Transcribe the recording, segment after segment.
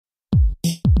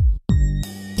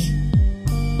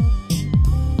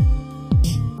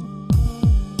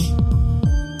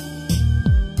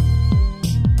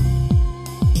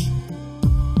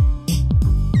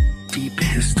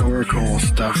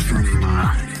stuff from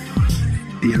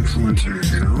the influencers,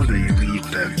 the elite,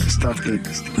 the stuff that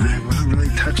I'm not really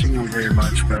touching on very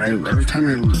much, but every time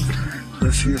I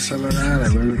listen to some of that, I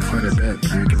learn quite a bit,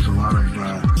 right? There's a lot of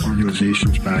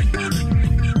organizations back then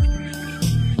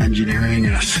engineering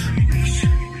us.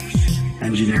 I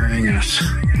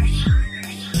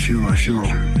feel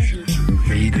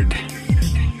invaded.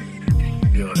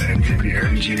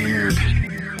 Engineered.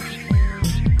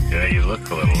 Yeah, you look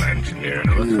a little engineered.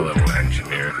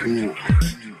 Yeah.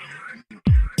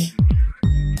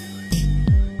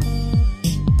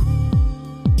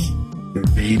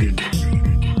 Invaded.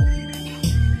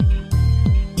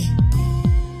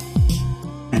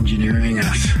 Engineering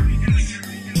us. Grimerica.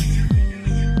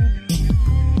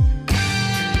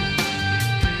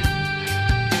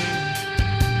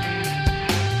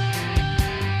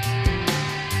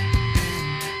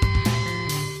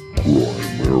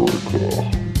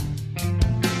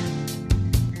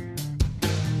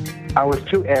 I was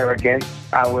too arrogant.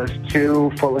 I was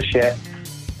too full of shit.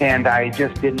 And I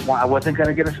just I wasn't going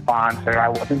to get a sponsor. I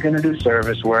wasn't going to do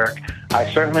service work. I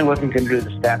certainly wasn't going to do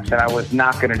the steps, and I was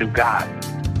not going to do God.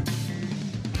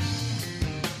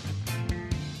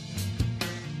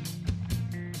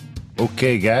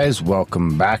 Okay, guys,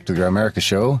 welcome back to the Grimerica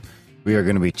show. We are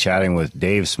going to be chatting with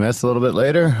Dave Smith a little bit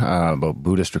later about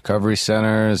Buddhist recovery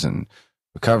centers and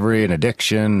recovery and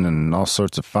addiction and all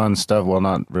sorts of fun stuff. Well,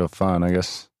 not real fun, I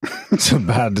guess. It's a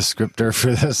bad descriptor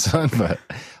for this one, but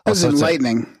it was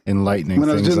enlightening. Enlightening.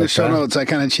 When I was doing the show notes, I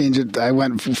kind of changed it. I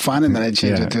went fun, and then I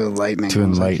changed it to enlightening. To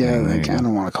enlightening. I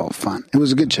don't want to call it fun. It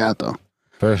was a good chat, though.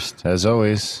 First, as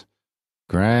always,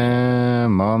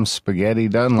 Grandmom Spaghetti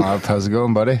Dunlop. How's it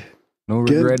going, buddy? No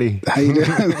regretty. How you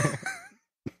doing?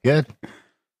 Good.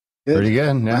 Pretty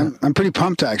good, yeah. I'm pretty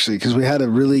pumped, actually, because we had a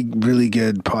really, really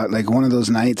good pot. Like one of those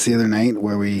nights the other night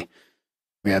where we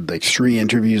had like 3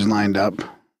 interviews lined up.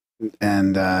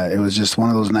 And it was just one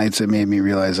of those nights that made me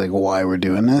realize like why we're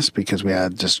doing this, because we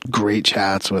had just great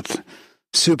chats with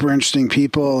super interesting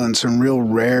people and some real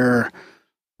rare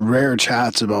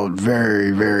chats about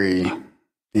very, very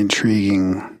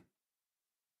intriguing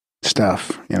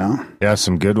stuff, Yeah,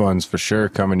 some good ones for sure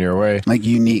coming your way. Like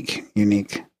unique.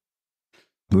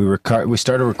 We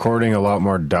started recording a lot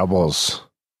more doubles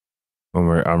when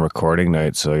we're on recording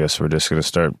nights, so I guess we're just going to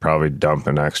start probably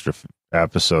dumping extra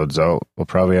episodes out. We'll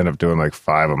probably end up doing like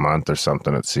 5 a month or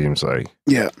something, it seems like.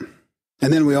 Yeah.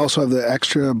 And then we also have the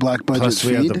extra black budget Plus we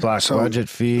feed. have the black budget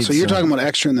feed. So you're talking about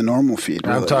extra in the normal feed,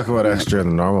 really. I'm talking about extra in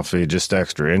the normal feed, just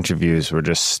extra interviews. We're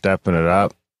just stepping it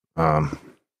up,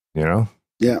 Yeah.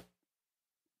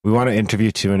 We want to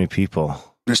interview too many people.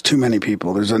 There's too many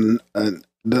people. There's a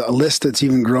list that's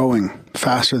even growing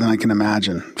faster than I can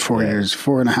imagine.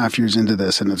 4.5 years into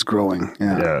this, and it's growing.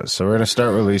 Yeah. So we're going to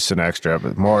start releasing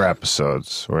more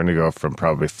episodes. We're going to go from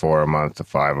probably 4 a month to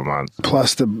 5 a month.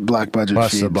 Plus the black budget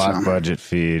feed. Budget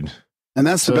feed. And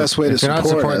that's the best way to support us. If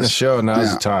you're not supporting the show,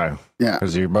 now's the time. Yeah.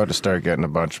 Because you're about to start getting a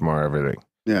bunch more everything.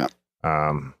 Yeah.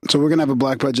 So we're going to have a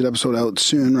black budget episode out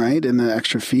soon, right? In the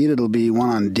extra feed, it'll be one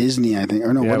on Disney, I think.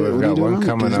 Or no, we've got one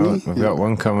coming out. We've got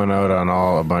one coming out on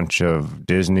a bunch of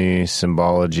Disney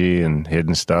symbology and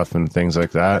hidden stuff and things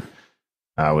like that,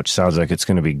 which sounds like it's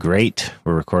going to be great.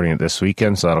 We're recording it this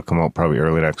weekend, so that'll come out probably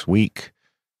early next week.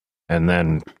 And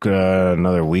then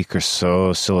another week or so,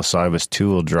 Psilocybus 2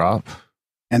 will drop.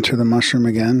 Enter the Mushroom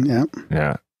again, yeah.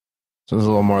 Yeah. So it's a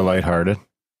little more lighthearted.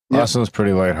 Last one's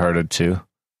pretty lighthearted too.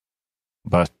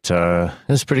 But it's a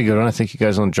pretty good one. I think you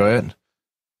guys will enjoy it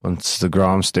once the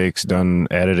Grom Steak's done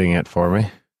editing it for me.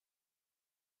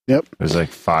 Yep. There's like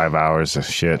 5 hours of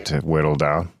shit to whittle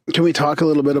down. Can we talk a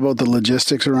little bit about the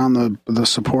logistics around the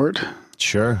support?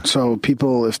 Sure. So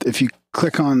people, if you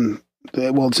click on,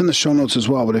 it's in the show notes as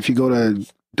well, but if you go to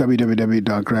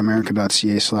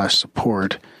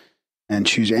www.grimerica.ca/support and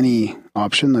choose any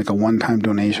option, like a one-time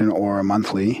donation or a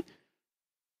monthly,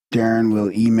 Darren will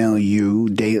email you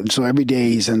daily. So every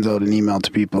day he sends out an email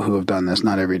to people who have done this.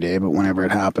 Not every day, but whenever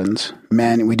it happens.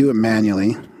 We do it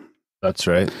manually. That's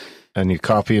right. And you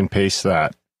copy and paste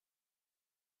that.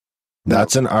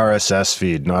 That's an RSS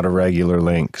feed, not a regular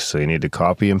link. So you need to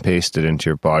copy and paste it into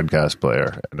your podcast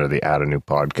player under the add a new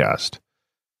podcast.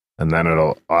 And then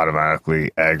it'll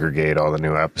automatically aggregate all the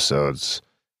new episodes.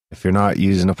 If you're not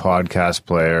using a podcast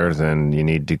player, then you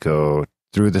need to go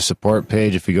through the support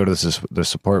page. If you go to the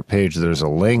support page, there's a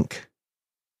link.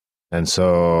 And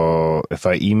so if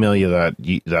I email you that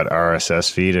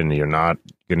RSS feed and you're not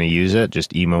going to use it,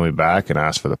 just email me back and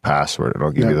ask for the password. And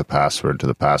I'll give you the password to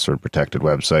the password protected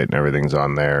website, and everything's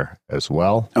on there as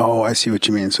well. Oh, I see what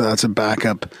you mean. So that's a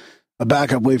backup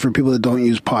way for people that don't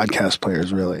use podcast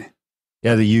players, really.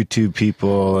 Yeah, the YouTube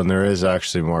people, and there is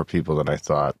actually more people than I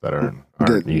thought that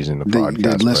aren't using the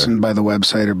podcast. They listen by the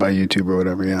website or by YouTube or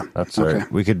whatever. Yeah, that's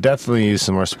right. We could definitely use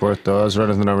some more support, though. I was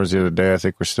running the numbers the other day. I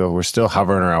think we're still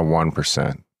hovering around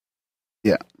 1%.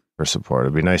 Yeah, for support.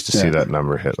 It'd be nice to see that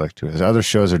number hit like 2. Other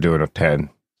shows are doing a 10.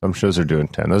 Some shows are doing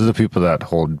 10. Those are the people that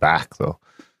hold back, though.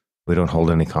 We don't hold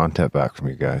any content back from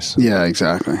you guys. Yeah,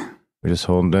 exactly. We just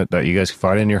hold it that you guys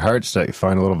find in your hearts, that you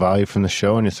find a little value from the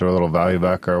show and you throw a little value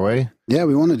back our way. Yeah,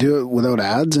 we want to do it without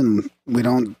ads, and we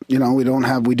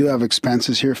do have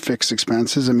expenses here, fixed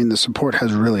expenses. I mean, the support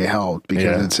has really helped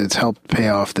because it's helped pay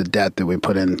off the debt that we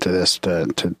put into this.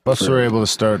 Plus, we're able to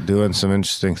start doing some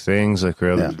interesting things, like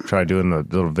we're able to try doing the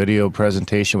little video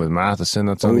presentation with Matheson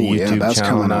that's on the YouTube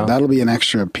channel now. That'll be an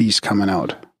extra piece coming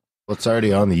out. Well, it's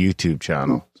already on the YouTube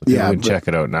channel. So people can check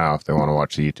it out now if they want to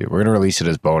watch the YouTube. We're going to release it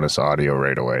as bonus audio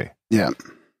right away. Yeah.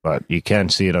 But you can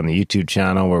see it on the YouTube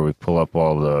channel where we pull up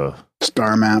all the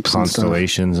star maps,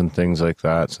 constellations and things like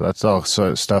that. So that's all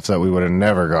sort of stuff that we would have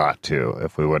never got to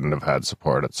if we wouldn't have had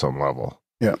support at some level.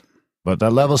 Yeah. But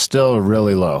that level's still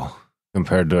really low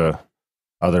compared to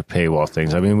other paywall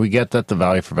things. I mean, we get that the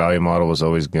value for value model was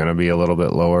always going to be a little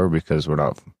bit lower because we're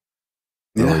not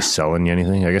really selling you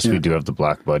anything. I guess we do have the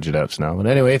black budget apps now. But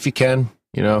anyway, if you can,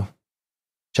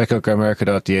 check out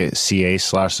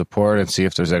Grimerica.ca/support and see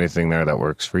if there's anything there that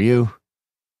works for you.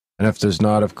 And if there's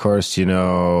not, of course,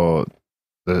 the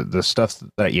stuff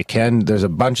that you can, there's a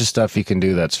bunch of stuff you can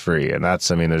do that's free. And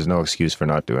there's no excuse for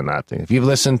not doing that thing. If you've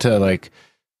listened to like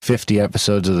 50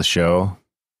 episodes of the show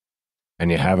and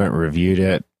you haven't reviewed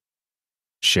it,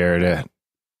 shared it,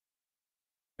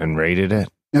 and rated it.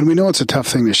 And we know it's a tough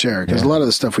thing to share because a lot of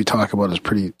the stuff we talk about is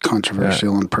pretty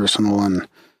controversial and personal and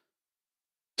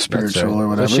spiritual or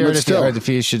whatever. So share it if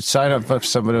you should sign up for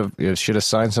somebody. You should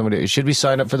assign somebody. You should be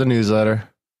signed up for the newsletter,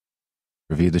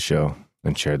 review the show,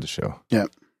 and share the show. Yeah.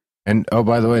 And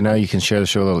by the way, now you can share the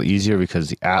show a little easier because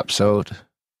the app's out.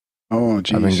 Oh,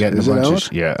 geez. I've been getting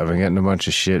I've been getting a bunch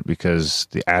of shit because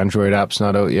the Android app's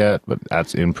not out yet, but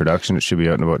that's in production. It should be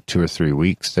out in about 2 or 3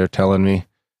 weeks. They're telling me.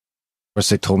 Of course,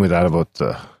 they told me that about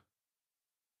the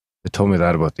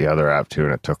other app too,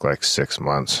 and it took like 6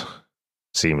 months.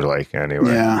 Seemed like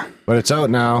anyway. Yeah. But it's out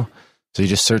now. So you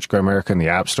just search Grimerica in the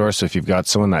App Store. So if you've got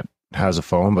someone that has a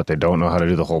phone, but they don't know how to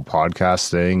do the whole podcast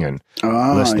thing, and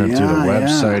listening through the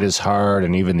website is hard,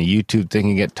 and even the YouTube thing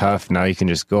can get tough. Now you can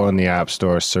just go in the App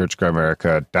Store, search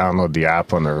Grimerica, download the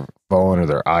app on their phone or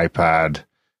their iPad,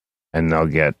 and they'll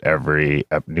get every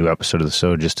new episode of the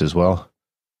show just as well.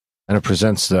 And it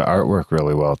presents the artwork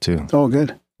really well, too. Oh,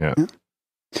 good. Yeah.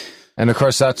 And, of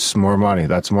course, that's more money.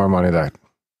 That's more money that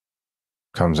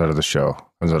comes out of the show,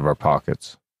 comes out of our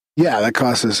pockets. Yeah, that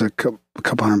costs us a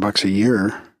couple $100 a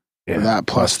year. Yeah, for that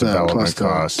plus the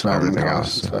cost, everything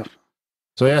else. And stuff.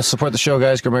 So, yeah, support the show,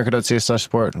 guys.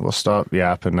 Grimerica.ca/support. We'll stop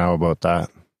yapping now about that.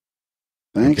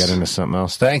 Thanks. Get into something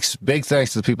else. Thanks. Big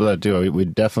thanks to the people that do. We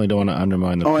definitely don't want to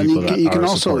undermine the people that are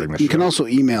supporting the show. You can also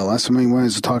email us. I mean, we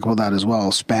wanted to talk about that as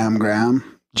well. Spamgram,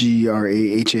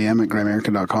 GRAHAM at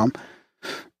Grimerica.com.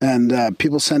 And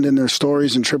people send in their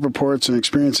stories and trip reports and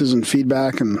experiences and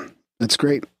feedback, and it's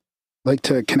great. Like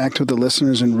to connect with the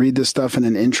listeners and read this stuff in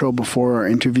an intro before our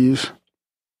interviews.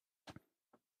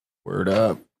 Word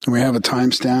up. We have a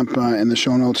timestamp in the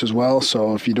show notes as well,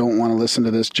 so if you don't want to listen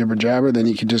to this jibber jabber, then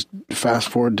you can just fast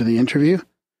forward to the interview.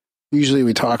 Usually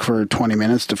we talk for 20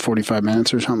 minutes to 45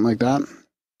 minutes or something like that.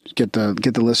 Get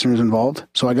the listeners involved.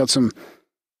 So I got some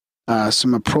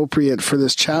appropriate for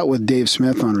this chat with Dave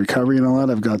Smith on recovery and all that.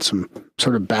 I've got some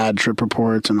sort of bad trip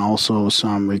reports and also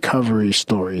some recovery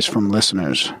stories from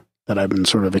listeners that I've been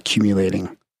sort of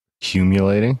accumulating.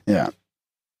 Accumulating? Yeah.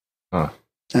 Huh.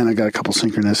 And I got a couple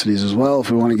synchronicities as well. If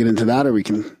we want to get into that, or we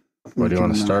can. What do you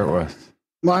want to start with?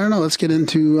 Well, I don't know. Let's get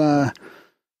into the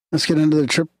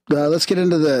trip. Let's get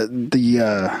into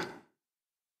the.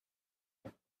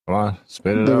 Come on,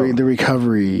 spit it out. The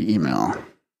recovery email,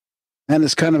 and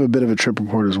it's kind of a bit of a trip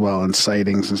report as well, and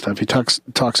sightings and stuff. He talks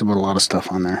about a lot of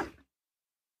stuff on there.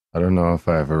 I don't know if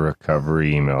I have a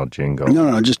recovery email jingle.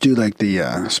 No, just do like the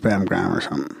spamgram or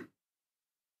something.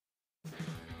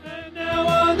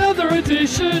 Another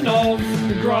edition of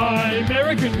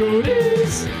Grimerican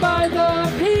Goodies by the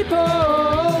people,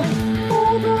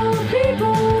 for the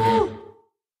people.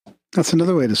 That's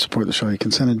another way to support the show. You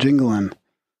can send a jingle in.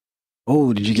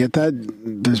 Oh, did you get that?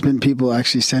 There's been people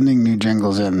actually sending new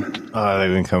jingles in. Oh,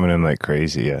 they've been coming in like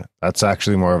crazy. Yeah, that's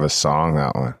actually more of a song,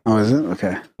 that one. Oh, is it?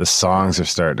 Okay. The songs are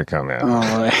starting to come in.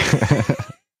 Oh,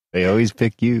 They always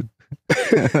pick you.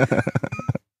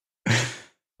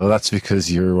 Well, that's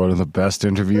because you're one of the best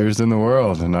interviewers in the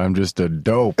world, and I'm just a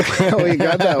dope. Oh, you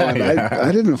got that one. Yeah.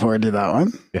 I didn't afford you that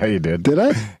one. Yeah, you did. Did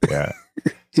I? Yeah.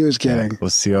 He was kidding. We'll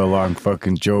see how long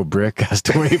fucking Joe Brick has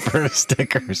to wait for his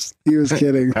stickers. He was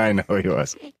kidding. I know he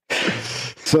was.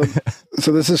 So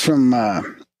this is from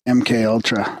MK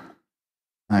Ultra,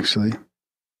 actually.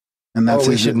 And that's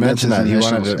we should mention that. He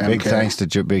wanted a big MK. thanks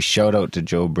to big shout out to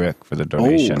Joe Brick for the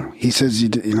donation. Oh, he says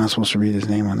you're not supposed to read his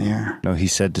name on the air. No, he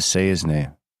said to say his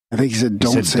name. I think he said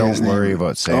don't He said, say don't his name. worry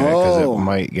about saying it because Oh. it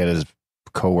might get his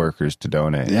coworkers to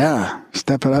donate. Yeah,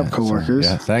 step it up, So, coworkers.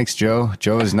 yeah, thanks, Joe.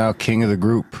 Joe is now king of the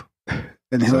group.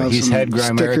 And he'll So have he's some head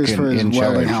stickers for Grimerican his in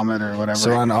welding charge. helmet or whatever.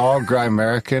 So on all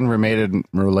Grimerican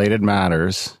related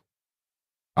matters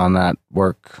on that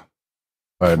work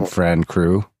friend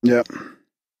crew, Yep,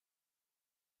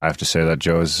 I have to say that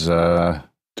Joe's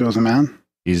Joe's a man.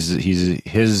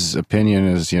 his opinion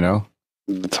is, The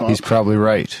top. he's probably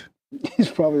right. He's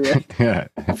probably right. Yeah.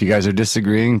 If you guys are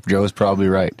disagreeing, Joe's probably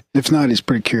right. If not, he's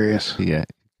pretty curious. Yeah.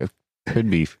 It could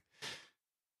be.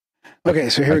 Okay,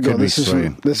 so here I we go. could be This is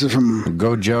swaying. from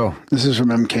Go Joe.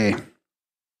 MK.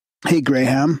 Hey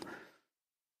Graham,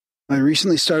 I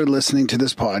recently started listening to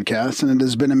this podcast and it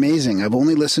has been amazing. I've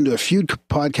only listened to a few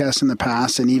podcasts in the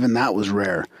past and even that was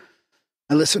rare.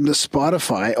 I listened to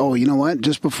Spotify. Oh, you know what?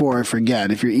 Just before I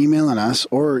forget, if you're emailing us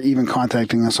or even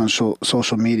contacting us on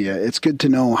social media, it's good to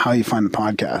know how you find the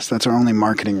podcast. That's our only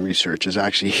marketing research, is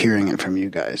actually hearing it from you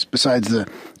guys. Besides the,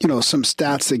 some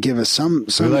stats that give us some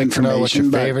We like to information. know what your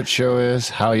but- favorite show is,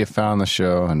 how you found the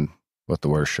show, and what the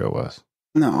worst show was.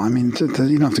 No, I mean, you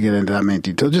don't have to get into that many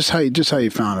details. Just how you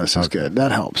found us is good.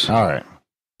 That helps. All right.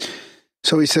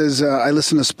 So he says, I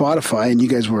listened to Spotify and you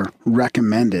guys were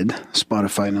recommended.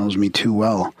 Spotify knows me too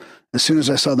well. As soon as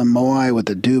I saw the Moai with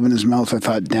the doob in his mouth, I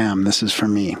thought, damn, this is for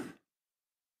me.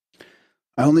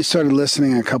 I only started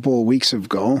listening a couple of weeks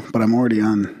ago, but I'm already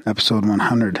on episode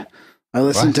 100. I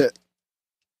listened to...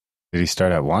 Did he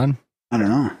start at 1? I don't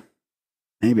know.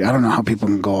 Maybe. I don't know how people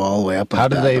can go all the way up. How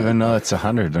do they even know it's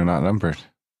 100? They're not numbered.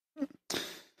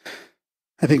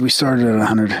 I think we started at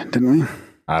 100, didn't we?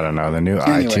 I don't know. The new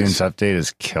Anyways. iTunes update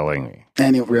is killing me.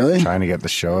 Really? Trying to get the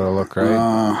show to look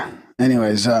right.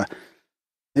 Anyways,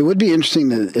 it would be interesting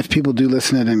that if people do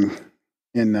listen to it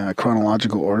in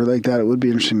chronological order like that, it would be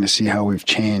interesting to see how we've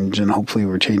changed, and hopefully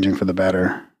we're changing for the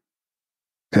better.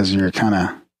 Because you're kind of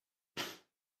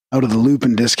out of the loop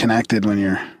and disconnected when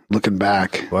you're looking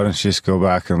back. Why don't you just go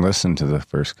back and listen to the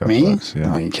first couple? Me? Of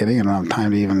No, are you kidding? I don't have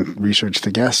time to even research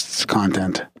the guests'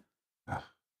 content.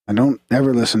 I don't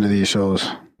ever listen to these shows.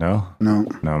 No,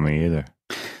 me either.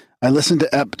 I listened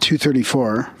to EP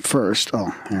 234 first.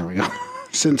 Oh, here we go.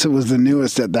 Since it was the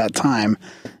newest at that time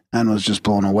and was just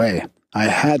blown away. I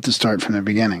had to start from the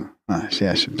beginning. See,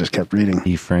 I should have just kept reading.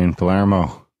 Ephraim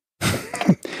Palermo.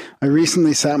 I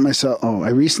recently sent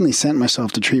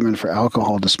myself to treatment for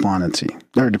alcohol dependency.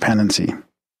 I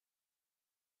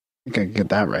think I get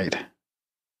that right.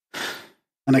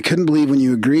 And I couldn't believe when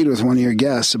you agreed with one of your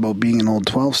guests about being an old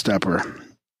 12-stepper.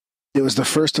 It was the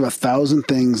first of 1,000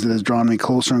 things that has drawn me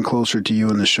closer and closer to you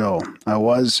in the show. I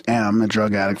am a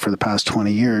drug addict for the past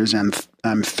 20 years, and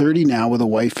I'm 30 now with a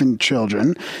wife and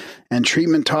children, and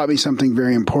treatment taught me something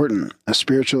very important. A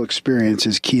spiritual experience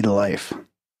is key to life.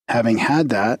 Having had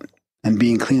that, and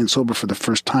being clean and sober for the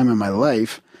first time in my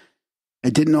life, I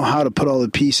didn't know how to put all the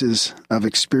pieces of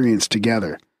experience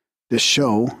together. This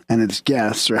show and its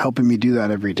guests are helping me do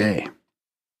that every day.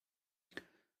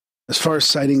 As far as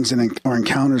sightings or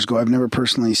encounters go, I've never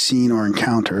personally seen or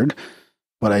encountered,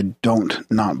 but I don't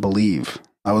not believe.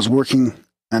 I was working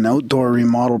an outdoor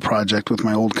remodel project with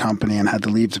my old company and had to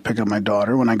leave to pick up my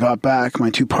daughter. When I got back, my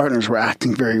two partners were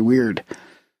acting very weird.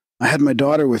 I had my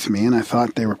daughter with me, and I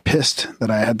thought they were pissed that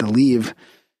I had to leave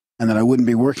and that I wouldn't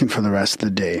be working for the rest of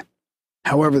the day.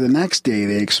 However, the next day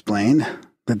they explained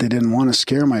that they didn't want to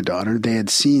scare my daughter. They had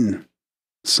seen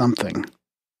something.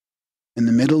 In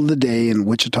the middle of the day in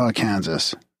Wichita,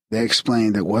 Kansas, they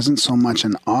explained it wasn't so much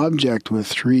an object with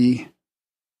 3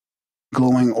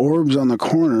 glowing orbs on the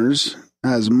corners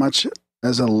as much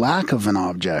as a lack of an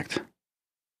object.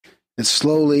 It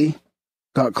slowly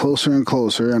got closer and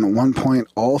closer, and at one point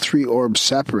all 3 orbs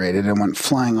separated and went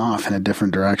flying off in a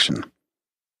different direction.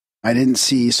 I didn't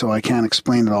see, so I can't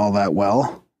explain it all that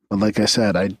well, but like I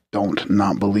said, I don't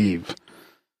not believe.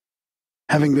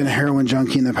 Having been a heroin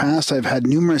junkie in the past, I've had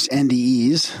numerous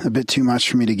NDEs, a bit too much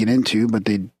for me to get into, but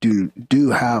they do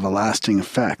have a lasting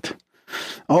effect.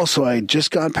 Also, I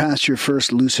just got past your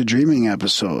first lucid dreaming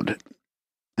episode.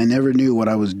 I never knew what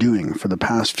I was doing. For the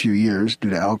past few years, due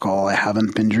to alcohol, I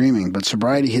haven't been dreaming. But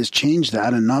sobriety has changed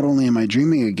that, and not only am I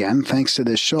dreaming again, thanks to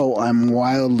this show, I'm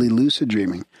wildly lucid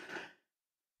dreaming.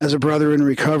 As a brother in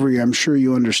recovery, I'm sure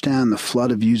you understand the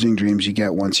flood of using dreams you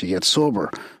get once you get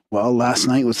sober. Well, last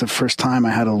night was the first time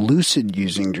I had a lucid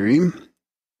using dream,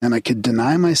 and I could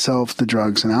deny myself the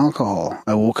drugs and alcohol.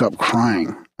 I woke up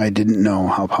crying. I didn't know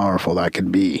how powerful that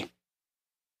could be.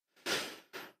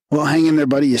 Well, hang in there,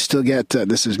 buddy. You still get,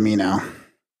 this is me now.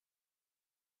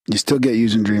 You still get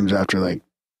using dreams after like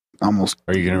almost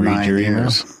 9 years. Are you going to read your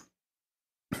email?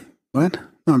 What?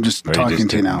 No, I'm just talking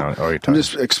to you now. I'm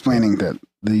just explaining that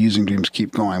the using dreams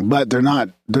keep going, but they're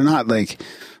not like,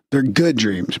 they're good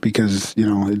dreams because, you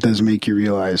know, it does make you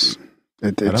realize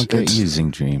that I don't get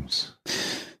using dreams.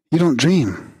 You don't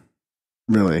dream,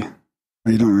 really.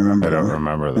 Or you don't remember them. I don't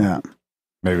remember them. Yeah.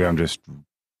 Maybe I'm just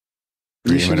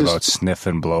dreaming about sniff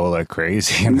and blow like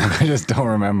crazy and I just don't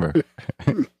remember.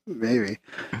 Maybe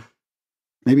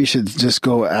you should just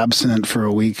go abstinent for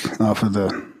a week off of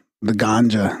the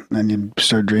ganja and you'd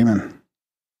start dreaming.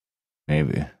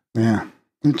 Maybe. Yeah.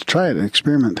 Let's try it.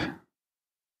 Experiment.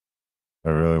 I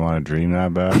really want to dream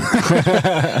that bad.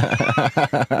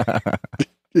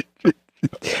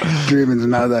 Dreaming's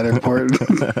not that important.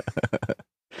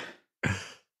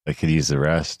 I could use the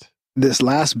rest. This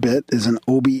last bit is an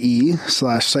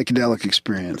OBE/psychedelic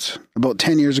experience. About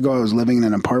 10 years ago, I was living in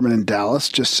an apartment in Dallas,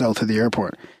 just south of the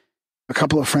airport. A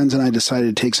couple of friends and I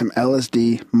decided to take some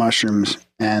LSD, mushrooms,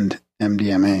 and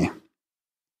MDMA.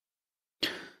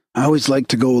 I always like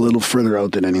to go a little further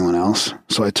out than anyone else,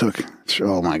 so I took 3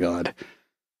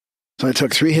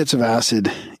 hits of acid,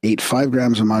 ate 5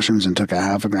 grams of mushrooms, and took a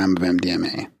half a gram of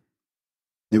MDMA.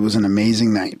 It was an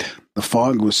amazing night. The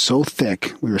fog was so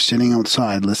thick, we were sitting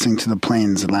outside listening to the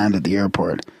planes land at the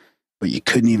airport, but you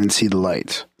couldn't even see the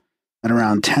lights. At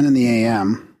around 10 in the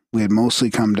a.m., we had mostly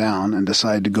come down and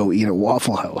decided to go eat at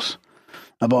Waffle House.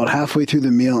 About halfway through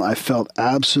the meal, I felt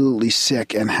absolutely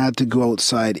sick and had to go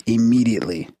outside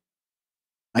immediately.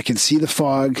 I could see the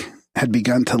fog had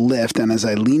begun to lift, and as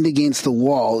I leaned against the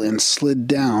wall and slid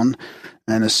down,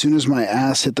 and as soon as my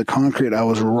ass hit the concrete, I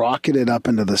was rocketed up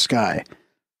into the sky.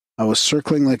 I was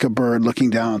circling like a bird looking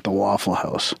down at the Waffle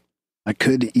House. I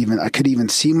could even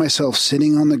see myself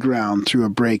sitting on the ground through a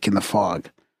break in the fog.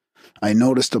 I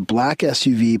noticed a black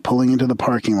SUV pulling into the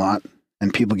parking lot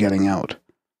and people getting out.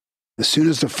 As soon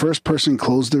as the first person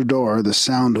closed their door, the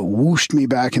sound whooshed me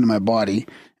back into my body,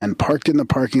 and parked in the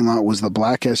parking lot was the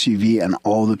black SUV and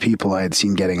all the people I had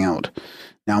seen getting out.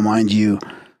 Now, mind you,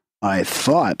 I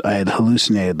thought I had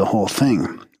hallucinated the whole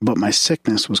thing, but my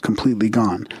sickness was completely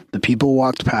gone. The people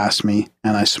walked past me,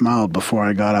 and I smiled before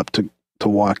I got up to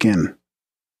walk in.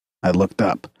 I looked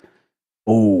up.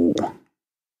 Oh.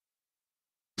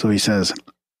 So he says,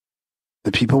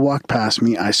 the people walked past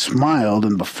me, I smiled,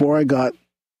 and before I got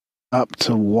up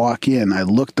to walk in, I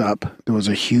looked up. There was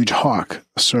a huge hawk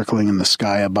circling in the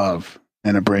sky above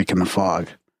and a break in the fog.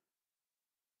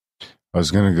 I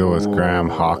was going to go with Graham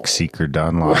Hawk Seeker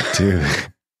Dunlop, too.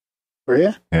 Were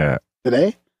you? Yeah.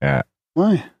 Today? Yeah.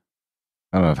 Why?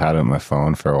 I don't know. I've had it on my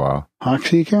phone for a while. Hawk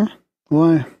Seeker?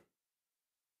 Why?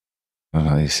 I don't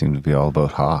know. You seem to be all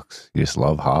about hawks. You just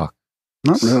love hawks.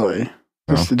 Not really.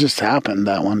 No? It just happened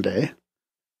that one day.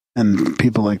 And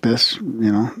people like this,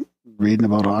 reading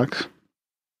about hawks.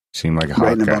 Seem like a hawk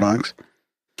Writing guy. about hawks.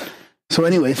 So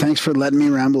anyway, thanks for letting me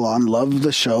ramble on. Love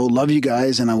the show. Love you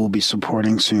guys, and I will be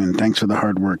supporting soon. Thanks for the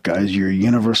hard work, guys. Your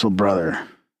universal brother,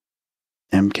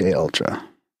 MK Ultra.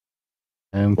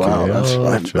 Wow,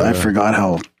 I forgot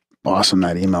how awesome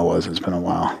that email was. It's been a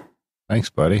while. Thanks,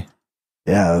 buddy.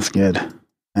 Yeah, that's good.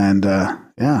 And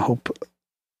hope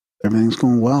everything's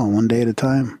going well, one day at a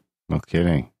time. No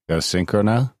kidding. Got a synchro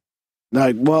now?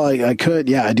 I could.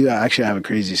 Yeah, I do. I actually have a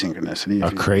crazy synchronicity.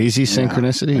 Crazy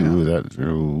synchronicity? Yeah.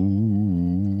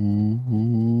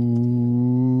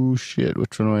 Ooh, shit.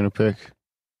 Which one am I going to pick?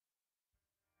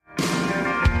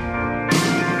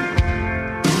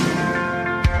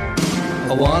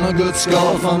 I want a good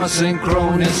score for my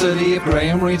synchronicity. If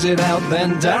Graham reads it out,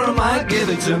 then Dharma might give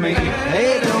it to me.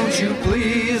 Hey, don't you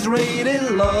please read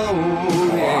it low.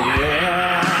 Yeah.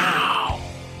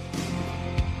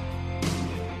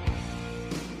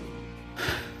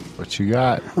 What you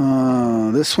got?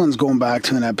 This one's going back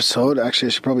to an episode. Actually,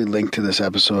 I should probably link to this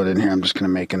episode in here. I'm just going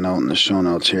to make a note in the show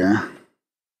notes here.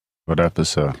 What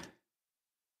episode?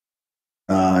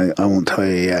 I won't tell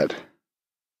you yet.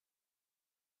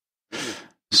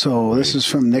 So this is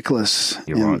from Nicholas.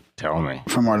 You won't tell me.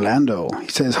 From Orlando. He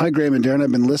says, "Hi, Graham and Darren.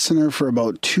 I've been a listener for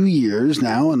about 2 years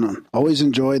now and always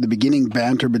enjoy the beginning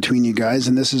banter between you guys,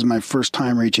 and this is my first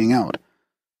time reaching out.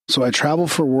 So I travel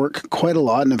for work quite a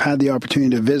lot and have had the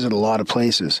opportunity to visit a lot of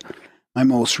places. My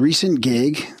most recent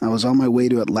gig, I was on my way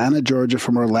to Atlanta, Georgia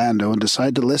from Orlando and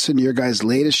decided to listen to your guys'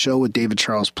 latest show with David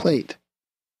Charles Plate.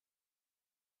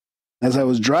 As I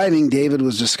was driving, David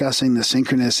was discussing the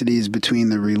synchronicities between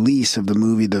the release of the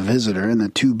movie The Visitor and the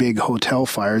two big hotel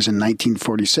fires in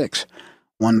 1946.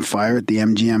 One fire at the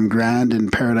MGM Grand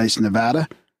in Paradise, Nevada,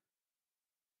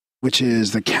 which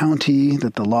is the county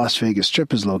that the Las Vegas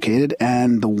Strip is located,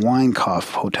 and the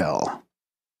Weinkauf Hotel.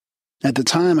 At the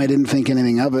time, I didn't think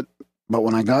anything of it, but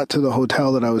when I got to the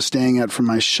hotel that I was staying at for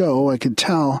my show, I could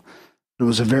tell it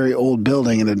was a very old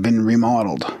building and had been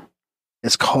remodeled.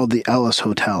 It's called the Ellis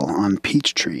Hotel on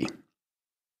Peachtree.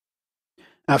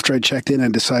 After I checked in, I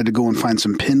decided to go and find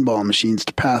some pinball machines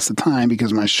to pass the time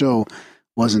because my show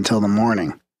wasn't until the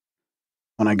morning.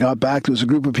 When I got back, there was a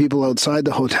group of people outside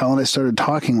the hotel and I started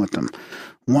talking with them.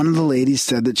 One of the ladies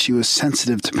said that she was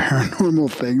sensitive to paranormal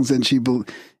things and she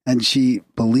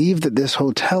believed that this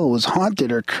hotel was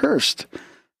haunted or cursed.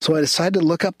 So I decided to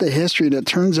look up the history, and it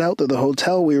turns out that the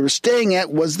hotel we were staying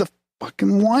at was the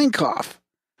fucking Weinkauf.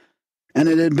 And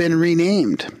it had been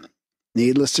renamed.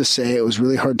 Needless to say, it was a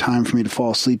really hard time for me to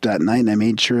fall asleep that night, and I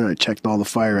made sure I checked all the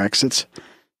fire exits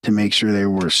to make sure they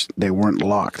weren't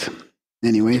locked.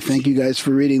 Anyway, thank you guys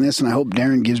for reading this, and I hope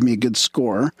Darren gives me a good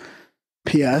score.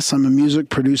 P.S. I'm a music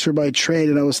producer by trade,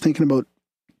 and I was thinking about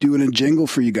doing a jingle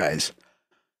for you guys.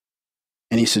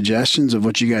 Any suggestions of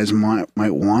what you guys might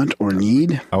want or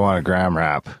need? I want a gram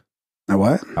rap. A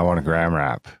what? I want a gram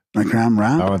rap. A gram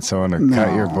rap? I want someone to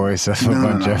cut your voice off a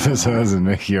bunch of episodes and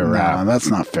make you a rap. No, that's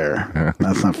not fair.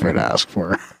 That's not fair to ask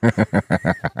for.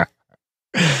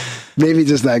 Maybe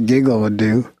just that giggle would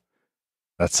do.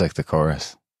 That's like the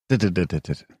chorus.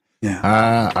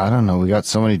 Yeah. I don't know. We got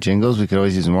so many jingles. We could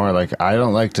always use more. Like, I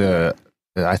don't like to.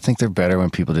 I think they're better when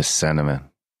people just send them in.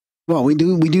 Well, we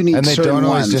do need, and they certain don't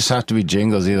always ones. just have to be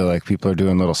jingles either. Like, people are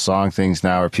doing little song things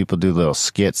now, or people do little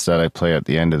skits that I play at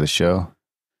the end of the show.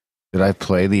 Did I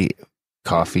play the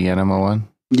coffee enema one?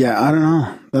 Yeah, I don't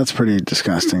know. That's pretty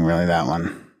disgusting, really. That one.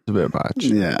 It's a bit much.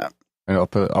 Yeah. And I'll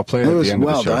play it at the end of the show. It was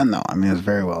well done, though. I mean, it was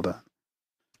very well done.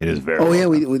 It is very. Oh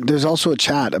yeah, there's also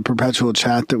a perpetual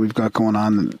chat that we've got going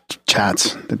on.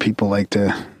 Chats that people like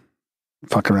to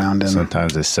fuck around in.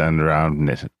 Sometimes they send around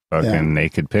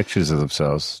naked pictures of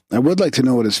themselves. I would like to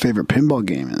know what his favorite pinball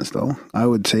game is, though. I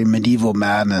would say Medieval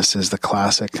Madness is the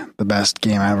classic, the best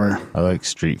game ever. I like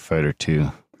Street Fighter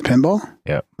 2. Pinball?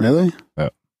 Yep. Really?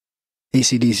 Yep.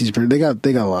 AC/DC's pretty. They got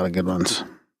a lot of good ones.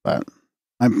 But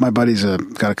my buddy's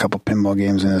got a couple pinball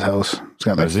games in his house. He's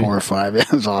got like 4 or 5. Yeah,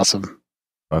 it's awesome.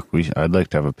 Fuck, I'd like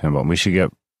to have a pinball. We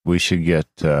should get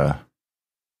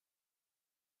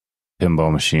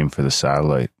pinball machine for the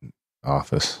satellite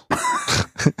office.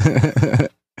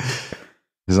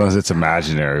 As long as it's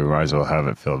imaginary, we might as well have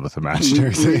it filled with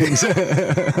imaginary things.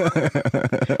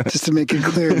 Just to make it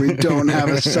clear, we don't have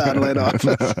a satellite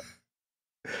office.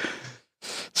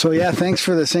 So yeah, thanks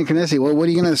for the synchronicity. Well, what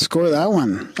are you going to score that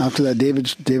one after that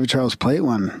David Charles Plate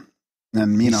one?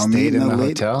 And stayed in the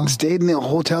hotel? Stayed in the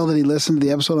hotel that he listened to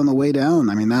the episode on the way down.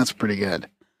 I mean, that's pretty good.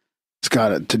 It's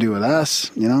got it to do with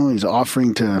us. He's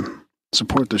offering to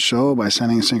support the show by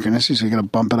sending a synchronicity, so you got to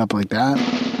bump it up like that.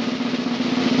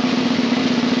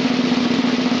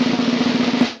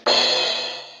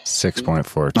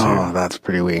 6.42. Oh, that's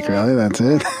pretty weak, really? That's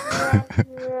it?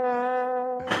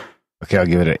 Okay, I'll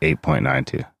give it an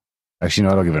 8.92. Actually,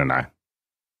 no, I'll give it a 9.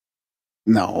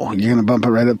 No, you're going to bump it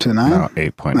right up to a 9? No,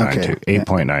 8.92. Okay.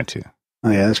 8.92. Oh,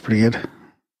 yeah, that's pretty good.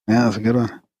 Yeah, that's a good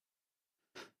one.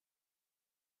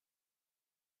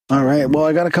 All right. Well,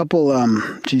 I got a couple,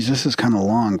 this is kind of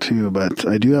long too, but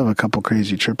I do have a couple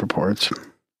crazy trip reports.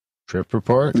 Trip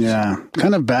reports? Yeah.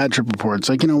 Kind of bad trip reports.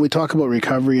 Like, we talk about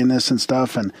recovery and this and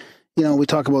stuff, and, we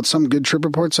talk about some good trip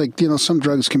reports. Like, some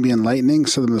drugs can be enlightening,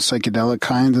 some of the psychedelic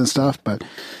kinds and stuff, but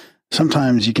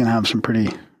sometimes you can have some pretty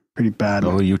bad.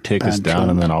 Oh, you take us down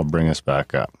and then I'll bring us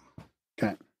back up.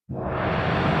 Okay.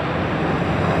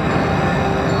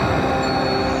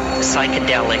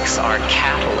 Psychedelics are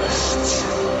catalysts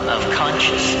of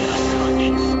consciousness.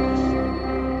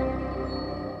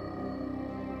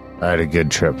 I had a good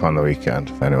trip on the weekend,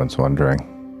 if anyone's wondering.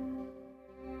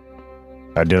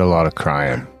 I did a lot of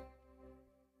crying,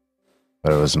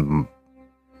 but it was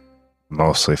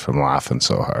mostly from laughing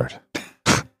so hard.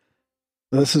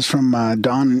 This is from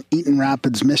Don in Eaton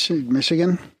Rapids,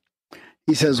 Michigan.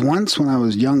 He says, once when I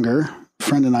was younger, a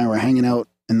friend and I were hanging out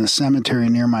in the cemetery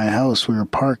near my house. We were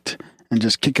parked and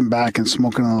just kicking back and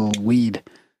smoking a little weed.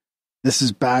 This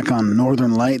is back on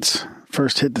Northern Lights.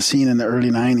 First hit the scene in the early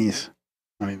 90s.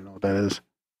 I don't even know what that is.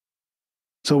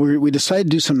 So we decided to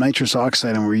do some nitrous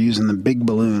oxide, and we're using the big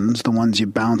balloons, the ones you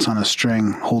bounce on a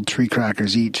string, hold 3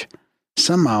 crackers each.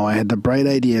 Somehow I had the bright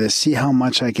idea to see how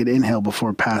much I could inhale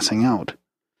before passing out.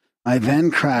 I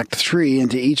then cracked 3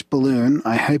 into each balloon.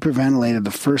 I hyperventilated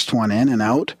the first one in and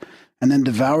out, and then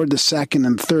devoured the second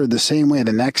and third the same way.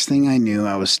 The next thing I knew,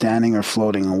 I was standing or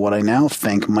floating on what I now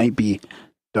think might be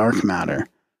dark matter.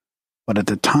 But at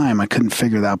the time, I couldn't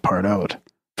figure that part out.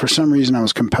 For some reason, I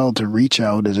was compelled to reach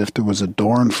out as if there was a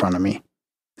door in front of me,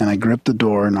 and I gripped the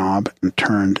door knob and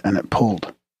turned, and it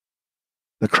pulled.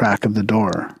 The crack of the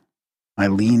door. I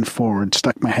leaned forward,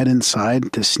 stuck my head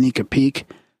inside to sneak a peek,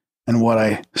 and what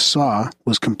I saw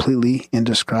was completely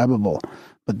indescribable.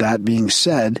 But that being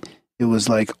said, it was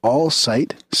like all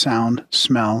sight, sound,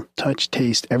 smell, touch,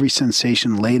 taste, every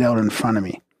sensation laid out in front of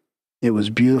me. It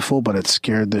was beautiful, but it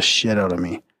scared the shit out of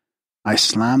me. I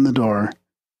slammed the door,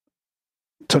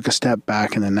 took a step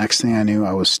back, and the next thing I knew,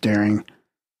 I was staring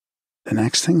at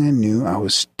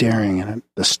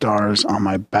the stars on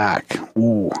my back.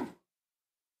 Ooh.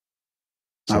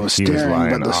 So I was staring,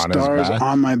 but the stars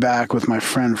on my back with my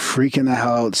friend freaking the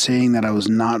hell out, saying that I was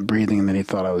not breathing and that he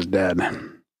thought I was dead.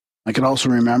 I could also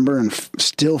remember and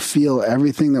still feel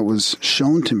everything that was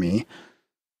shown to me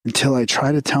until I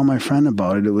tried to tell my friend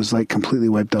about it. It was like completely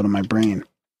wiped out of my brain.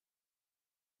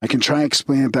 I can try to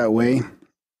explain it that way.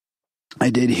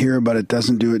 I did hear, but it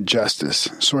doesn't do it justice.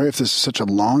 Sorry if this is such a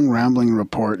long, rambling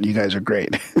report. You guys are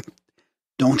great.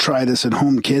 Don't try this at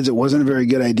home, kids. It wasn't a very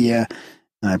good idea,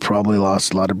 and I probably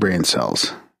lost a lot of brain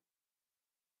cells.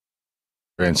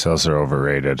 Brain cells are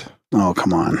overrated. Oh,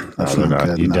 come on. That's No, not they're not.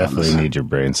 good. You No, definitely that's- need your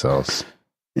brain cells.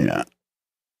 Yeah.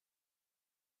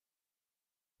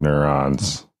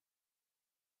 Neurons.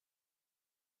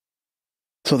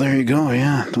 So there you go.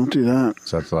 Yeah, don't do that.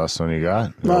 So that's the last one you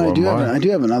got? No, I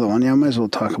do have another one. Yeah, I might as well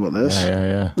talk about this.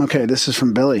 Yeah. Okay, this is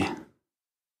from Billy.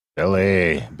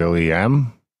 Billy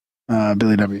M?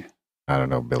 Billy W. I don't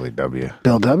know, Billy W.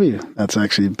 Bill W. That's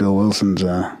actually Bill Wilson's,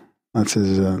 that's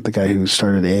his, the guy who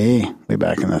started AA way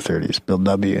back in the 30s. Bill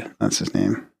W. That's his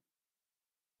name.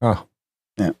 Oh.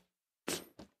 Yeah.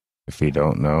 If you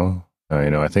don't know, I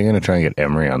think I'm going to try and get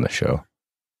Emery on the show.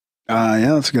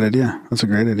 Yeah, that's a good idea. That's a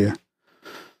great idea.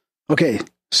 Okay,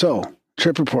 so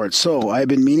trip report. So I've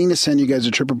been meaning to send you guys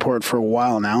a trip report for a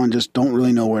while now and just don't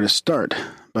really know where to start.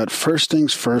 But first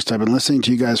things first, I've been listening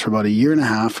to you guys for about 1.5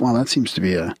 years. Well, that seems to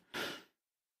be a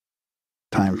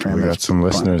time frame. We got some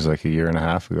listeners like 1.5 years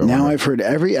ago. Now I've heard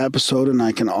every episode, and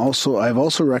I've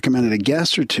also recommended a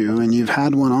guest or two, and you've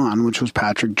had one on, which was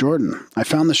Patrick Jordan. I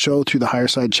found the show through the Higher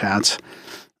Side Chats.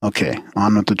 Okay,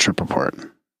 on with the trip report.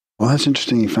 Well, that's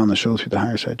interesting. You found the show through the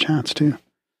Higher Side Chats too.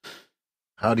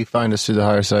 How do you find us through the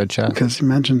Higher Side Chat? Because he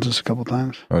mentions us a couple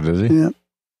times. Oh, does he? Yeah.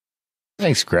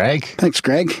 Thanks, Greg. Thanks,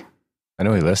 Greg. I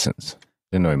know he listens.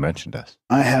 Didn't know he mentioned us.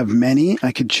 I have many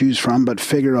I could choose from, but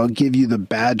figure I'll give you the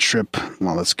bad trip.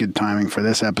 Well, that's good timing for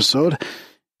this episode.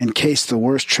 In case the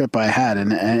worst trip I had.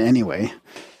 And anyway,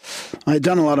 I had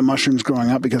done a lot of mushrooms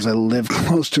growing up because I lived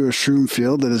close to a shroom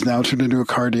field that is now turned into a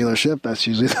car dealership. That's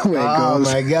usually the way it goes.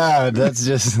 Oh my God, that's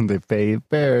just they pay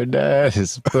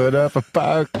paradise, put up a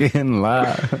parking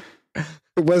lot.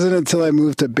 It wasn't until I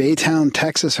moved to Baytown,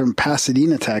 Texas from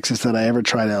Pasadena, Texas that I ever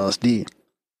tried LSD.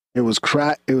 It was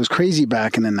crazy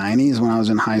back in the 90s when I was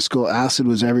in high school. Acid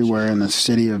was everywhere in the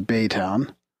city of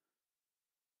Baytown.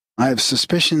 I have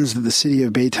suspicions that the city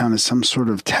of Baytown is some sort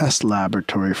of test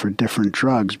laboratory for different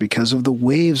drugs because of the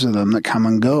waves of them that come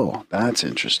and go. That's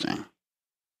interesting.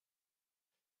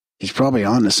 He's probably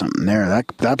onto something there.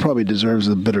 That probably deserves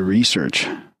a bit of research.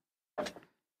 I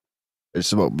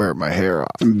just about burnt my hair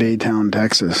off. In Baytown,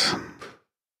 Texas.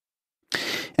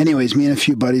 Anyways, me and a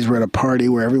few buddies were at a party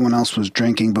where everyone else was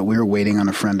drinking, but we were waiting on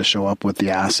a friend to show up with the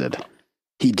acid.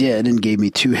 He did and gave me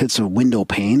 2 hits of window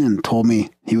pane and told me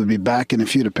he would be back in a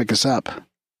few to pick us up.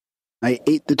 I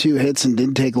ate the 2 hits and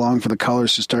didn't take long for the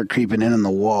colors to start creeping in on the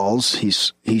walls.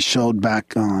 He showed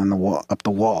back up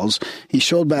the walls. He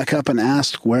showed back up and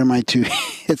asked where my 2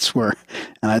 hits were,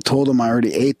 and I told him I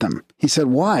already ate them. He said,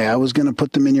 "Why? I was going to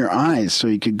put them in your eyes so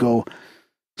you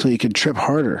could trip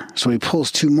harder." So he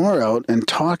pulls 2 more out and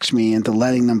talks me into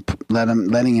letting him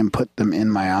put them in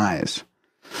my eyes.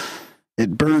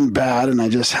 It burned bad, and I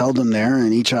just held them there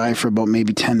in each eye for about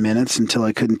maybe 10 minutes until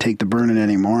I couldn't take the burning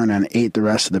anymore, and then ate the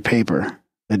rest of the paper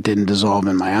that didn't dissolve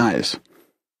in my eyes.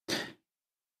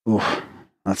 Oof,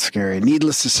 that's scary.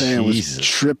 Needless to say, Jesus. I was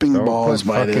tripping balls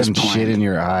by this point. Shit in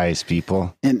your eyes,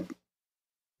 people. And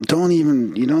you don't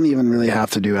even really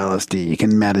have to do LSD. You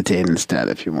can meditate instead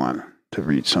if you want to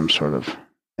reach some sort of.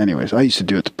 Anyways, I used to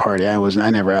do it at the party. I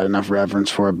never had enough reverence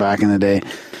for it back in the day.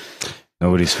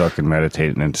 Nobody's fucking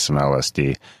meditating into some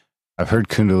LSD. I've heard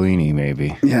Kundalini,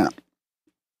 maybe. Yeah.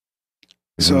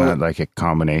 Isn't that like a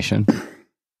combination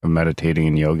of meditating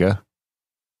and yoga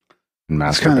and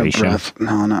masturbation? It's kind of breath.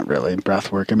 No, not really.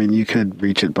 Breath work. I mean, you could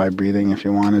reach it by breathing if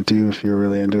you wanted to, if you're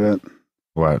really into it.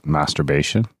 What,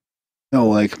 masturbation? No,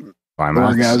 like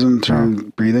Climax? orgasm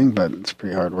through breathing, but it's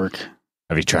pretty hard work.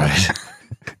 Have you tried?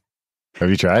 Have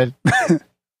you tried?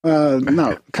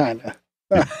 No, kind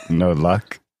of. No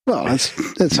luck? Well,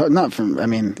 it's hard, not from, I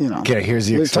mean, you know. Okay, here's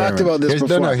the We've experiment. talked about this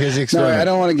before. No, here's the experiment. No, I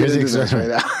don't want to get into this right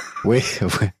now. Wait,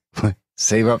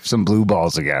 save up some blue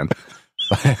balls again.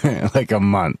 Like a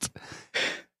month.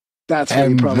 That's what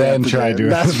you probably then have to try do.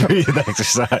 doing breathe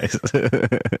exercise.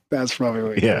 That's probably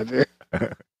what you gotta do.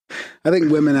 I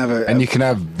think women have and you can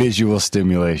have visual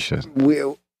stimulation.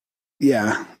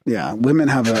 Yeah. Women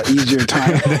have an easier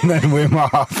time. And then Wim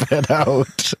Hof it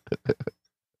out.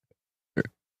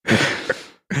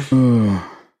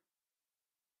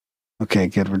 Okay,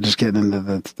 good. We're just getting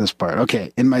into this part.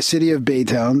 Okay, in my city of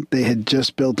Baytown, they had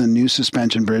just built a new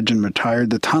suspension bridge and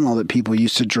retired the tunnel that people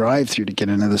used to drive through to get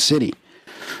into the city.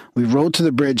 We rode to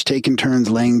the bridge, taking turns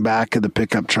laying back of the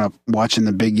pickup truck, watching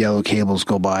the big yellow cables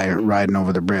go by, riding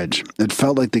over the bridge. It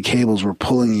felt like the cables were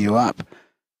pulling you up.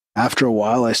 After a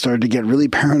while, I started to get really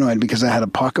paranoid because I had a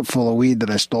pocket full of weed that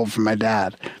I stole from my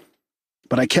dad.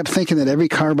 But I kept thinking that every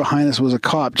car behind us was a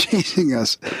cop chasing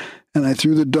us, and I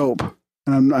threw the dope.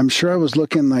 And I'm sure I was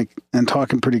looking like and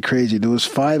talking pretty crazy. There was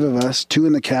 5 of us, 2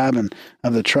 in the cabin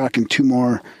of the truck and 2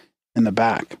 more in the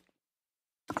back.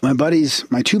 My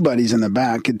 2 buddies in the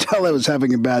back could tell I was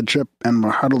having a bad trip and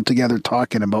were huddled together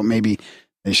talking about maybe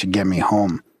they should get me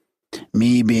home.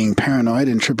 Me, being paranoid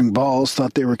and tripping balls,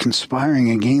 thought they were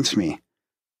conspiring against me.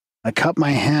 I cupped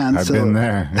my hands. I've been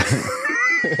there.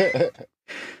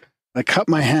 I cupped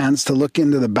my hands to look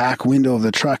into the back window of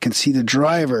the truck and see the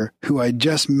driver who I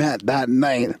just met that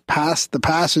night pass the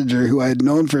passenger who I had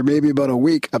known for maybe about a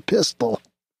week a pistol.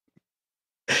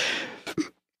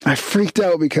 I freaked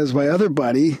out because I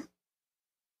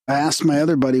asked my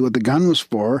other buddy what the gun was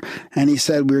for, and he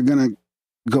said we were going to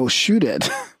go shoot it.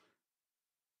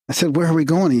 I said, "Where are we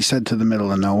going?" He said, "To the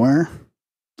middle of nowhere."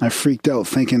 I freaked out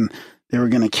thinking they were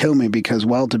going to kill me because,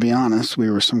 well, to be honest, we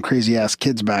were some crazy-ass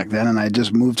kids back then, and I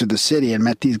just moved to the city and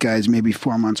met these guys maybe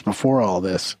 4 months before all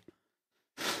this.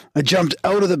 I jumped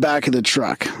out of the back of the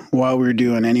truck while we were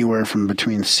doing anywhere from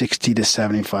between 60 to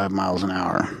 75 miles an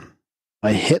hour.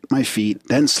 I hit my feet,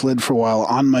 then slid for a while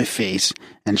on my face,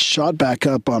 and shot back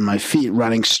up on my feet,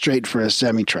 running straight for a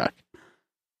semi-truck.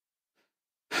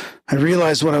 I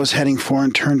realized what I was heading for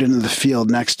and turned into the field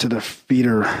next to the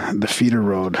feeder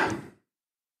road.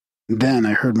 Then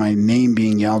I heard my name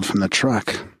being yelled from the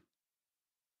truck.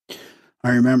 I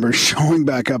remember showing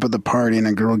back up at the party, and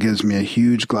a girl gives me a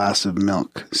huge glass of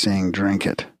milk, saying, "Drink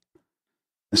it."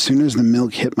 As soon as the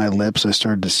milk hit my lips, I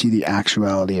started to see the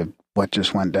actuality of what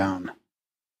just went down.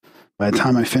 By the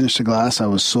time I finished the glass, I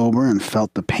was sober and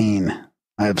felt the pain.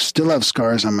 I still have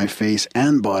scars on my face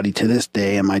and body to this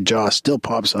day, and my jaw still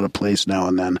pops out of place now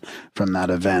and then from that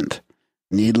event.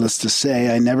 Needless to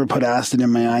say, I never put acid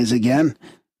in my eyes again,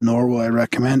 nor will I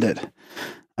recommend it.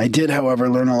 I did, however,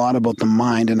 learn a lot about the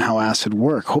mind and how acid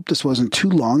works. Hope this wasn't too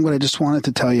long, but I just wanted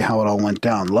to tell you how it all went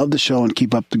down. Love the show and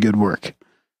keep up the good work.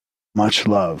 Much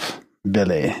love,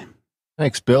 Billy.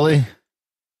 Thanks, Billy.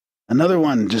 Another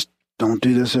one, just don't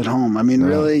do this at home. I mean,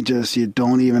 really, just you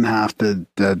don't even have to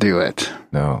do it.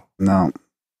 No.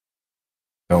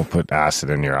 Don't put acid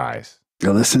in your eyes.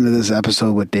 Go listen to this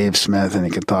episode with Dave Smith, and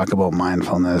he can talk about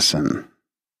mindfulness. And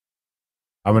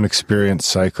I'm an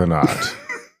experienced psychonaut.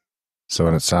 So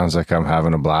when it sounds like I'm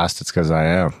having a blast, it's because I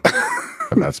am.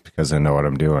 But that's because I know what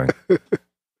I'm doing.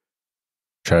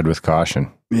 Tread with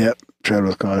caution. Yep, tread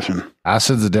with caution.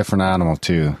 Acid's a different animal,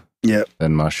 too. Yep.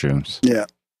 Than mushrooms. Yeah.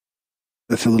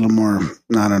 It's a little more,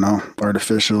 I don't know,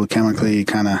 artificial, chemically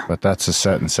kind of. But that's a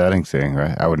set and setting thing,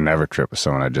 right? I would never trip with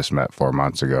someone I just met 4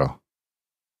 months ago.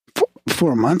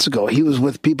 4 months ago? He was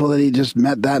with people that he just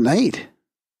met that night.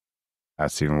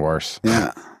 That's even worse.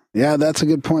 Yeah. Yeah, that's a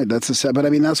good point. That's a set. But I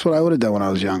mean, that's what I would have done when I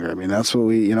was younger. I mean, that's what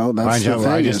we, that's the thing.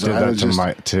 I just did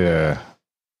that to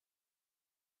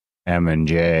M and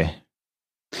J.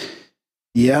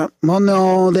 Yeah. Well,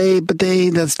 no,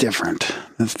 that's different.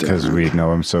 That's different. Because we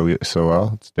know him so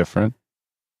well. It's different.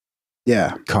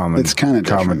 Yeah. It's kind of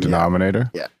common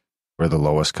denominator. Yeah. We're the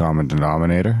lowest common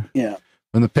denominator. Yeah.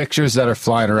 From the pictures that are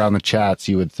flying around the chats,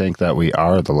 you would think that we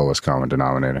are the lowest common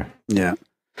denominator. Yeah.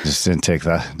 Just didn't take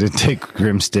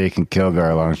Grimsteak and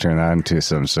Kilgar along to turn that into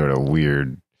some sort of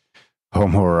weird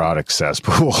homoerotic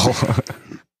cesspool.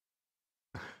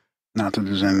 Not that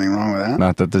there's anything wrong with that.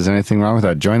 Not that there's anything wrong with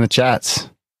that. Join the chats.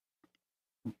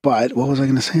 But what was I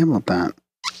going to say about that?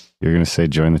 You're going to say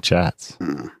join the chats. Stop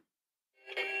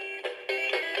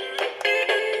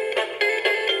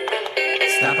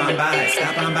on by,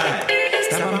 stop on by,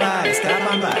 stop on by,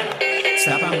 stop on by,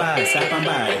 stop on by, stop on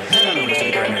by. Head on over to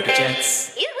the Grimerica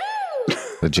chats.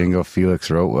 The jingle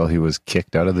Felix wrote while he was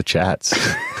kicked out of the chats.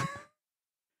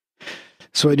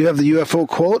 So I do have the UFO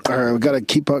quote, or we got to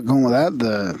keep on going with that.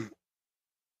 The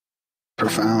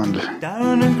profound.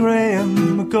 Darren and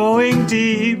Graham are going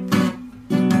deep.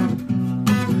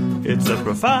 It's a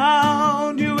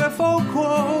profound UFO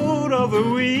quote of the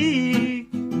week.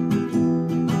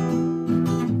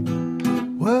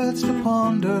 Words to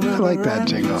ponder. I like that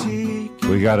jingle.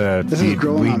 We got a This is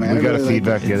growing on me. I we got a really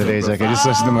feedback the other day. He's like, I just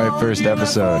listened to my first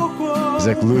episode. He's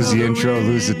like, lose the intro,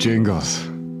 lose the jingles.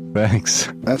 Thanks.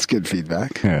 That's good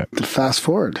feedback. Yeah. Fast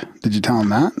forward. Did you tell him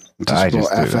that? I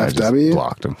just FFW?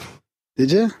 blocked him.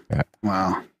 Did you? Yeah.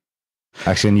 Wow.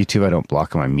 Actually, on YouTube, I don't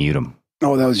block him. I mute him.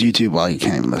 Oh, that was YouTube. Well, you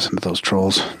can't even listen to those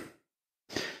trolls.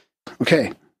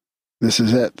 Okay. This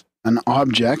is it. An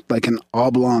object like an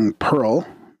oblong pearl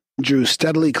drew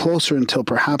steadily closer until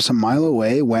perhaps a mile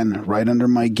away when, right under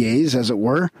my gaze, as it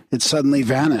were, it suddenly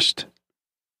vanished.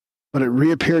 But it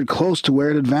reappeared close to where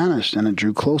it had vanished, and it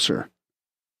drew closer.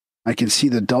 I could see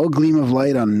the dull gleam of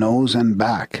light on nose and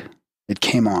back. It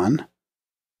came on,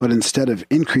 but instead of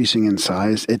increasing in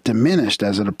size, it diminished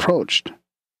as it approached.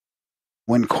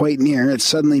 When quite near, it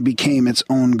suddenly became its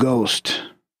own ghost.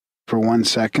 For 1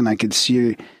 second, I could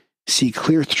see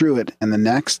clear through it, and the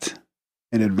next,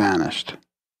 it had vanished.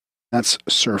 That's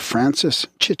Sir Francis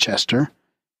Chichester,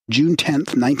 June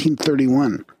 10th,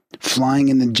 1931, flying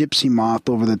in the Gypsy Moth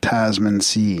over the Tasman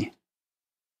Sea.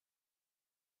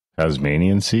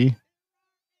 Tasmanian Sea?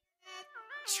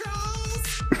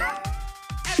 Trolls!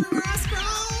 Everywhere I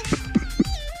scroll,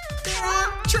 there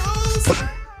are trolls!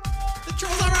 The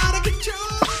trolls are out of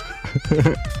control!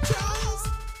 Trolls!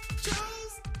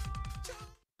 Trolls!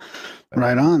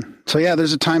 Right on. So yeah,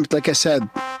 there's a time, like I said.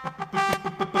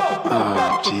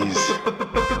 Oh, jeez.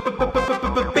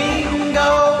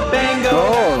 Bingo, bango,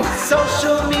 Oh.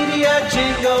 social media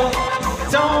jingle.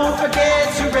 Don't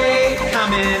forget to rate,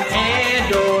 comment,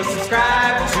 and or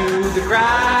subscribe to the Grimerica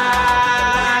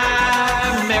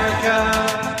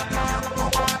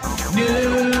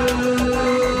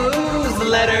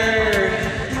newsletter.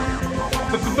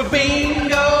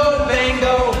 Bingo,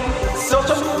 bango,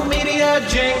 social media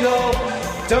jingle.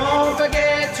 Don't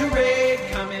forget to rate,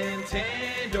 comment,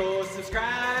 and or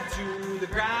subscribe to the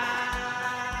Grimerica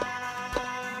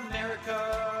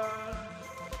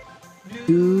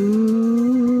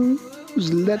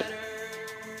Newsletter.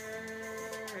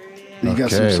 You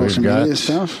got some Okay, social media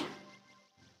stuff?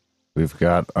 We've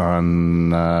got on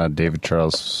David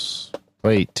Charles'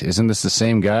 plate. Isn't this the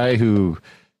same guy who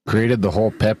created the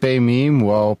whole Pepe meme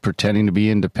while pretending to be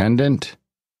independent?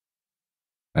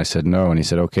 I said no, and he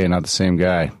said, okay, not the same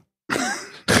guy.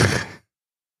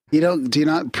 Do you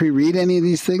not pre-read any of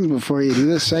these things before you do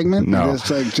this segment? No.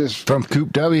 Just From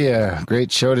Coop W.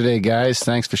 Great show today, guys.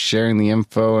 Thanks for sharing the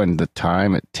info and the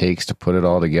time it takes to put it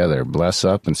all together. Bless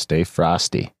up and stay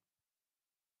frosty.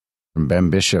 From Ben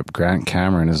Bishop, Grant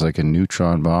Cameron is like a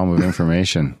neutron bomb of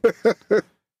information.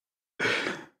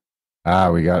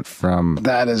 We got from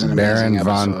that is an Baron amazing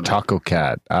Von episode. Taco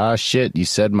Cat. Shit, you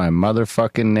said my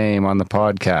motherfucking name on the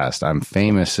podcast. I'm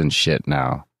famous and shit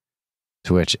now.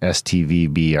 To which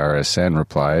STVBRSN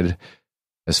replied,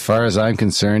 as far as I'm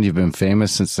concerned, you've been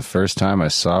famous since the first time I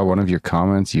saw one of your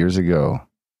comments years ago.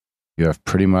 You have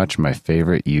pretty much my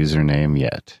favorite username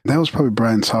yet. That was probably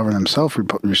Brian Sovereign himself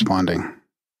responding.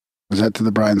 Was that to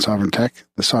the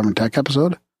the Sovereign Tech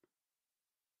episode?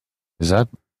 Was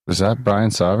that Brian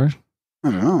Sovereign?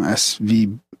 I don't know.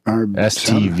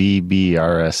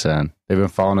 STVBRSN. They've been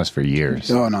following us for years.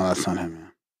 Oh, no, that's not him.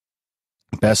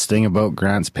 Best thing about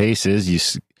Grant's pace is you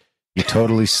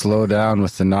totally slow down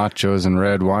with the nachos and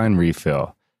red wine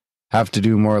refill. Have to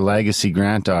do more Legacy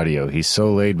Grant audio. He's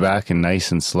so laid back and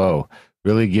nice and slow.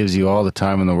 Really gives you all the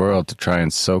time in the world to try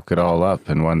and soak it all up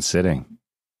in one sitting.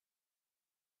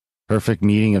 Perfect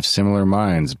meeting of similar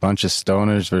minds. Bunch of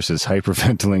stoners versus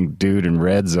hyperventilating dude in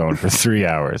red zone for 3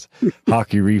 hours.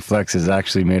 Hockey reflexes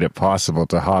actually made it possible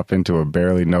to hop into a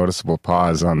barely noticeable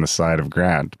pause on the side of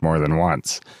Grant more than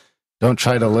once. Don't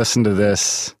try to listen to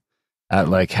this at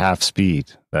like half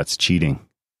speed. That's cheating.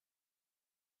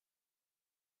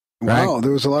 Wow,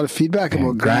 there was a lot of feedback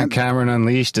about Grant Cameron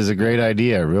Unleashed is a great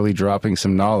idea, really dropping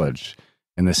some knowledge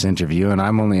in this interview, and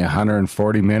I'm only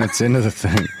 140 minutes into the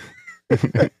thing.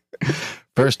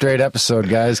 First rate episode,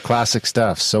 guys. Classic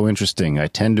stuff. So interesting. I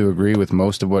tend to agree with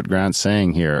most of what Grant's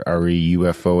saying here. RE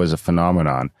UFO is a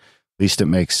phenomenon. At least it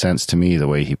makes sense to me the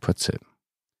way he puts it.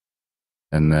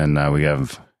 And then we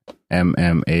have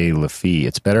MMA Laffy.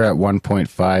 It's better at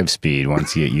 1.5 speed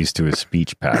once you get used to his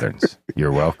speech patterns.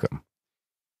 You're welcome.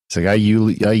 It's like I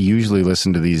usually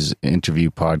listen to these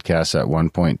interview podcasts at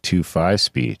 1.25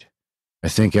 speed. I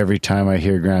think every time I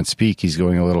hear Grant speak, he's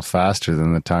going a little faster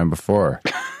than the time before.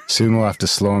 Soon we'll have to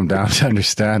slow him down to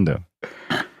understand him.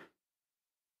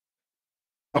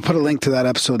 I'll put a link to that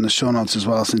episode in the show notes as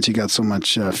well, since you got so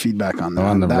much feedback on that.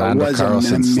 On the that Randall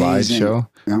Carlson slideshow.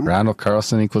 Yeah. Randall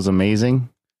Carlson equals amazing.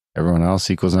 Everyone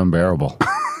else equals unbearable.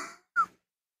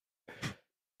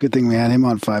 Good thing we had him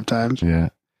on 5 times. Yeah.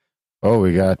 Oh,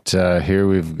 we got, here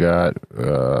we've got,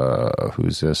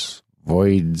 who's this?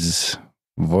 Voidus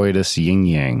Yin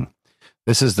Yang.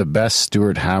 This is the best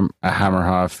Stuart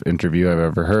Hammerhoff interview I've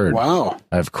ever heard. Wow.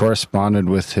 I've corresponded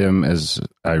with him as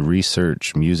I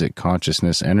research music,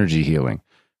 consciousness, energy healing.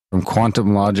 From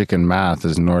quantum logic and math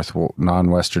as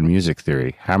non-Western music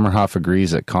theory. Hammerhoff agrees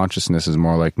that consciousness is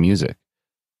more like music,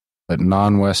 but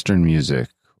non-Western music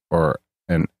or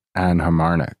an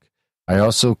anharmonic. I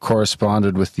also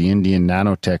corresponded with the Indian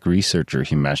nanotech researcher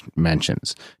he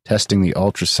mentions, testing the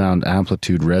ultrasound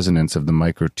amplitude resonance of the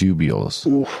microtubules.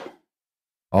 Oof.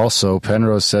 Also,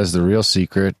 Penrose says the real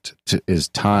secret is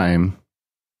time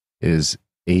is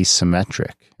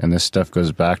asymmetric, and this stuff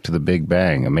goes back to the Big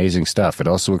Bang. Amazing stuff. It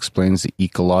also explains the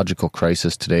ecological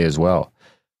crisis today as well.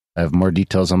 I have more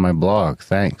details on my blog.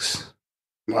 Thanks.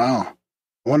 Wow.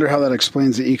 I wonder how that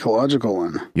explains the ecological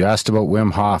one. You asked about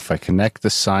Wim Hof. I connect the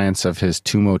science of his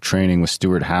Tumo training with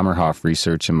Stuart Hammerhoff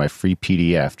research in my free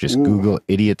PDF. Just Google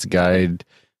Idiot's Guide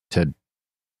to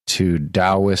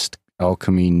Taoist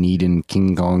Alchemy, Needin,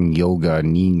 Qigong Yoga,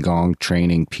 Nigong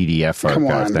Training PDF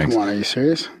archive. Come on, are you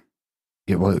serious?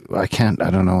 Yeah, well, I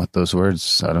don't know what those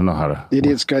words, I don't know how to.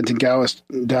 Idiot's Guide to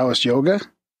Taoist Yoga?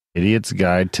 Idiot's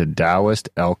Guide to Taoist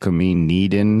Alchemy,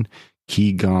 Needin,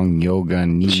 Qigong Yoga,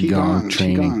 Nigong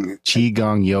Training,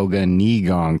 Qigong Yoga,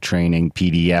 Nigong Training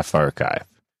PDF archive.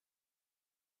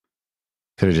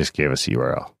 Could have just gave us a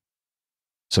URL.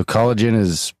 So collagen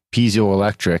is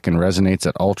piezoelectric and resonates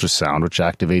at ultrasound, which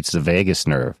activates the vagus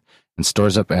nerve and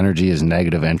stores up energy as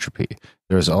negative entropy.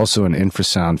 There is also an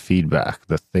infrasound feedback,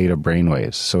 the theta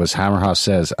brainwaves. So as Hammerhoff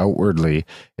says, outwardly,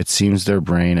 it seems their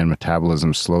brain and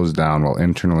metabolism slows down while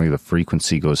internally the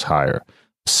frequency goes higher.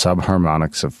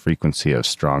 Subharmonics of frequency have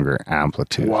stronger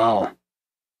amplitude. Wow.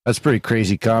 That's a pretty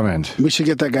crazy comment. We should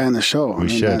get that guy on the show. We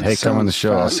should. Hey, come on the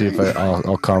show. I'll see if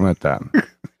I'll comment that.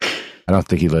 I don't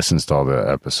think he listens to all the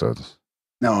episodes.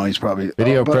 No, he's probably...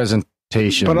 Video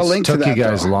presentations. But a link took to that, you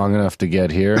guys though. long enough to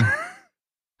get here.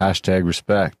 Hashtag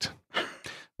respect.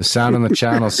 The sound on the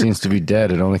channel seems to be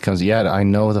dead. It only comes... Yeah, I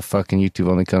know the fucking YouTube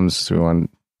only comes through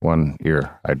one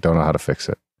ear. I don't know how to fix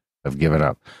it. I've given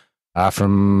up.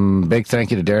 From big thank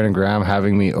you to Darren and Graham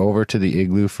having me over to the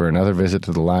igloo for another visit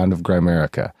to the land of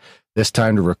Grimerica. This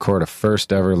time to record a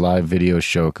first ever live video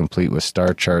show complete with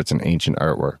star charts and ancient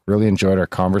artwork. Really enjoyed our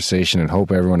conversation and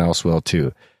hope everyone else will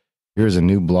too. Here's a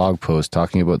new blog post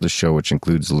talking about the show, which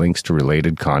includes links to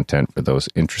related content for those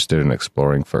interested in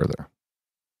exploring further.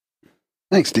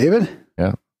 Thanks, David.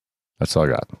 Yeah, that's all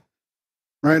I got.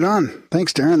 Right on.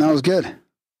 Thanks, Darren. That was good.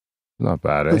 Not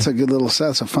bad, eh? That's a good little set.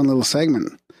 It's a fun little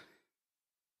segment.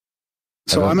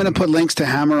 So I'm going to put links to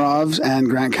Hammerov's and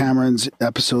Grant Cameron's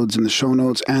episodes in the show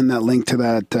notes, and that link to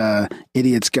that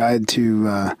Idiot's Guide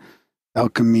to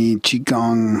Alchemy,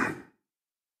 Qigong,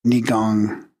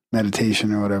 Nigong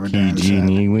meditation or whatever.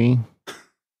 Niwi.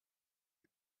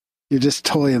 You're just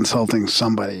totally insulting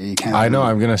somebody. You can't. I know.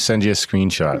 I'm going to send you a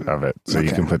screenshot of it so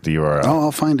you can put the URL. Oh,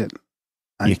 I'll find it.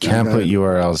 You can't put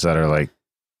URLs that are like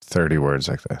 30 words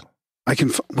like that. I can.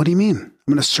 What do you mean?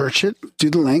 I'm going to search it, do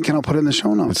the link, and I'll put it in the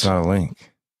show notes. It's not a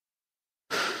link.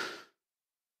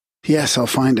 Yes, I'll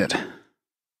find it.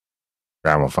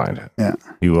 Graham will find it. Yeah.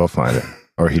 He will find it.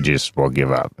 Or he just will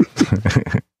give up.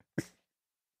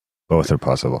 Both are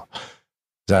possible. Is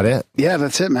that it? Yeah,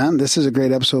 that's it, man. This is a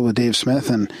great episode with Dave Smith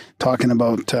and talking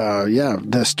about,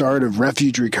 the start of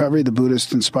Refuge Recovery, the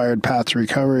Buddhist-inspired path to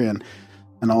recovery, and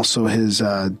also his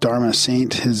Dharma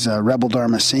saint, his Rebel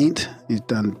Dharma saint. He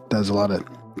does a lot of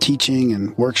teaching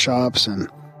and workshops and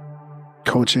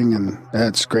coaching, and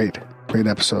that's great. Great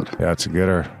episode. Yeah, it's a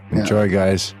gooder. Enjoy,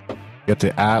 guys. Get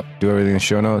the app, do everything in the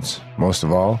show notes. Most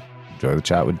of all, enjoy the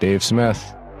chat with Dave Smith.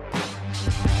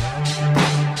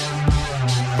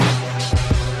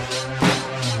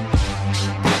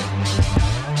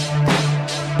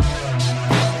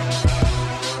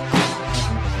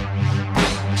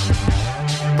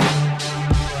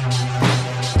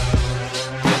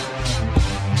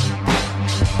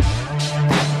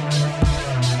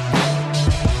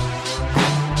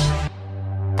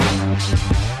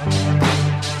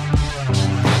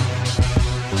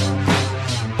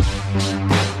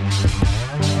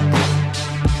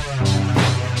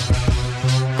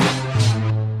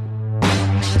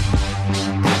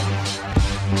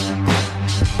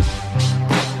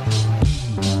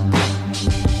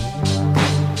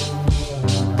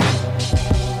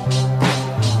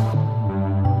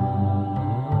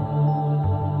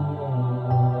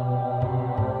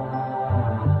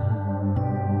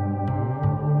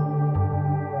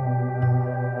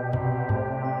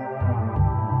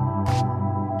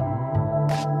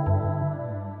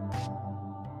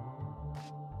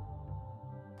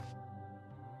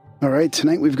 All right,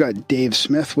 tonight we've got Dave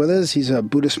Smith with us. He's a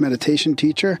Buddhist meditation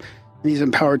teacher, and he's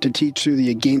empowered to teach through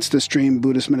the Against the Stream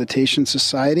Buddhist Meditation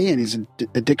Society, and he's an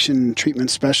addiction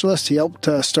treatment specialist. He helped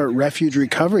start Refuge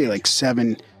Recovery like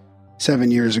seven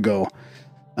years ago.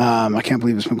 I can't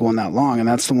believe it's been going that long, and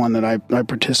that's the one that I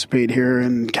participate here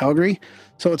in Calgary.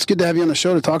 So it's good to have you on the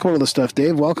show to talk about all this stuff.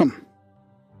 Dave, welcome.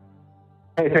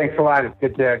 Hey, thanks a lot. It's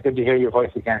good to hear your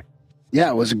voice again. Yeah,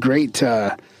 it was a great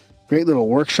little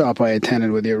workshop I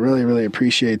attended with you. Really, really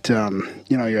appreciate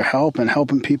your help and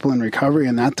helping people in recovery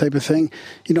and that type of thing.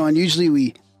 And usually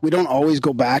we don't always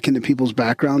go back into people's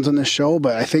backgrounds on this show,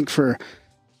 but I think for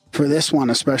this one,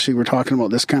 especially, we're talking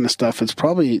about this kind of stuff. It's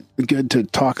probably good to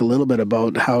talk a little bit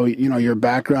about how your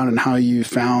background and how you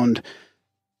found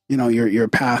your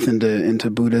path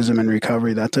into Buddhism and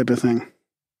recovery, that type of thing.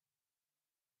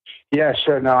 Yeah,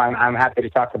 sure. No, I'm happy to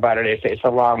talk about it. It's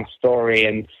a long story,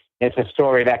 and it's a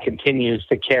story that continues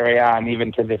to carry on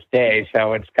even to this day.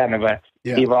 So it's kind of a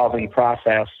evolving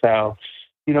process. So,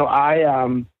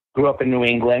 I grew up in New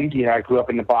England. I grew up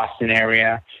in the Boston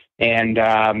area, and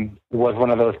was one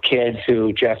of those kids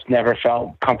who just never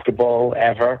felt comfortable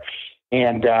ever.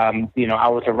 And, I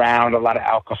was around a lot of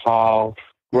alcohol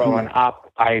growing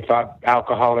up. I thought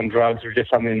alcohol and drugs were just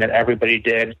something that everybody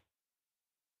did.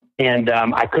 And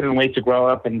I couldn't wait to grow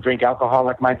up and drink alcohol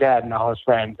like my dad and all his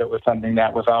friends. It was something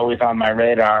that was always on my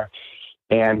radar.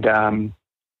 And I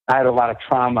had a lot of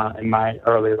trauma in my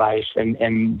early life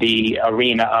in the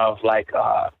arena of like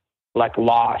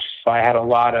loss. So I had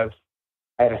a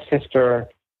sister,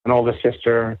 an older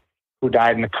sister, who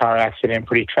died in a car accident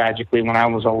pretty tragically when I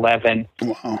was 11.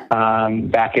 Wow.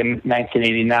 Back in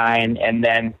 1989. And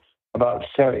then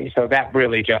so that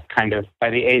really just kind of,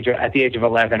 at the age of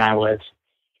 11, I was,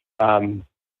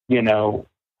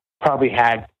 probably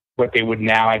had what they would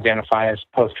now identify as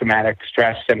post-traumatic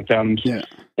stress symptoms,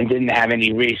 and didn't have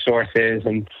any resources.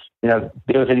 And, it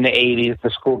was in the 80s. The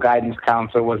school guidance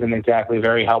counselor wasn't exactly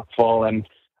very helpful. And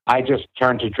I just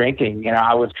turned to drinking.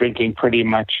 I was drinking pretty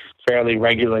much fairly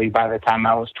regularly by the time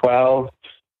I was 12,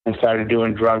 and started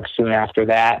doing drugs soon after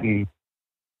that. And,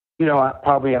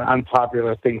 probably an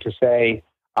unpopular thing to say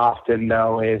often,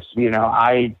 though, is,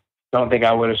 I don't think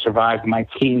I would have survived my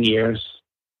teen years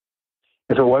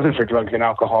if it wasn't for drugs and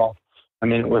alcohol. I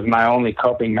mean, it was my only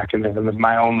coping mechanism. It was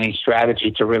my only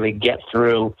strategy to really get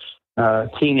through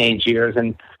teenage years.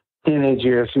 And teenage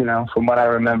years, from what I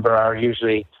remember, are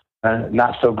usually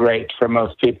not so great for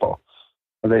most people.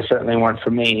 Well, they certainly weren't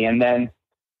for me. And then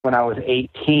when I was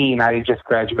 18, I just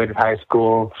graduated high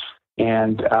school,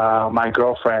 and my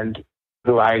girlfriend,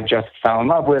 who I just fell in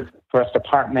love with, first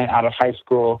apartment out of high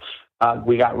school,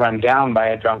 we got run down by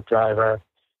a drunk driver,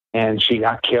 and she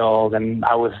got killed, and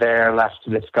I was there, left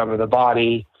to discover the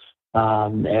body,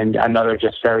 and another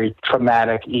just very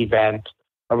traumatic event,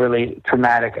 a really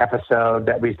traumatic episode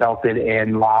that resulted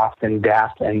in loss and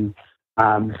death. And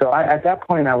so at that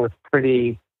point,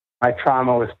 my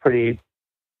trauma was pretty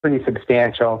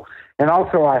substantial. And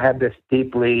also I had this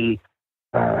deeply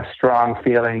strong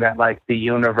feeling that like the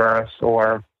universe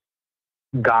or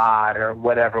God or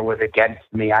whatever was against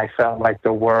me. I felt like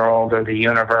the world or the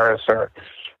universe or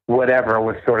whatever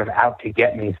was sort of out to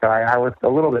get me. So I was a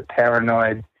little bit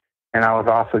paranoid, and I was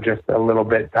also just a little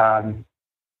bit, I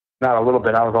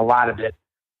was a lot of it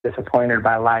disappointed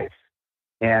by life.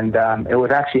 And it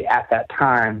was actually at that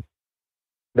time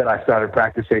that I started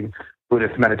practicing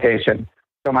Buddhist meditation.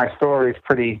 So my story is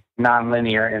pretty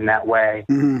nonlinear in that way.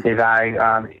 Is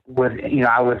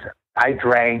I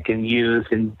drank and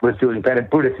used and was doing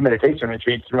Buddhist meditation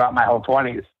retreats throughout my whole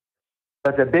 20s.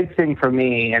 But the big thing for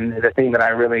me, and the thing that I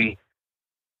really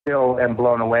still am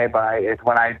blown away by, is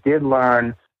when I did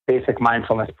learn basic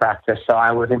mindfulness practice. So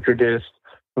I was introduced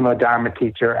from a Dharma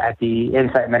teacher at the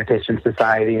Insight Meditation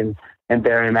Society in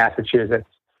Barre, Massachusetts.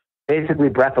 Basically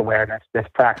breath awareness, this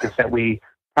practice that we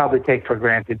probably take for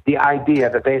granted.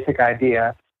 The basic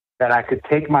idea that I could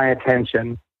take my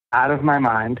attention out of my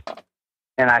mind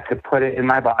and I could put it in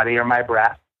my body or my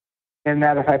breath. And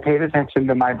that if I paid attention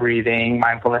to my breathing,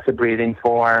 mindfulness of breathing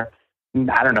for, 10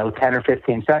 or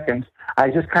 15 seconds, I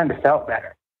just kind of felt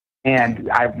better. And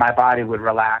my body would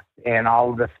relax, and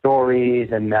all of the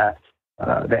stories and the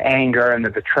anger and the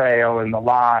betrayal and the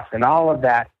loss and all of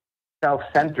that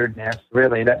self-centeredness,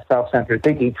 really, that self-centered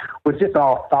thinking was just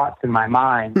all thoughts in my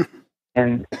mind.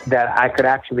 And that I could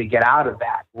actually get out of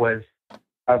that was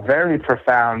a very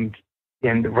profound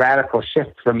and radical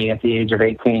shift for me at the age of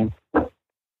 18.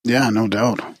 Yeah, no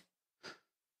doubt.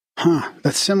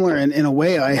 That's similar. And in a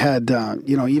way, I had,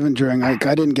 even during, I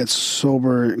didn't get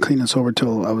clean and sober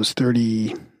till I was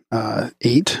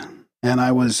 38. And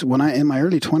in my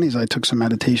early 20s, I took some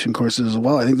meditation courses as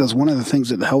well. I think that's one of the things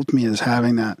that helped me, is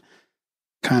having that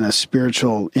kind of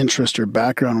spiritual interest or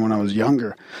background when I was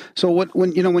younger. So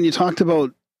when you talked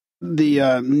about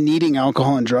the needing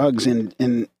alcohol and drugs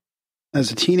in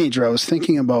as a teenager, I was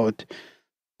thinking about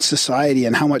society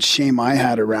and how much shame I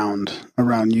had around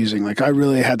using. Like, I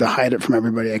really had to hide it from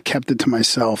everybody. I kept it to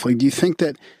myself. Like, do you think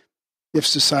that if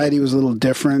society was a little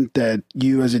different, that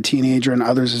you as a teenager and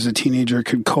others as a teenager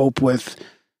could cope with,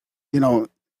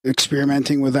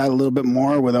 experimenting with that a little bit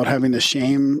more without having the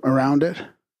shame around it?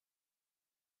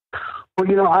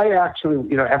 Well, I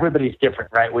actually, everybody's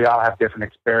different, right? We all have different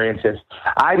experiences.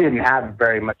 I didn't have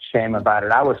very much shame about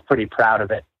it. I was pretty proud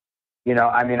of it.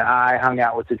 I hung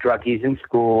out with the druggies in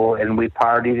school, and we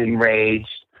partied and raged.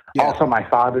 Yeah. Also, my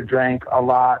father drank a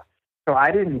lot. So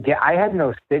I had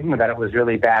no stigma that it was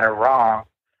really bad or wrong.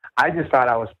 I just thought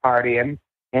I was partying.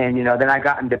 And, then I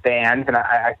got into bands, and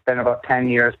I spent about 10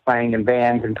 years playing in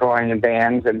bands and touring in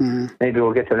bands, and maybe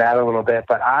we'll get to that a little bit.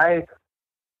 But I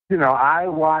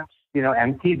watched,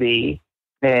 MTV,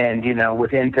 and, was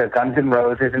into Guns N'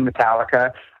 Roses and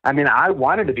Metallica. I mean, I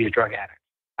wanted to be a drug addict.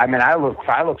 I mean, I looked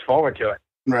forward to it.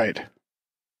 Right.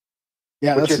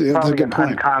 Yeah, that's a good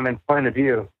point. Uncommon point of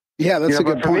view. Yeah, that's a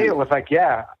good point. For me, it was like,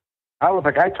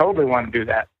 I totally want to do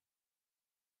that.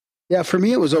 Yeah, for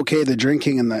me, it was okay, the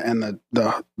drinking and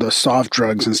the soft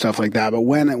drugs and stuff like that. But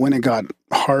when it got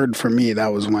hard for me,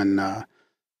 that was when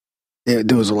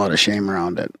there was a lot of shame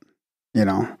around it.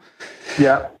 Yeah.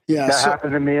 That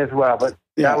happened to me as well. But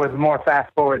that was more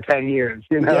fast forward 10 years.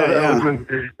 That's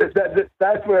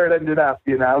where it ended up.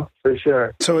 For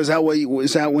sure. So is that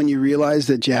when you realized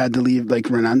that you had to leave, like,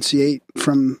 renunciate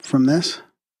from this?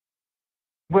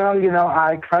 Well,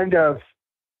 I kind of,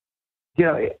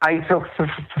 so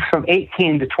from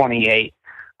 18 to 28,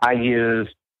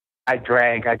 I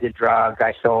drank, I did drugs,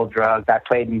 I sold drugs, I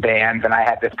played in bands, and I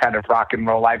had this kind of rock and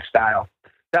roll lifestyle.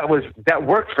 That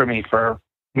worked for me for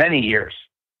many years.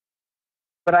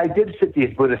 But I did sit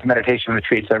these Buddhist meditation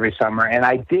retreats every summer, and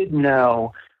I did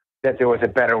know that there was a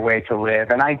better way to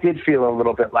live. And I did feel a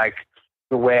little bit like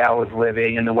the way I was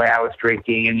living and the way I was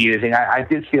drinking and using, I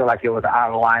did feel like it was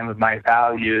out of line with my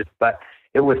values, but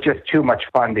it was just too much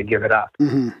fun to give it up.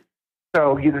 Mm-hmm.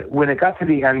 So when it got to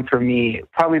the end for me,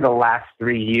 probably the last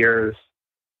 3 years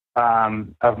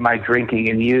of my drinking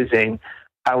and using,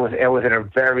 it was in a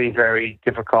very, very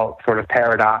difficult sort of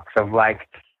paradox of, like,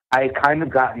 I had kind of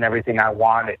gotten everything I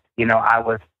wanted. I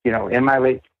was, in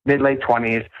my mid-late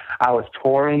 20s, I was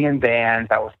touring in bands,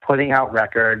 I was putting out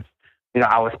records,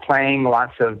 I was playing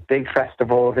lots of big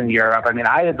festivals in Europe. I mean,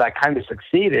 I had, like, kind of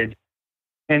succeeded.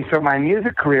 And so my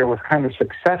music career was kind of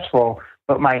successful,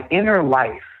 but my inner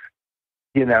life,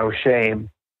 shame,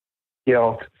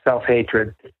 guilt,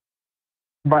 self-hatred,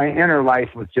 my inner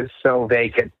life was just so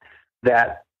vacant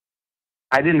that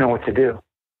I didn't know what to do.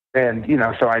 And,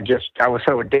 so I was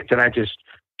so addicted. I just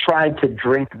tried to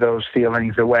drink those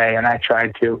feelings away. And I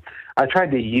tried to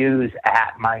use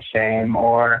at my shame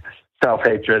or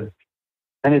self-hatred.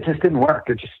 And it just didn't work.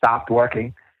 It just stopped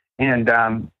working.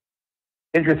 And,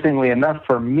 interestingly enough,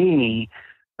 for me,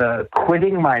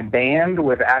 quitting my band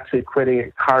was actually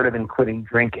quitting harder than quitting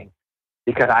drinking,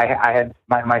 because I had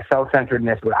my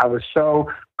self-centeredness. I was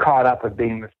so caught up with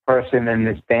being this person in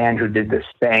this band who did this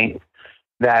thing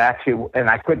that actually, and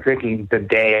I quit drinking the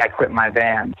day I quit my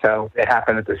band. So it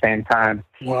happened at the same time.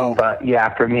 Wow. But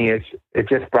yeah, for me, it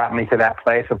just brought me to that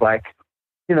place of, like,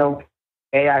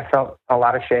 A, I felt a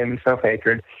lot of shame and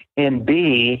self-hatred, and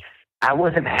B, I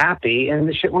wasn't happy, and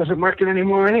the shit wasn't working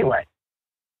anymore anyway.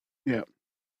 Yeah.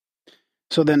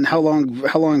 So then how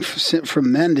long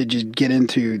from then did you get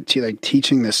into like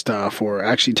teaching this stuff, or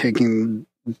actually taking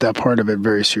that part of it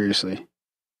very seriously?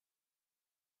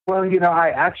 Well, I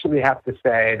actually have to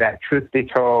say that, truth be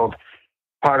told,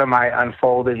 part of my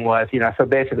unfolding was, so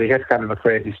basically, here's kind of a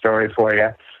crazy story for you.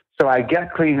 So I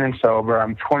get clean and sober.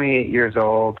 I'm 28 years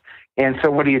old. And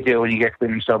so what do you do when you get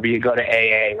clean and sober? You go to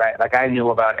AA, right? Like, I knew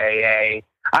about AA.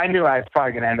 I knew I was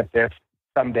probably going to end up there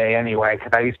someday anyway,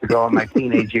 because I used to go in my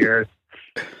teenage years.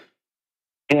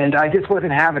 And I just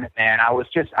wasn't having it, man. I was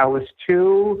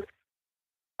too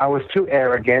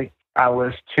arrogant. I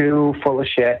was too full of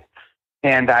shit.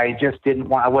 And I just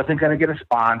I wasn't going to get a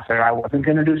sponsor. I wasn't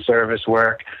going to do service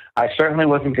work. I certainly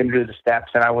wasn't going to do the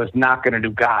steps, and I was not going to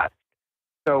do God.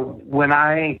 So when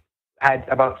I had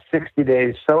about 60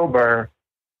 days sober,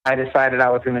 I decided I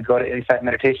was going to go to Insight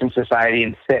Meditation Society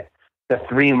and sit the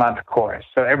 3-month course.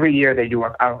 So every year they do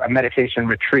a meditation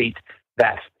retreat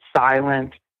that's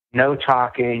silent, no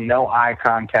talking, no eye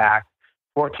contact,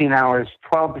 12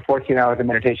 to 14 hours of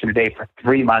meditation a day for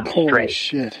 3 months straight. Holy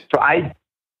shit. So I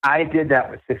I did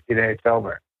that with 60 Days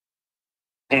Sober.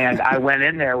 And I went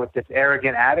in there with this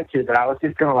arrogant attitude that I was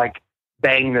just going to like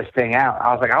bang this thing out.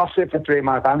 I was like, I'll sit for 3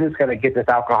 months. I'm just going to get this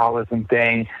alcoholism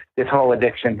thing, this whole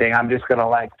addiction thing. I'm just going to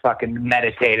like fucking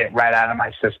meditate it right out of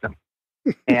my system.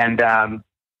 And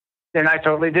I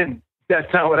totally didn't.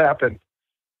 That's not what happened.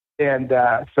 And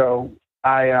so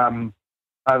I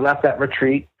left that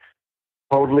retreat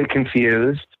totally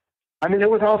confused. I mean, there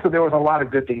was a lot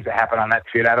of good things that happened on that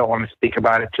retreat. I don't want to speak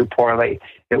about it too poorly.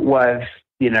 It was,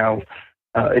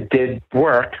 it did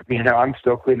work. I'm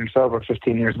still clean and sober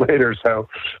 15 years later. So,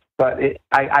 but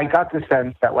I got the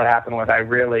sense that what happened was I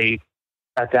really,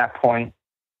 at that point,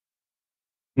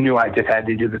 knew I just had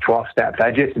to do the 12 steps.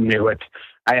 I just knew it.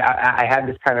 I had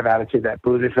this kind of attitude that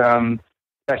Buddhism,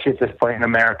 especially at this point in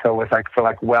America, was like for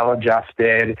like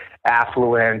well-adjusted,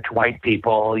 affluent white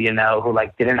people, who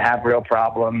like didn't have real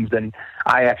problems, and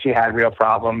I actually had real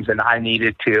problems, and I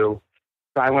needed to.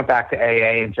 So I went back to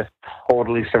AA and just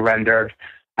totally surrendered.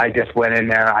 I just went in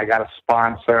there. I got a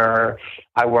sponsor.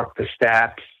 I worked the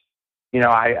steps.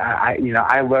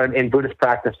 I learned in Buddhist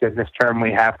practice. There's this term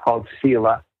we have called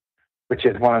sila, which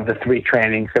is one of the 3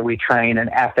 trainings. So we train in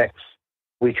ethics,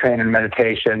 we train in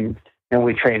meditation, and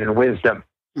we train in wisdom.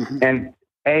 Mm-hmm. And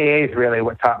AA is really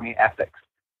what taught me ethics.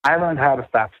 I learned how to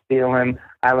stop stealing.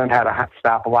 I learned how to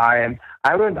stop lying.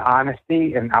 I learned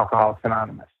honesty in Alcoholics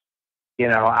Anonymous.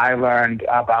 I learned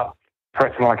about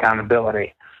personal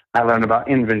accountability. I learned about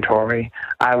inventory.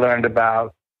 I learned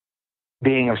about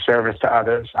being of service to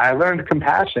others. I learned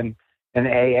compassion in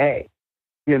AA.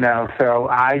 So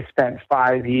I spent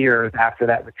 5 years after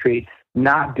that retreat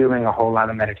not doing a whole lot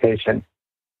of meditation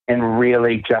and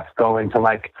really just going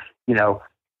to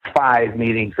 5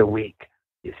 meetings a week,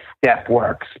 step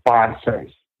work,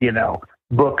 sponsors,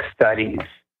 book studies,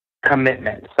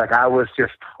 commitments. Like I was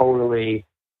just totally,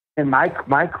 and my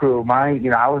crew,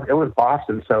 it was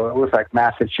Boston, so it was like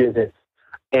Massachusetts,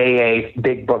 AA,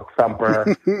 big book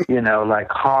thumper, like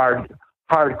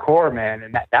hardcore, man.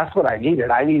 And that's what I needed.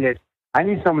 I needed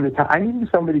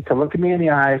somebody to look at me in the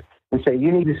eyes and say,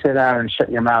 you need to sit down and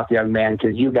shut your mouth, young man,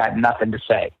 because you got nothing to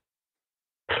say.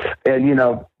 And,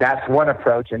 that's one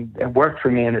approach, and it worked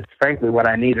for me, and it's frankly what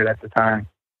I needed at the time.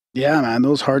 Yeah, man,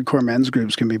 those hardcore men's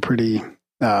groups can be pretty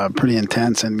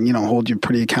intense and, hold you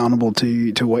pretty accountable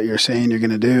to what you're saying you're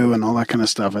going to do and all that kind of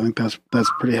stuff. I think that's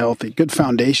pretty healthy. Good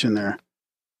foundation there.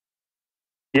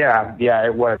 Yeah,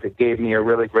 it was. It gave me a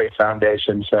really great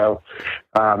foundation. So,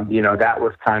 that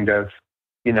was kind of,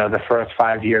 the first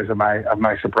 5 years of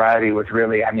my sobriety was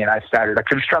really, I started a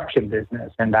construction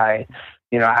business, and I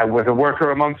was a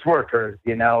worker amongst workers,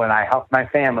 and I helped my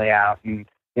family out, and,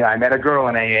 I met a girl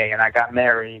in AA, and I got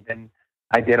married, and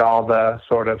I did all the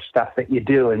sort of stuff that you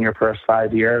do in your first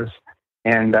 5 years,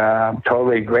 and I'm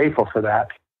totally grateful for that.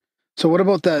 So what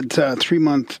about that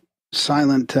 3-month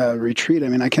silent retreat?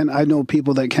 I know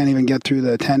people that can't even get through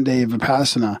the 10-day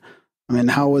Vipassana.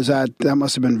 How was that? That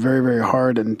must have been very, very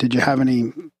hard. And did you have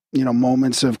any,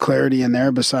 moments of clarity in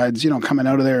there besides, coming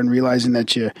out of there and realizing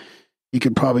that you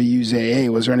could probably use AA?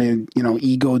 Was there any,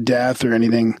 ego death or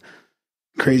anything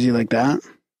crazy like that?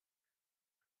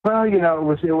 Well, it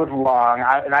was long,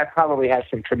 and I probably had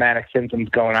some traumatic symptoms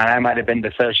going on. I might have been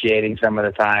dissociating some of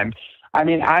the time.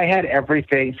 I had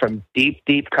everything from deep,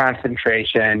 deep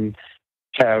concentration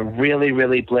to really,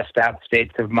 really blissed out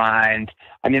states of mind.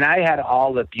 I had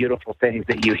all the beautiful things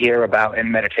that you hear about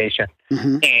in meditation.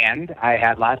 Mm-hmm. And I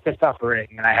had lots of suffering,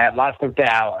 and I had lots of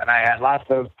doubt, and I had lots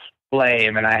of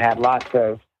blame, and I had lots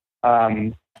of...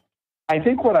 I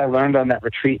think what I learned on that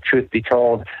retreat, truth be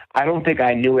told, I don't think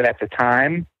I knew it at the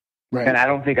time. Right. And I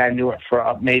don't think I knew it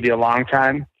for maybe a long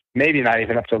time, maybe not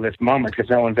even up to this moment, because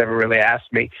no one's ever really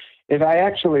asked me, is I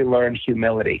actually learned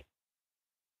humility.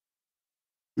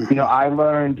 Mm-hmm. I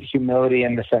learned humility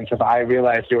in the sense of I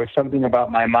realized there was something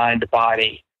about my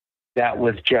mind-body that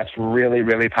was just really,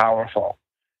 really powerful.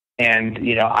 And,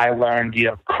 I learned,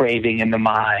 craving in the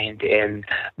mind and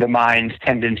the mind's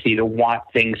tendency to want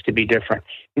things to be different.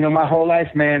 My whole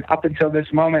life, man, up until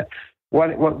this moment, what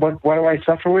do I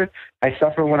suffer with? I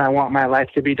suffer when I want my life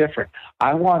to be different.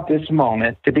 I want this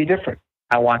moment to be different.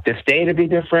 I want this day to be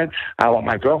different. I want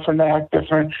my girlfriend to act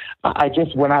different.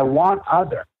 When I want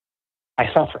other,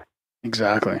 I suffer.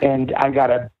 Exactly. And I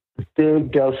got a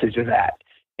big dosage of that.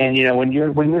 And, when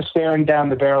you're staring down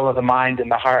the barrel of the mind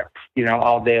and the heart,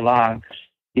 all day long,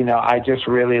 I just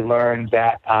really learned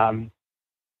that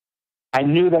I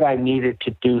knew that I needed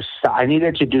to do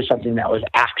something that was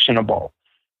actionable.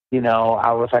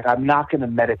 I was like, I'm not going to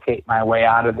meditate my way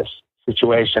out of this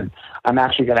situation. I'm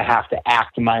actually going to have to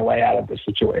act my way out of the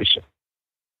situation.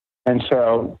 And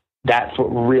so that's what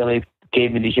really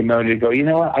gave me the humility to go, you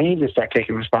know what, I need to start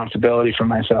taking responsibility for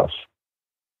myself.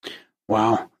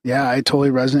 Wow. Yeah, I totally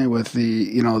resonate with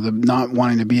the not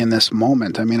wanting to be in this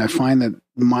moment. I mean, I find that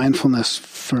mindfulness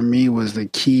for me was the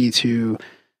key to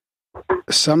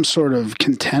some sort of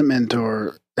contentment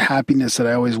or happiness that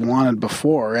I always wanted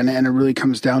before. And it really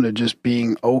comes down to just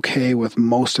being okay with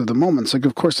most of the moments. Like,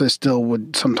 of course, I still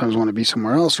would sometimes want to be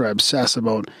somewhere else, or I obsess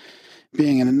about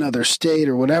being in another state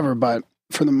or whatever. But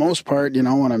for the most part,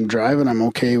 when I'm driving, I'm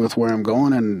okay with where I'm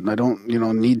going, and I don't,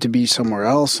 need to be somewhere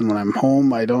else. And when I'm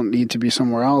home, I don't need to be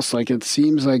somewhere else. Like, it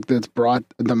seems like that's brought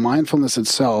the mindfulness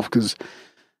itself, because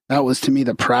that was to me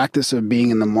the practice of being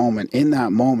in the moment, in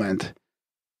that moment,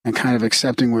 and kind of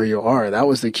accepting where you are. That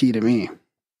was the key to me.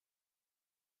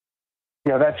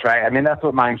 Yeah, that's right. I mean, that's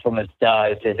what mindfulness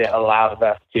does, is it allows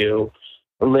us to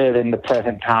live in the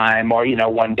present time, or,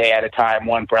 one day at a time,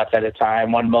 one breath at a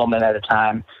time, one moment at a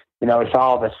time. It's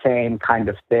all the same kind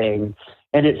of thing.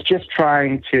 And it's just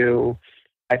trying to,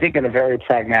 I think in a very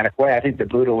pragmatic way, I think the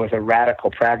Buddha was a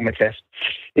radical pragmatist.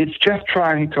 It's just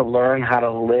trying to learn how to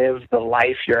live the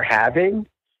life you're having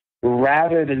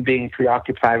rather than being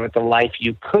preoccupied with the life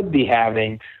you could be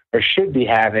having or should be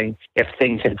having if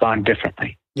things had gone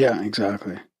differently. Yeah,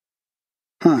 exactly.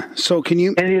 Huh. So can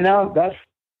you... And,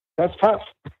 that's tough.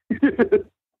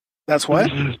 That's what?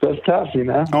 That's tough,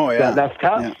 Oh, yeah. That's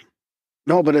tough. Yeah.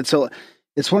 No, but it's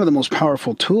one of the most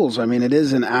powerful tools. I mean, it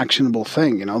is an actionable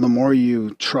thing. The more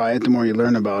you try it, the more you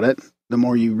learn about it, the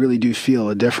more you really do feel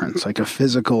a difference, like a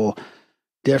physical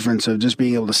difference of just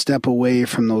being able to step away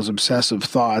from those obsessive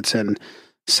thoughts and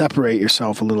separate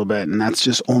yourself a little bit. And that's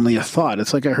just only a thought.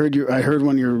 It's like I heard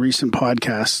one of your recent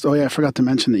podcasts. Oh yeah, I forgot to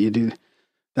mention that you do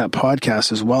that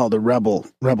podcast as well, the Rebel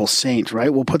Saint,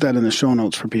 right? We'll put that in the show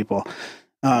notes for people.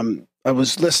 I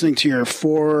was listening to your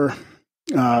four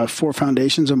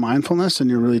foundations of mindfulness, and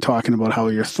you're really talking about how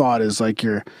your thought is like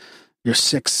your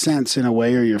sixth sense in a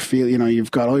way, or your feel,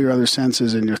 you've got all your other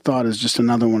senses, and your thought is just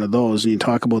another one of those. And you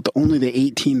talk about only the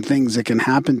 18 things that can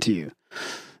happen to you,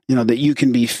 that you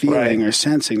can be feeling or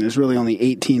sensing. There's really only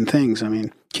 18 things. I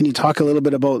mean, can you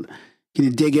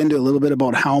dig into a little bit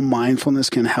about how mindfulness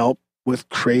can help with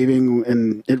craving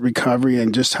and recovery,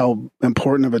 and just how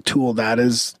important of a tool that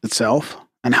is itself,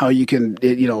 and how you can,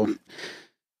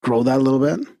 grow that a little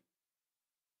bit?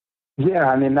 Yeah,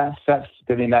 I mean, that's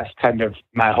kind of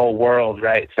my whole world,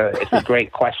 right? So it's a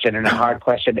great question and a hard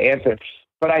question to answer.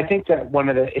 But I think that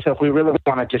so if we really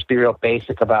want to just be real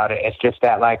basic about it, it's just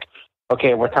that, like,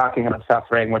 okay, we're talking about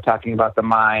suffering, we're talking about the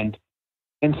mind.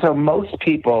 And so most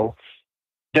people,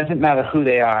 doesn't matter who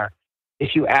they are,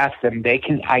 if you ask them, they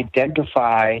can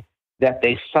identify that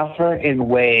they suffer in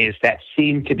ways that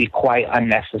seem to be quite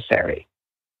unnecessary.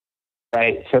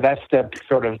 Right? So that's the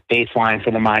sort of baseline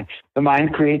for the mind. The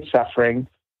mind creates suffering,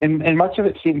 and much of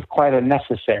it seems quite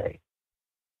unnecessary.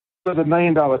 So the $1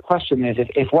 million question is,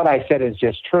 if what I said is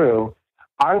just true,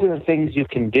 are there things you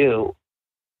can do?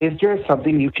 Is there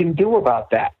something you can do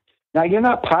about that? Now, you're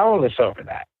not powerless over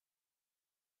that.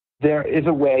 There is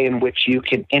a way in which you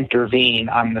can intervene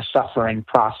on the suffering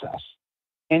process.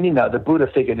 And, the Buddha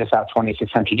figured this out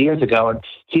 2,600 years ago, and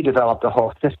he developed a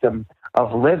whole system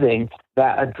of living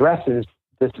that addresses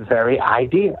this very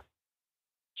idea.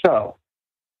 So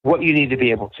what you need to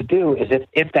be able to do is,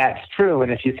 if that's true,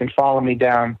 and if you can follow me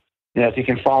down, if you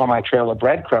can follow my trail of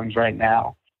breadcrumbs right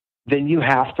now, then you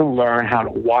have to learn how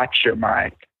to watch your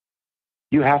mind.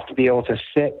 You have to be able to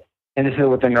sit, and this is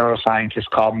what the neuroscientists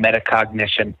call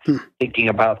metacognition, thinking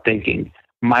about thinking.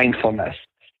 Mindfulness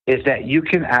is that you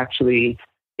can actually,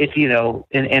 if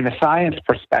in a science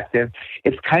perspective,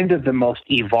 it's kind of the most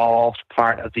evolved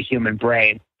part of the human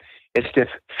brain. It's this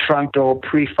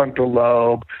prefrontal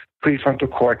lobe, prefrontal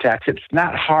cortex. It's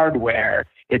not hardware,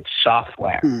 it's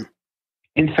software.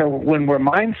 And so when we're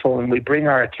mindful and we bring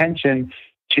our attention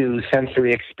to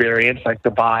sensory experience, like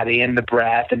the body and the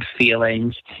breath and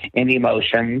feelings and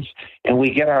emotions, and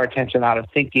we get our attention out of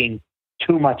thinking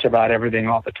too much about everything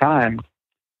all the time,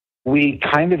 we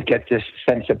kind of get this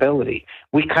sensibility.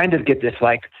 We kind of get this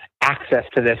access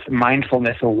to this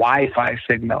mindfulness Wi-Fi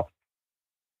signal.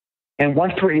 And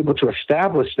once we're able to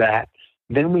establish that,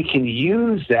 then we can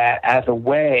use that as a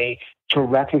way to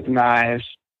recognize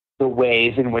the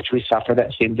ways in which we suffer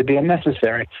that seem to be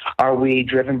unnecessary. Are we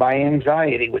driven by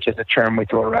anxiety, which is a term we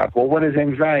throw around? Well, what is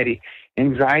anxiety?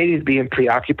 Anxiety is being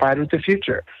preoccupied with the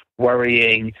future,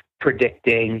 worrying,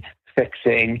 predicting,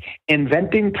 fixing,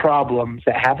 inventing problems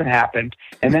that haven't happened,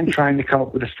 and then trying to come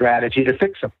up with a strategy to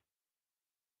fix them.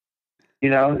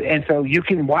 And so you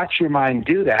can watch your mind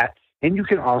do that, and you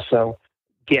can also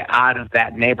get out of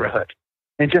that neighborhood.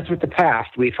 And just with the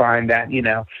past, we find that,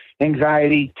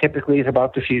 anxiety typically is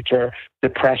about the future.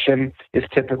 Depression is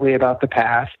typically about the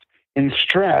past. And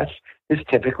stress is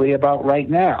typically about right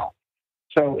now.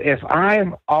 So if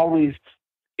I'm always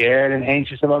scared and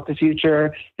anxious about the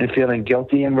future and feeling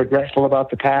guilty and regretful about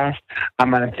the past,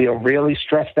 I'm going to feel really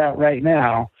stressed out right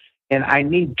now. And I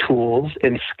need tools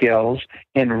and skills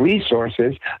and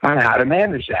resources on how to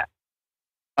manage that,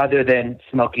 other than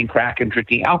smoking crack and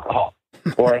drinking alcohol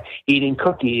or eating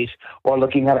cookies or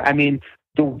looking at,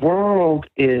 the world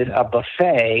is a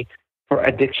buffet for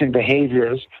addiction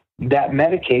behaviors that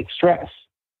medicate stress.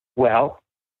 Well,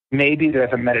 maybe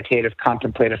there's a meditative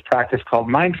contemplative practice called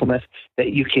mindfulness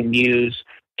that you can use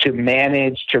to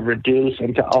manage, to reduce,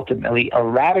 and to ultimately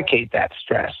eradicate that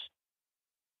stress.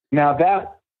 Now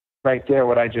that right there,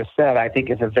 what I just said, I think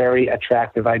is a very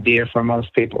attractive idea for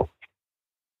most people.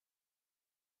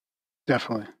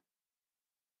 Definitely.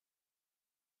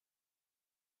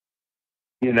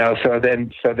 So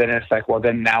then it's like, well,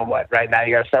 then now what? Right now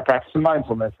you got to start practicing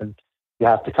mindfulness, and you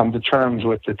have to come to terms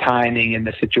with the timing and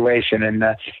the situation and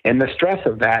the stress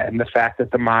of that, and the fact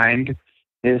that the mind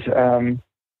is, the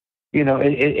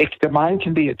mind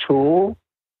can be a tool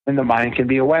and the mind can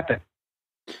be a weapon,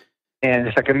 and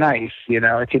it's like a knife,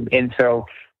 it can. And so,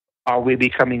 are we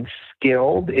becoming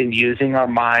skilled in using our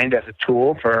mind as a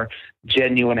tool for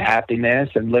genuine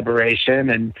happiness and liberation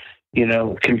and,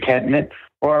 contentment?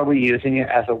 Or are we using it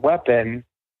as a weapon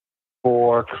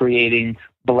for creating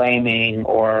blaming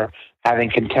or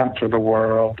having contempt for the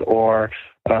world or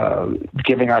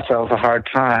giving ourselves a hard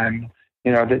time?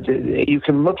 You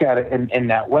can look at it in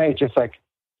that way, just like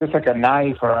a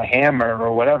knife or a hammer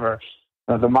or whatever.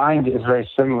 The mind is very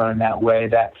similar in that way,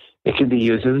 that it can be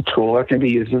used as a tool or it can be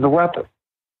used as a weapon.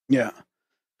 Yeah.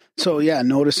 So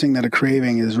noticing that a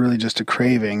craving is really just a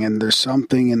craving, and there's some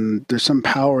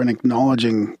power in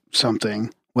acknowledging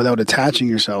something without attaching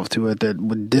yourself to it that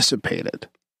would dissipate it.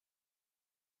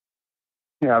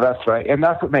 Yeah, that's right. And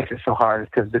that's what makes it so hard,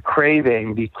 because the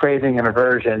craving and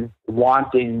aversion,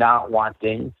 wanting, not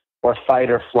wanting, or fight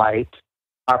or flight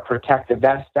are protected.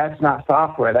 That's not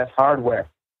software, that's hardware.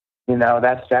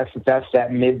 That's that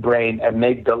midbrain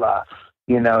amygdala,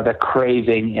 the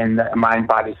craving in the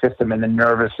mind-body system and the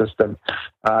nervous system.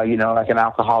 Like an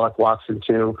alcoholic walks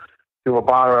into a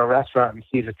bar or a restaurant and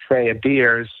sees a tray of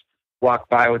beers, walk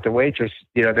by with the waitress,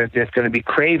 there's going to be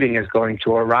craving is going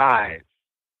to arise.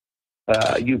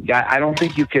 I don't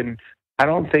think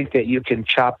that you can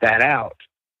chop that out.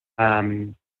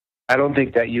 I don't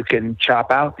think that you can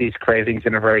chop out these cravings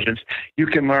and aversions. You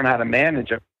can learn how to manage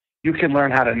them. You can learn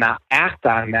how to not act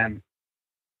on them,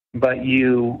 but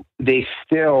they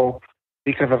still,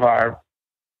 because of our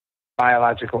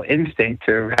biological instinct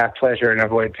to have pleasure and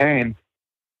avoid pain,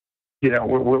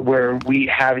 where we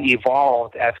have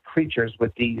evolved as creatures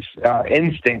with these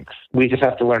instincts. We just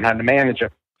have to learn how to manage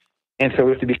them. And so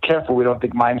we have to be careful. We don't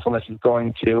think mindfulness is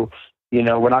going to,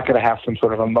 we're not going to have some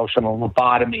sort of emotional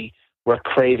lobotomy where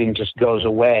craving just goes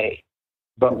away,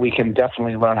 but we can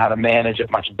definitely learn how to manage it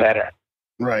much better.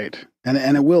 Right.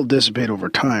 And it will dissipate over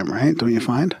time, right? Don't you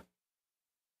find?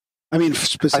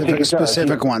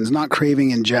 Specific ones, not craving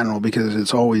in general, because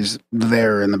it's always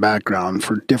there in the background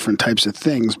for different types of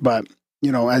things. But,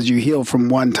 as you heal from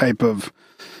one type of,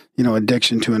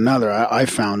 addiction to another, I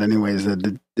found anyways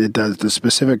that the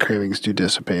specific cravings do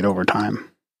dissipate over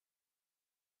time.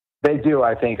 They do,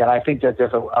 I think. And I think that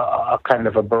there's a kind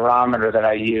of a barometer that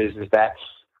I use, is that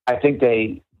I think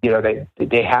they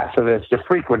have, so there's the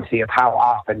frequency of how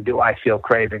often do I feel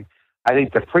craving. I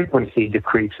think the frequency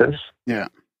decreases. Yeah.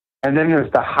 And then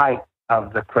there's the height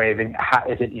of the craving.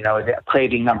 Is it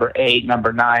craving number 8,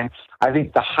 number 9? I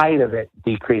think the height of it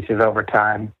decreases over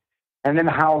time. And then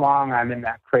how long I'm in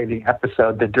that craving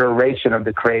episode, the duration of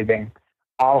the craving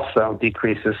also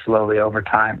decreases slowly over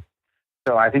time.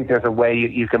 So I think there's a way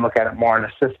you can look at it more in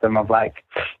a system of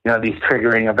these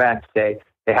triggering events. They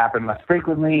happen less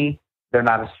frequently, they're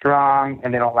not as strong,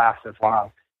 and they don't last as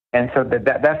long. And so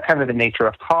that's kind of the nature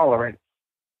of tolerance.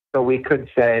 So we could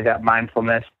say that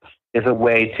mindfulness is a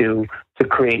way to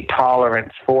create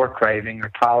tolerance for craving,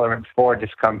 or tolerance for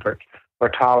discomfort, or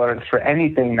tolerance for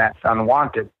anything that's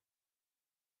unwanted.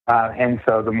 And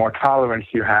so the more tolerance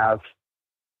you have,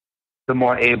 the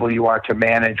more able you are to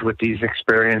manage with these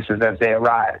experiences as they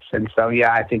arise. And so,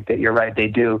 I think that you're right. They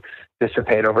do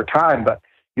dissipate over time, but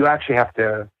you actually have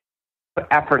to put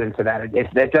effort into that.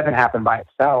 It doesn't happen by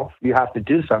itself. You have to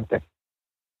do something.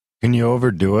 Can you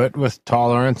overdo it with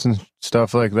tolerance and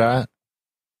stuff like that?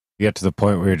 You get to the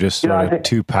point where you're just sort of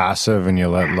too passive and you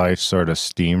let life sort of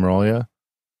steamroll you?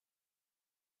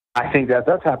 I think that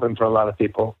does happen for a lot of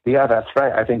people. Yeah, that's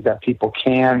right. I think that people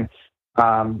can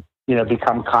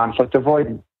become conflict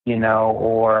avoidant,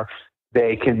 or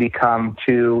they can become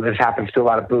this happens to a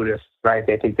lot of Buddhists, right?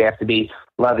 They think they have to be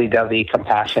lovey-dovey,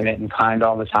 compassionate, and kind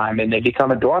all the time, and they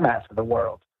become a doormat for the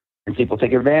world. And people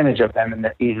take advantage of them, and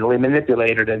they're easily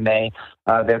manipulated, and they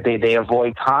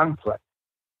avoid conflict.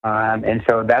 And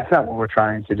so that's not what we're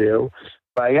trying to do.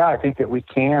 But yeah, I think that we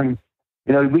can,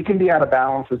 we can be out of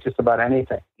balance with just about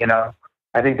anything.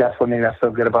 I think that's one thing that's so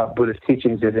good about Buddhist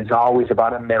teachings is it's always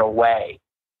about a middle way.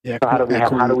 Yeah. So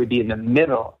how do we be in the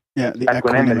middle? Yeah, the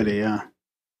equanimity. Yeah.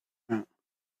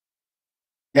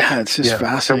 Yeah, it's just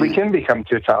fascinating. So we can become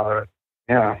too tolerant.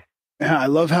 Yeah. Yeah, I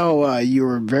love how you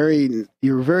were very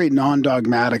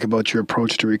non-dogmatic about your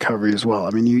approach to recovery as well. I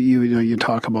mean, you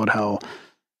talk about how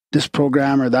this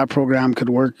program or that program could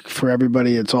work for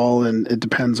everybody. It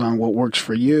depends on what works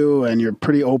for you, and you're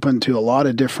pretty open to a lot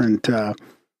of different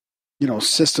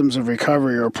systems of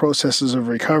recovery or processes of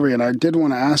recovery. And I did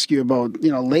want to ask you about,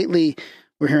 lately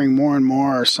we're hearing more and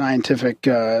more scientific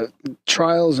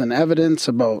trials and evidence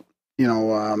about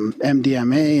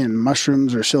MDMA and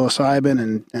mushrooms or psilocybin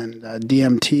and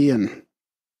DMT and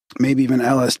maybe even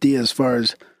LSD as far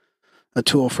as a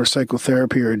tool for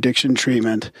psychotherapy or addiction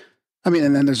treatment. I mean,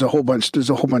 and then there's a whole bunch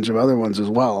of other ones as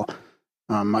well,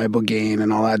 ibogaine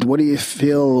and all that. What do you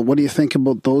think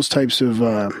about those types of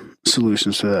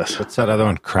solutions to this? What's that other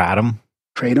one? Kratom?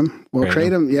 Well,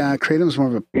 Kratom's more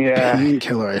of a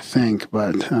painkiller, I think,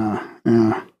 but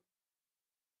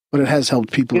it has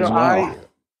helped people as well.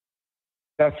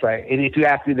 That's right. And if you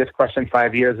asked me this question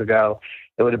 5 years ago,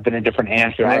 it would have been a different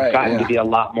answer. Right, I've gotten to be a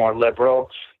lot more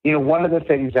liberal. One of the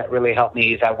things that really helped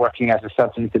me is that working as a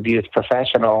substance abuse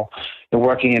professional and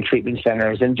working in treatment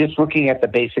centers and just looking at the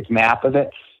basic map of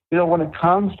it. When it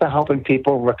comes to helping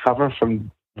people recover from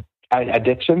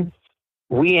addiction,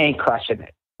 we ain't crushing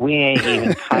it. We ain't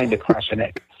even kind of crushing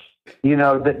it.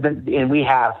 And we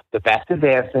have the best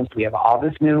advancements. We have all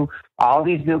these new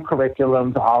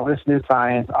curriculums, all this new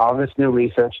science, all this new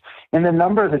research, and the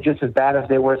numbers are just as bad as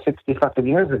they were 60 fucking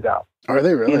years ago. Are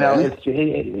they really? They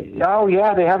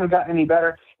haven't gotten any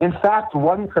better. In fact,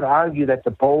 one could argue that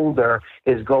the boulder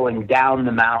is going down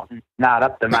the mountain, not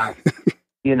up the mountain.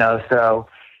 So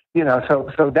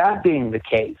that being the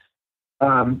case,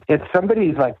 if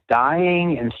somebody's like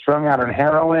dying and strung out on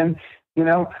heroin,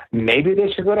 maybe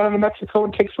they should go down to Mexico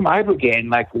and take some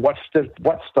ibogaine. Like, what's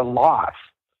the loss?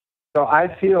 So I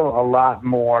feel a lot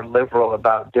more liberal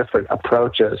about different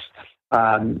approaches,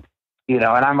 and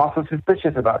I'm also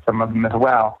suspicious about some of them as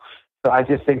well. So I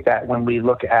just think that when we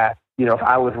look at, if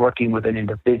I was working with an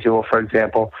individual, for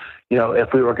example,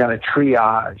 if we were going to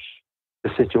triage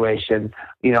the situation,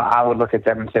 I would look at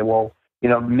them and say, well,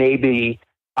 maybe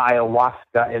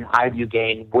ayahuasca and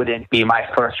ibogaine wouldn't be my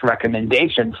first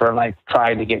recommendation for like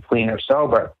trying to get clean or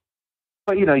sober.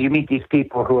 But, you meet these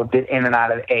people who have been in and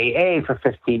out of AA for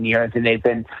 15 years and they've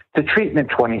been to treatment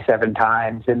 27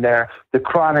 times and they're the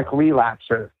chronic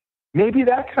relapser. Maybe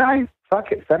that guy,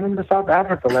 fuck it, send him to South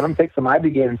Africa, let him take some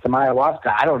ibogaine and some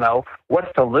ayahuasca. I don't know.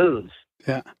 What's to lose?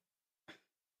 Yeah.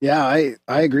 Yeah, I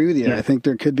agree with you. Yeah. I think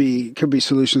there could be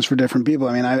solutions for different people.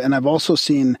 I mean, I've also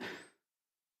seen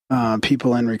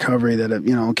people in recovery that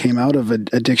have, came out of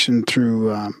addiction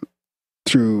through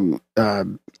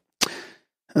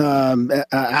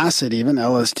acid, even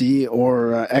LSD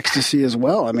or ecstasy as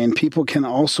well. I mean, people can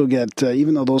also get,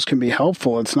 even though those can be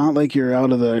helpful, it's not like you're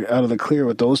out of the clear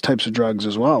with those types of drugs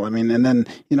as well. I mean, and then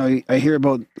I hear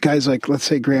about guys like, let's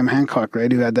say Graham Hancock,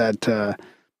 right, who had that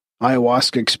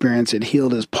ayahuasca experience. It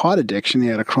healed his pot addiction. He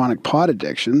had a chronic pot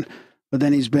addiction. But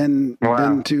then he's been to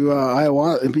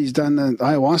ayahuasca. He's done the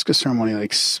ayahuasca ceremony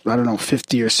like, I don't know,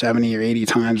 50 or 70 or 80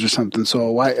 times or something.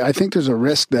 So I think there's a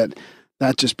risk that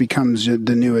just becomes the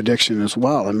new addiction as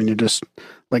well. I mean, you're just,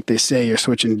 like they say, you're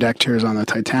switching deck chairs on the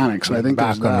Titanic. So I think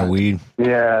back on the weed.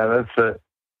 Yeah, that's it.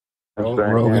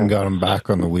 Rogan got him back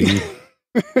on the weed.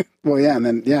 Well, yeah, and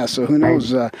then so who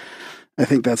knows? I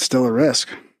think that's still a risk.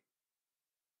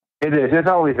 It is. It's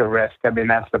always a risk. I mean,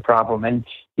 that's the problem. And,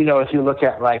 if you look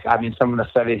at, some of the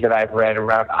studies that I've read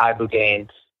around ibogaine,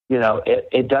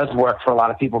 it does work for a lot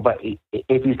of people. But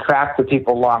if you track the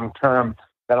people long term,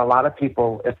 that a lot of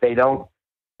people, if they don't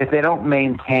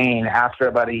maintain after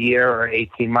about a year or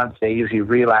 18 months, they usually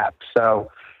relapse. So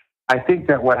I think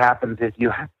that what happens is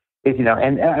and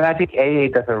I think AA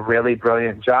does a really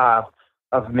brilliant job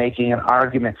of making an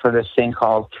argument for this thing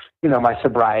called, my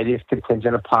sobriety is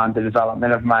contingent upon the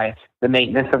development of the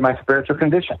maintenance of my spiritual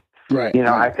condition. Right.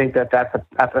 I think that's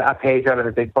a page out of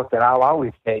the big book that I'll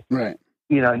always take. Right.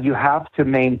 You have to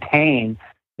maintain,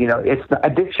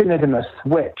 addiction isn't a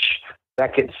switch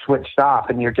that gets switched off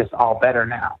and you're just all better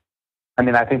now. I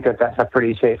mean, I think that that's a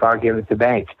pretty safe argument to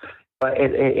make. But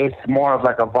it's more of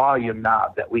like a volume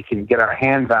knob that we can get our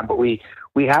hands on. But we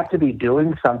have to be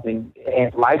doing something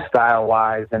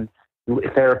lifestyle-wise and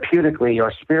therapeutically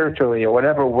or spiritually or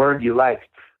whatever word you like.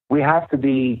 We have to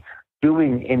be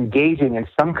engaging in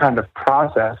some kind of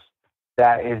process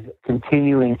that is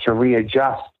continuing to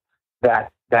readjust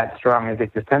that strong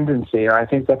addictive tendency. Or I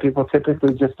think that people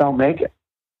typically just don't make it.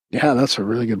 Yeah, that's a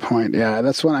really good point. Yeah,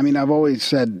 that's one. I mean, I've always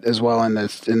said as well in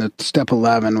the step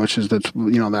 11, which is that,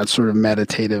 that sort of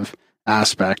meditative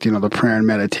aspect, the prayer and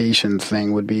meditation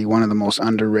thing would be one of the most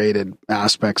underrated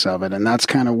aspects of it. And that's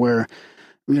kind of where,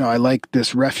 I like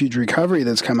this Refuge Recovery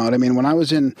that's come out. I mean, when I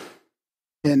was in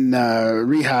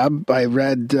rehab, I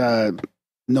read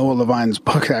Noah Levine's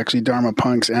book, actually, Dharma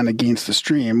Punks and Against the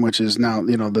Stream, which is now,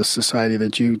 the society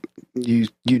that you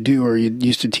do or you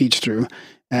used to teach through.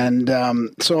 And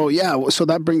so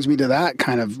that brings me to that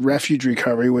kind of Refuge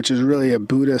Recovery, which is really a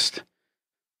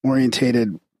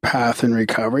Buddhist-orientated path in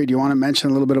recovery. Do you want to mention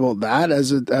a little bit about that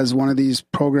as one of these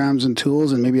programs and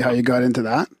tools, and maybe how you got into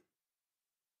that?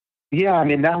 Yeah, I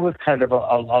mean, that was kind of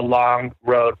a long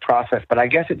road process, but I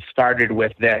guess it started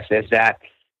with this, is that,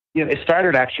 it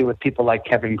started actually with people like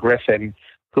Kevin Griffin,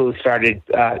 who started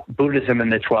Buddhism in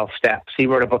the 12 Steps. He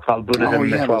wrote a book called Buddhism in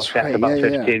the 12 Steps about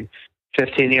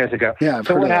 15 years ago. Yeah,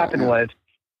 so what happened was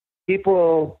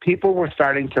people were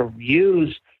starting to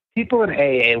use, people in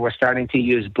AA were starting to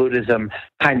use Buddhism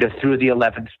kind of through the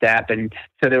 11th step. And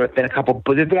so there have been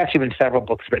there's actually been several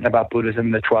books written about Buddhism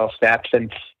in the 12 steps.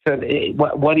 And so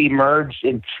what emerged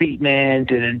in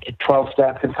treatment and in 12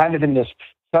 steps and kind of in this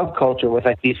subculture was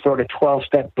like these sort of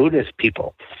 12-step Buddhist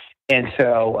people. And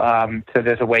so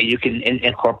there's a way you can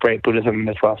incorporate Buddhism in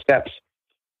the 12 steps.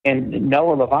 And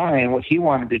Noah Levine, what he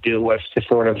wanted to do was to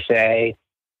sort of say,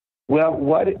 well,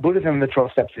 Buddhism in the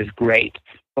 12 steps is great,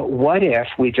 but what if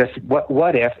we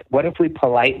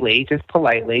politely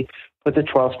put the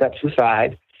 12 steps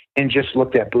aside and just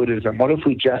looked at Buddhism? What if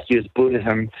we just used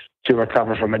Buddhism to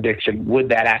recover from addiction? Would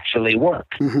that actually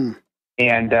work? Mm-hmm.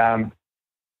 And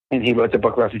he wrote the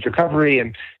book Refuge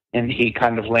Recovery, and he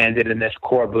kind of landed in this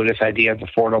core Buddhist idea of the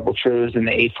Four Noble Truths and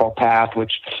the Eightfold Path,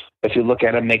 which, if you look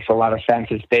at it, makes a lot of sense.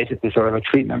 It's basically sort of a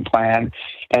treatment plan.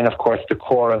 And, of course, the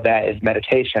core of that is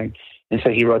meditation. And so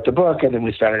he wrote the book, and then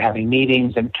we started having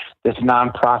meetings. And this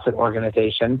nonprofit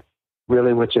organization,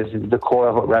 really, which is the core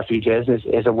of what Refuge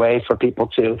is a way for people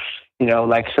to,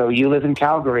 so you live in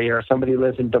Calgary or somebody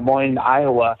lives in Des Moines,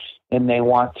 Iowa, and they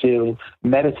want to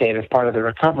meditate as part of the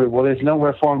recovery. Well, there's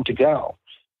nowhere for them to go.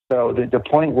 So the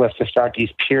point was to start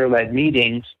these peer-led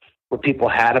meetings where people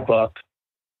had a book,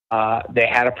 they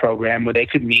had a program where they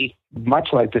could meet, much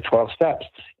like the 12 steps,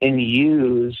 and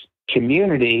use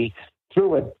community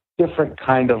through a different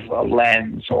kind of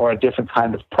lens or a different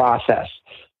kind of process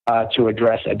to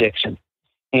address addiction.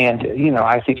 And,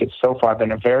 I think it's so far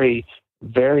been a very,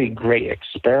 very great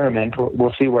experiment.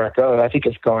 We'll see where it goes. I think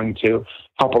it's going to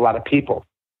help a lot of people.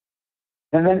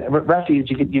 And then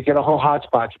Refuge, you get a whole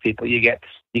hodgepodge of people. You get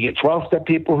 12-step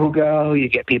people who go. You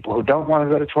get people who don't want to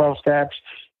go to 12 steps.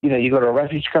 You go to a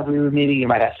Refuge Recovery meeting. You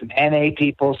might have some NA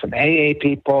people, some AA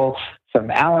people, some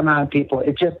Al-Anon people.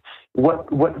 It just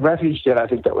what Refuge did, I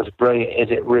think that was brilliant,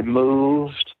 is it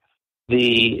removed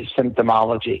the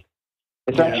symptomology.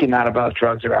 It's actually not about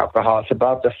drugs or alcohol. It's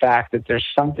about the fact that there's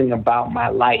something about my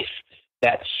life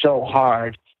that's so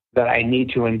hard that I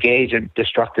need to engage in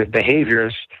destructive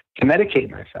behaviors to medicate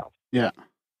myself. Yeah.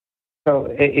 So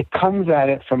it comes at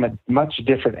it from a much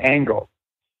different angle.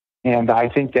 And I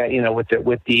think that,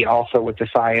 with the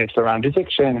science around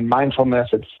addiction and mindfulness,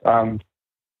 I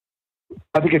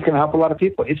think it's going to help a lot of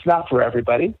people. It's not for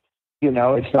everybody.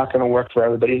 It's not going to work for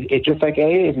everybody. It's just like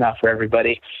AA is not for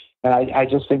everybody. And I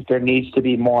just think there needs to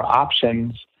be more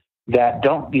options that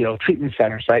don't, treatment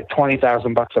centers, right?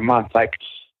 $20,000 a month. Like,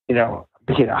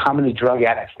 how many drug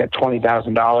addicts get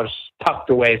 $20,000 tucked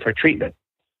away for treatment?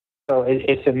 So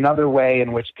it's another way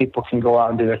in which people can go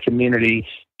out into their community,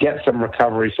 get some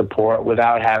recovery support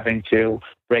without having to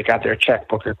break out their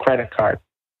checkbook or credit card.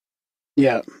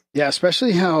 Yeah. Yeah.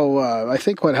 Especially how I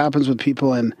think what happens with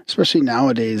people, and especially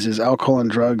nowadays, is alcohol and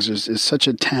drugs is such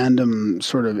a tandem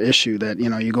sort of issue that,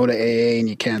 you go to AA and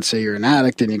you can't say you're an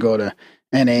addict, and you go to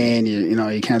NA and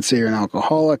you can't say you're an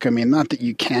alcoholic. I mean, not that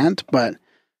you can't, but,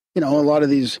 a lot of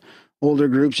these older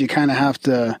groups, you kind of have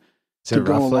to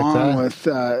go along with,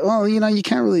 you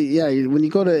can't really, when you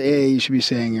go to AA, you should be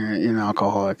saying you're an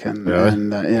alcoholic and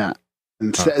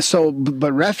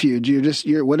but Refuge,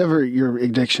 you're whatever your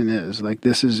addiction is, like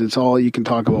it's all, you can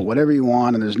talk about whatever you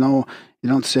want, and you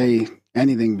don't say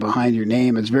anything behind your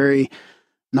name. It's very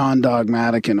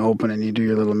non-dogmatic and open, and you do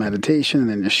your little meditation and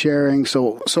then you're sharing.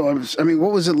 So I mean,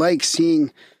 what was it like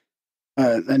seeing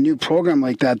a new program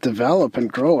like that develop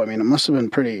and grow? I mean, it must have been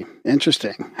pretty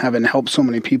interesting, having helped so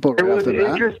many people right off the bat. It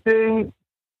was interesting.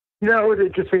 You know, it was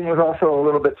interesting. It was also a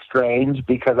little bit strange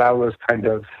because I was kind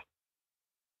of,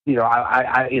 you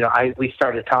know, we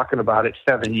started talking about it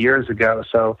 7 years ago.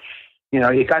 So, you know,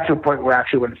 it got to a point where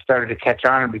actually when it started to catch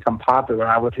on and become popular,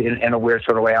 I was in a weird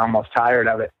sort of way almost tired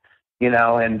of it, you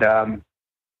know, and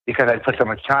because I put so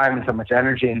much time and so much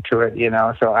energy into it, you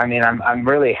know. So, I mean, I'm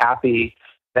really happy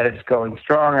that it's going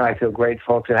strong, and I feel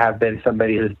grateful to have been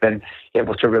somebody who's been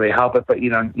able to really help it. But, you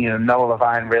know, Noah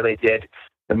Levine really did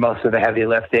the most of the heavy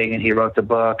lifting, and he wrote the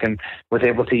book and was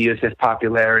able to use his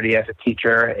popularity as a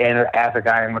teacher and as a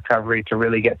guy in recovery to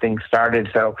really get things started.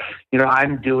 So, you know,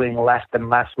 I'm doing less and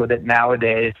less with it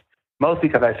nowadays, mostly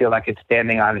because I feel like it's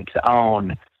standing on its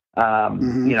own.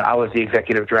 You know, I was the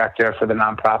executive director for the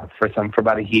nonprofit for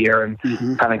about a year and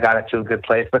kind of got it to a good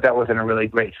place, but that wasn't a really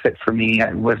great fit for me.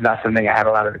 It was not something I had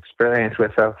a lot of experience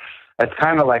with. So it's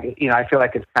kind of like, you know, I feel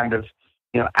like it's kind of,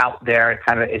 you know, out there.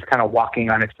 It's kind of walking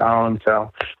on its own.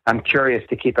 So I'm curious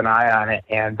to keep an eye on it,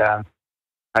 and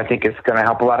I think it's going to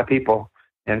help a lot of people.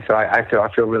 And so I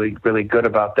feel really, really good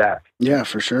about that. Yeah,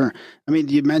 for sure. I mean,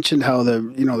 you mentioned how the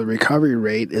recovery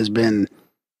rate has been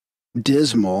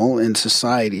dismal in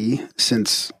society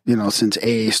since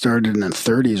AA started in the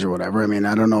 30s or whatever. I mean,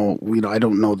 I don't know, I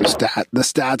don't know the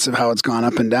stats of how it's gone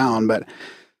up and down, but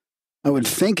I would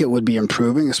think it would be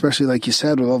improving, especially like you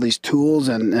said, with all these tools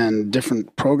and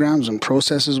different programs and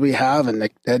processes we have and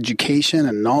education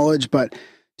and knowledge. But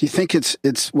do you think it's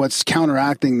what's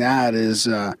counteracting that is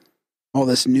all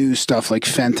this new stuff like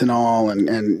fentanyl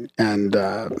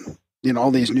and you know,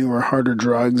 all these newer, harder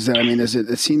drugs that, I mean,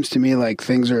 it seems to me like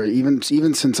things are, even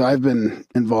since I've been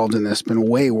involved in this, been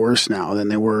way worse now than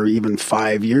they were even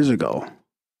 5 years ago.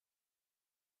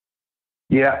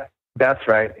 Yeah, that's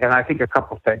right. And I think a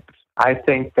couple things. I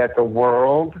think that the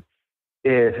world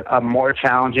is a more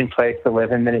challenging place to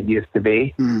live in than it used to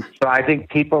be. So I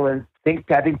think people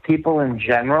in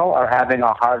general are having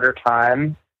a harder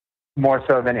time, more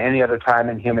so than any other time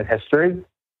in human history.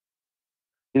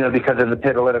 You know, because of the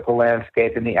political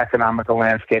landscape and the economical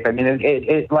landscape. I mean,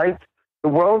 the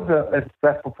world's a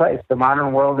stressful place. The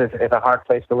modern world is a hard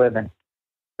place to live in.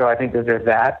 So I think that there's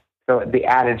that. So the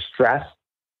added stress,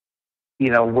 you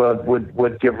know,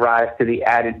 would give rise to the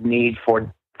added need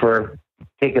for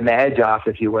taking the edge off,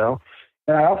 if you will.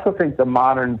 And I also think the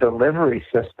modern delivery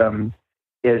system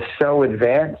is so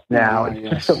advanced now. It's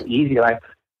just so easy. Like,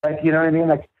 you know what I mean?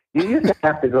 Like, you used to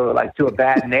have to go to a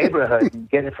bad neighborhood and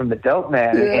get it from the dope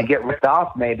man and get ripped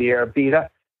off maybe or beat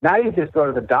up. Now you just go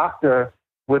to the doctor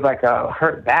with like a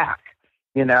hurt back,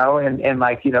 you know, and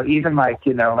like, you know, even like,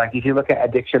 you know, like if you look at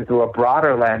addiction through a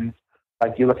broader lens,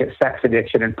 like you look at sex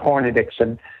addiction and porn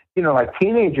addiction, you know, like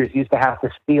teenagers used to have to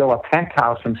steal a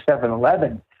penthouse from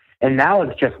 7-Eleven, and now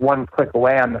it's just one click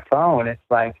away on the phone. It's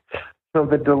like, so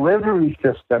the delivery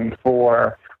system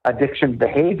for addiction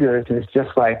behaviors is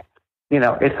just like, you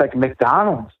know, it's like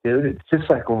McDonald's, dude. It's just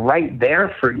like right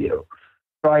there for you.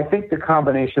 So I think the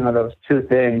combination of those two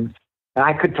things, and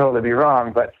I could totally be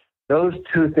wrong, but those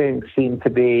two things seem to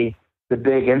be the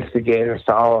big instigators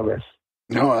to all of this.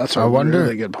 No, that's a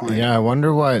really good point. Yeah, I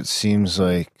wonder why it seems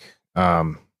like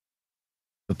the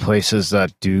places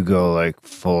that do go like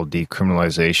full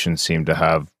decriminalization seem to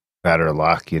have better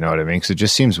luck. You know what I mean? Because it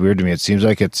just seems weird to me. It seems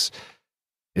like it's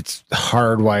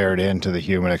hardwired into the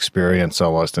human experience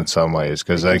almost in some ways,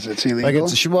 because like it's illegal?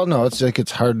 It's like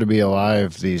it's hard to be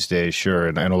alive these days, sure,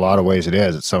 and in a lot of ways it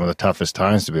is. It's some of the toughest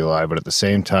times to be alive, but at the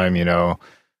same time, you know,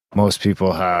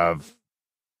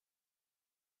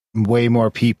 way more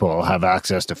people have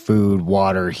access to food,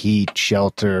 water, heat,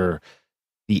 shelter,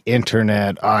 the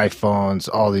internet, iPhones,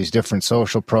 all these different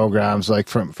social programs. Like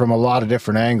from a lot of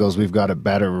different angles, we've got it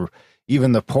better.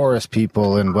 Even the poorest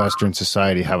people in Western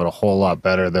society have it a whole lot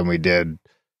better than we did,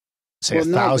 say,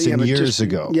 1,000 years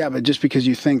ago. Yeah, but just because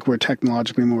you think we're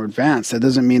technologically more advanced, that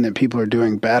doesn't mean that people are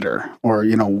doing better, or,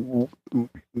 you know,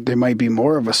 they might be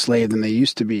more of a slave than they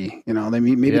used to be. You know, they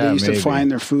used to find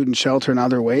their food and shelter in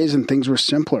other ways, and things were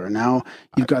simpler. Now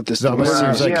you've got this. It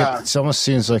almost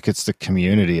seems like it's the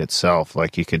community itself.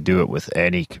 Like you could do it with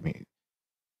any community.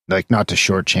 Like, not to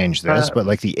shortchange this, but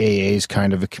like the AA is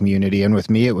kind of a community. And with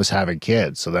me, it was having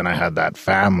kids. So then I had that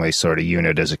family sort of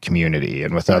unit as a community.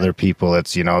 And with other people,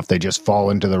 it's, you know, if they just fall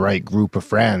into the right group of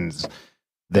friends,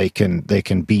 they can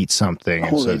beat something.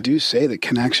 Oh, they do say that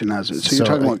connection has it. So you're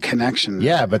talking about connection.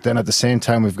 Yeah, but then at the same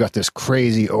time, we've got this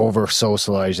crazy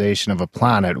over-socialization of a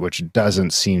planet, which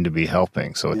doesn't seem to be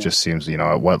helping. So it just seems, you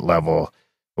know, at what level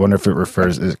I wonder if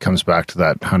it comes back to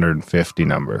that 150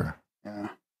 number. Yeah.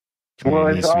 Well,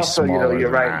 It needs it's to be also, smaller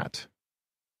you're than right. that.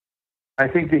 I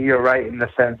think that you're right in the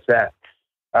sense that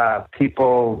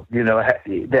people,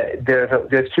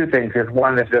 there's two things. There's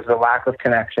one is there's a lack of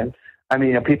connection. I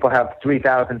mean, people have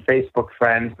 3,000 Facebook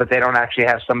friends, but they don't actually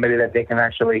have somebody that they can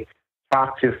actually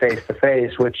talk to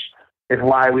face, which is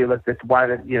why we looked at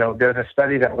there's a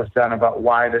study that was done about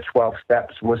why the 12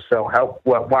 steps was so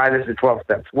helpful. Why does the 12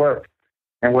 steps work?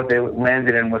 And what they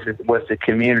landed in was the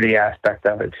community aspect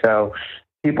of it. So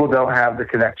people don't have the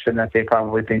connection that they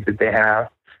probably think that they have.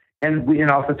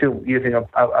 And also too, using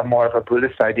a more of a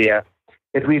Buddhist idea,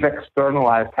 is we've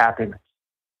externalized happiness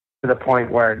to the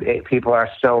point where people are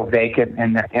so vacant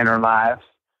in their inner lives.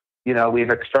 We've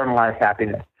externalized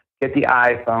happiness. Get the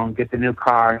iPhone, get the new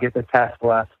car, get the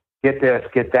Tesla, get this,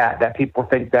 get that. That people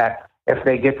think that if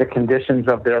they get the conditions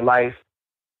of their life,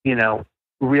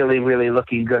 really, really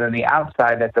looking good on the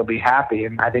outside, that they'll be happy.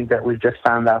 And I think that we've just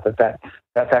found out that's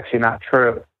actually not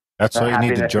true. That's why you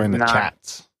need to join the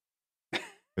chats.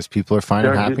 Because people are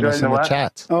finding happiness in the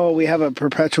chats. Oh, we have a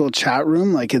perpetual chat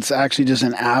room. Like, it's actually just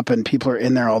an app, and people are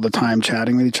in there all the time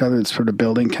chatting with each other. It's sort of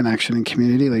building connection and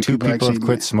community. Like, Two people actually have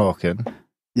quit smoking.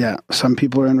 Yeah, some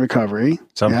people are in recovery.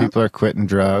 Some people are quitting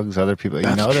drugs. Other people,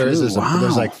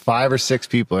 there's like 5 or 6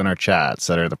 people in our chats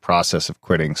that are in the process of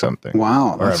quitting something.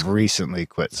 Wow, or have recently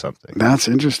quit something. That's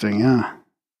interesting. Yeah,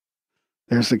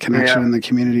 there's the connection in the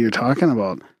community you're talking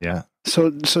about. Yeah.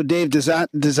 So Dave, does that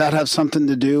have something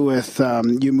to do with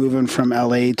you moving from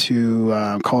LA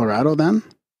to Colorado then?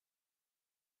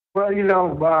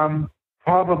 Well,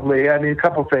 probably. I mean, a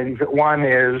couple things. One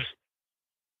is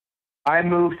I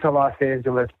moved to Los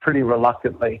Angeles pretty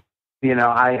reluctantly. LA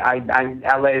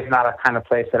is not a kind of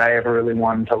place that I ever really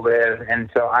wanted to live,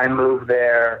 and so I moved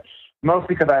there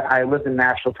mostly because I lived in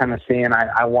Nashville, Tennessee, and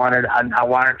I wanted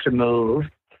to move,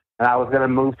 and I was going to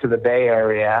move to the Bay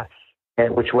Area,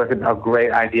 which wasn't a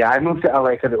great idea. I moved to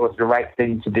LA because it was the right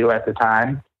thing to do at the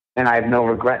time, and I have no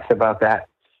regrets about that.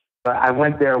 But I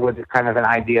went there with kind of an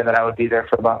idea that I would be there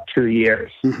for about 2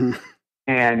 years. Mm-hmm.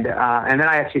 And then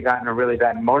I actually got in a really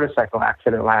bad motorcycle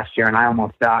accident last year, and I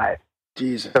almost died.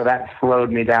 Jesus. So that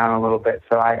slowed me down a little bit.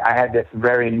 So I had this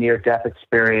very near-death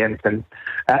experience. And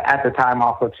at the time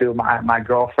also, too, my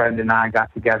girlfriend and I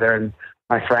got together, and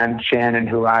my friend Shannon,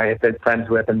 who I had been friends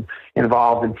with and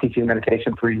involved in teaching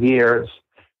meditation for years,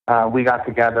 we got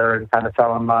together and kind of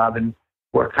fell in love, and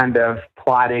we're kind of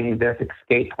plotting this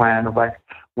escape plan of like,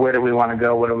 where do we want to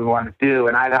go? What do we want to do?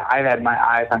 And I've had my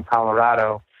eyes on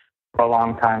Colorado for a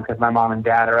long time because my mom and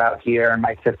dad are out here and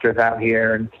my sister's out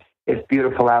here, and it's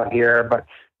beautiful out here. But,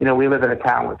 we live in a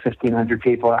town with 1,500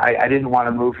 people. I didn't want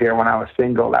to move here when I was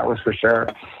single, that was for sure.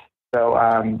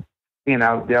 So,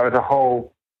 there was a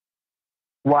whole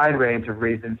wide range of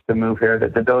reasons to move here.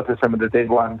 That those are some of the big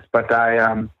ones. But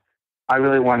I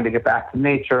really wanted to get back to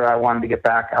nature. I wanted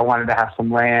to have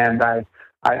some land.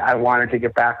 I wanted to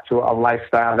get back to a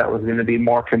lifestyle that was going to be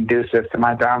more conducive to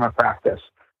my Dharma practice.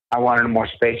 I wanted more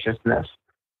spaciousness.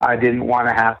 I didn't want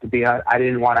to have to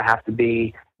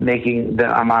be making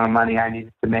the amount of money I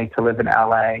needed to make to live in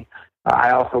LA.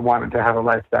 I also wanted to have a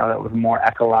lifestyle that was more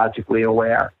ecologically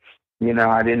aware.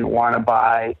 I didn't want to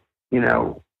buy,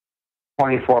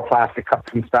 24 plastic cups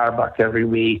from Starbucks every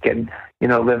week and,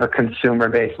 live a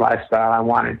consumer-based lifestyle. I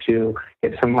wanted to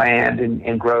get some land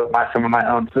and grow some of my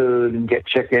own food and get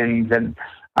chickens. And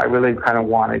I really kind of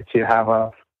wanted to have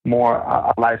a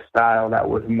lifestyle that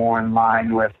was more in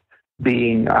line with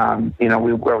being,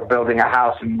 we were building a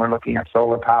house and we're looking at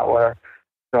solar power.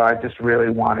 So I just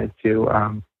really wanted to,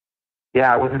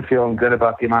 I wasn't feeling good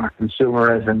about the amount of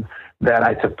consumerism that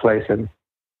I took place in.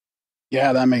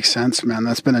 Yeah, that makes sense, man.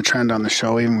 That's been a trend on the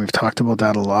show. Even we've talked about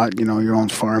that a lot, your own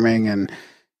farming and,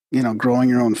 growing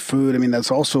your own food. I mean,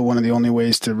 that's also one of the only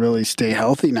ways to really stay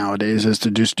healthy nowadays is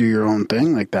to just do your own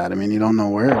thing like that. I mean, you don't know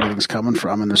where everything's coming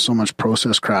from and there's so much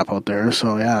processed crap out there.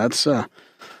 So yeah,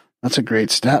 that's a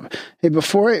great step. Hey,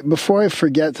 before I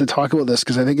forget to talk about this,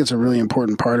 because I think it's a really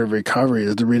important part of recovery,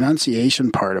 is the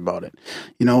renunciation part about it.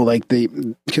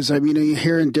 Because you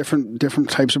hear in different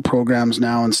types of programs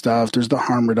now and stuff, there's the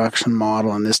harm reduction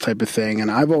model and this type of thing.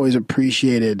 And I've always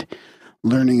appreciated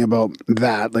learning about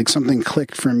that. Like, something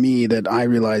clicked for me that I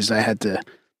realized I had to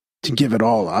give it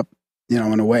all up,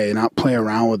 in a way, not play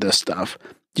around with this stuff.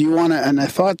 Do you want to, and I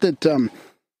thought that,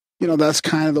 that's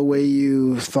kind of the way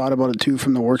you thought about it too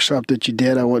from the workshop that you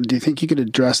did. Do you think you could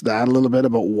address that a little bit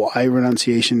about why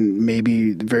renunciation may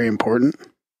be very important?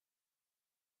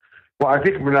 Well, I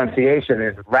think renunciation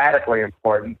is radically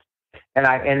important.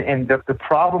 And the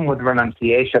problem with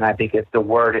renunciation, I think, is the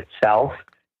word itself.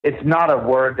 It's not a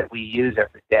word that we use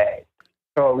every day.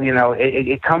 So,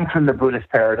 it comes from the Buddhist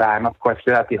paradigm. Of course,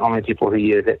 they're not the only people who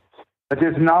use it. But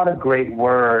there's not a great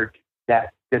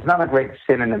there's not a great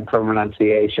synonym for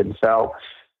renunciation. So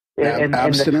in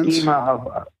the schema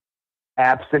of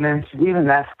abstinence, even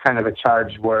that's kind of a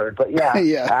charged word. But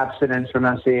abstinence,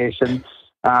 renunciation,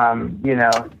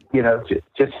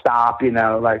 just stop,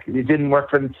 like it didn't work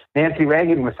for Nancy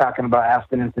Reagan was talking about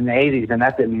abstinence in the 80s, and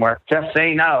that didn't work. Just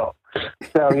say no.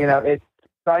 So,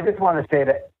 so I just want to say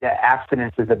that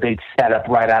abstinence is a big setup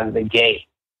right out of the gate.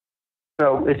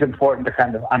 So it's important to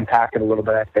kind of unpack it a little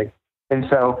bit, I think. And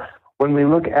so when we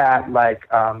look at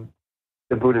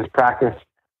the Buddhist practice,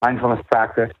 mindfulness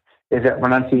practice, is that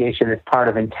renunciation is part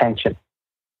of intention.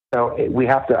 So we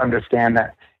have to understand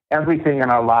that everything in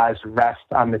our lives rests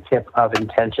on the tip of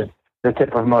intention, the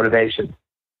tip of motivation.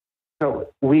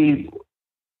 So we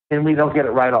don't get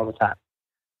it right all the time.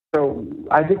 So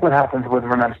I think what happens with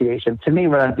renunciation, to me,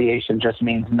 renunciation just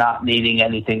means not needing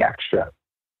anything extra.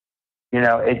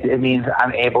 It means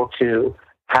I'm able to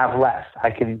have less. I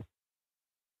can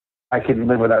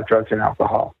live without drugs and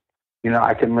alcohol.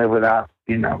 I can live without,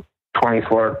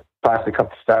 24 plastic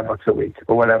cups of Starbucks a week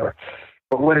or whatever.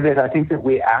 But what it is, I think that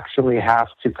we actually have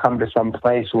to come to some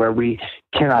place where we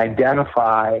can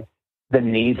identify the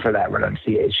need for that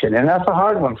renunciation. And that's a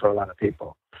hard one for a lot of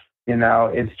people.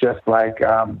 It's just like,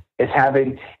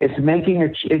 it's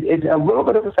a little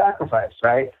bit of a sacrifice,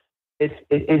 right?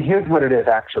 Here's what it is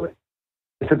actually.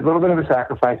 It's a little bit of a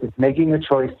sacrifice. It's making a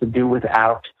choice to do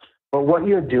without. But what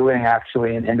you're doing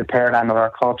actually in the paradigm of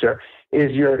our culture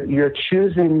is you're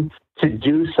choosing to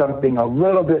do something a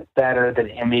little bit better than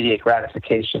immediate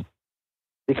gratification,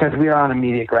 because we are on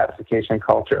immediate gratification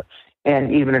culture.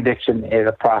 And even addiction is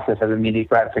a process of immediate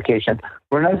gratification.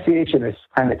 Renunciation is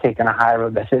kind of taking a high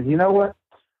road that says, you know what?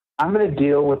 I'm going to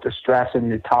deal with the stress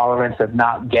and the tolerance of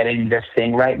not getting this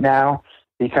thing right now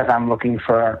because I'm looking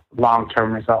for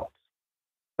long-term results.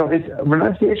 So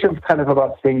renunciation is kind of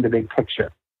about seeing the big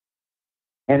picture.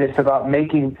 And it's about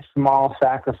making small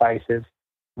sacrifices,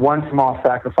 one small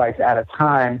sacrifice at a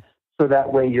time, so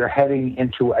that way you're heading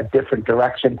into a different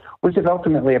direction, which is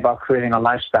ultimately about creating a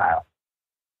lifestyle.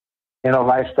 A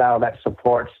lifestyle that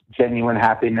supports genuine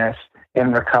happiness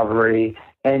and recovery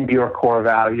and your core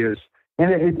values.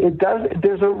 And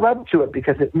there's a rub to it,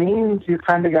 because it means you're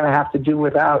kind of going to have to do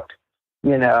without,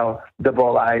 the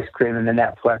bowl of ice cream and the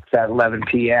Netflix at 11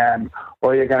 p.m.,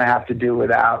 or you're going to have to do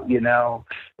without,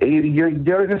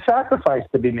 there's a sacrifice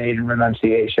to be made in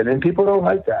renunciation, and people don't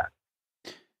like that.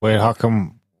 Wait, how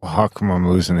come I'm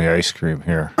losing the ice cream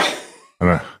here?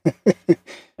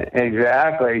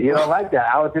 Exactly. You don't like that.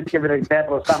 I was just giving an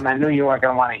example of something I knew you weren't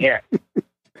going to want to hear.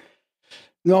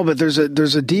 No, but there's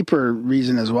a deeper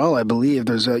reason as well, I believe.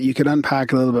 You could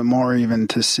unpack a little bit more even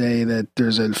to say that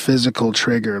there's a physical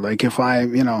trigger. Like if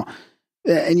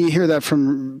and you hear that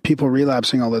from people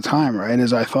relapsing all the time, right?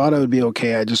 Is I thought I would be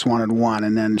okay, I just wanted one.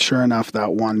 And then sure enough,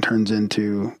 that one turns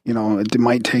into, it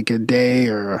might take a day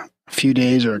or a few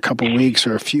days or a couple weeks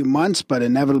or a few months, but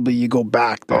inevitably you go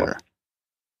back there.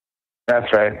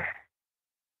 That's right.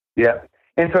 Yeah.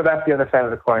 And so that's the other side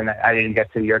of the coin that I didn't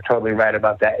get to. You're totally right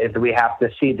about that, is we have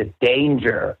to see the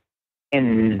danger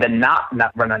in the not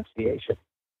renunciation.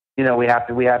 We have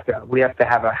to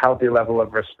have a healthy level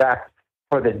of respect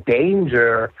for the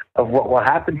danger of what will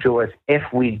happen to us if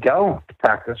we don't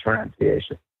practice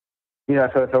renunciation. So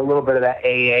it's a little bit of that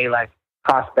AA, like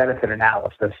cost benefit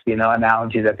analysis,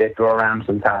 analogy that they throw around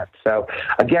sometimes. So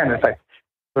again, it's like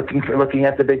looking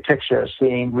at the big picture,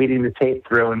 reading the tape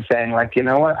through and saying, like, you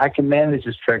know what, I can manage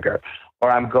this trigger, or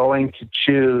I'm going to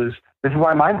choose. This is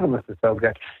why mindfulness is so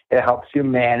good. It helps you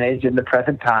manage in the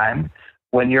present time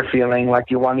when you're feeling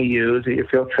like you want to use, or you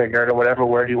feel triggered, or whatever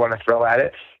word you want to throw at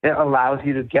it. It allows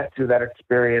you to get through that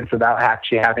experience without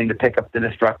actually having to pick up the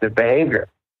destructive behavior.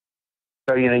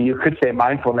 So, you could say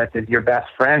mindfulness is your best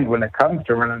friend when it comes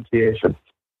to renunciation.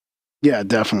 Yeah,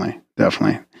 definitely.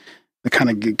 It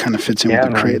kind of fits in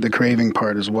with the craving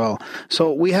part as well.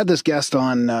 So we had this guest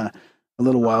on a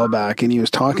little while back, and he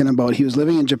was talking about, he was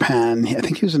living in Japan. I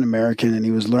think he was an American, and he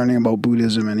was learning about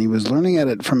Buddhism, and he was learning at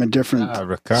it from a different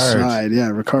side. Yeah,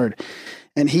 Ricard.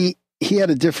 And he had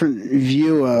a different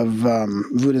view of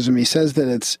Buddhism. He says that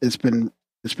it's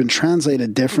been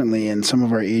translated differently in some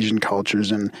of our Asian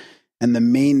cultures, and the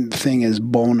main thing is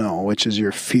Bonno, which is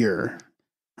your fear.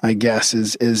 I guess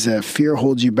is fear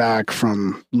holds you back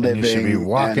from living. And you should be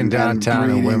walking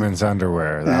downtown in women's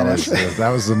underwear.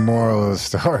 That was the moral of the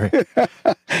story.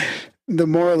 The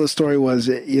moral of the story was,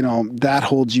 that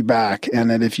holds you back,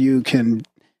 and that if you can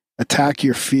attack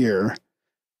your fear,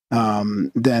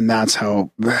 then that's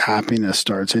how happiness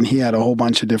starts. And he had a whole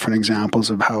bunch of different examples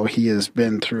of how he has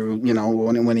been through,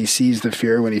 when he sees the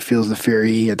fear, when he feels the fear,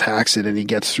 he attacks it and he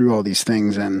gets through all these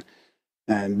things. And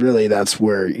really that's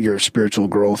where your spiritual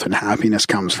growth and happiness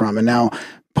comes from. And now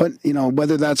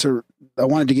whether that's I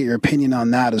wanted to get your opinion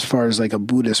on that as far as like a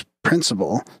Buddhist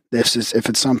principle, if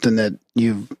it's something that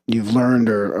you've learned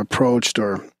or approached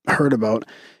or heard about.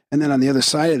 And then on the other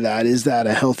side of that, is that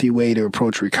a healthy way to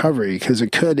approach recovery? Because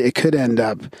it could end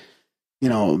up,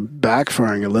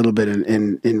 backfiring a little bit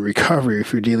in recovery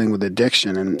if you're dealing with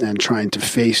addiction and trying to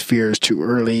face fears too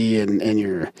early and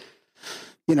you're,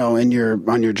 on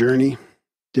your journey.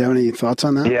 Do you have any thoughts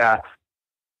on that?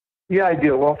 Yeah, I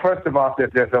do. Well, first of all,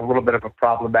 there's a little bit of a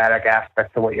problematic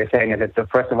aspect to what you're saying. And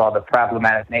first of all, the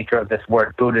problematic nature of this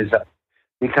word Buddhism,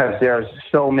 because there's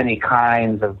so many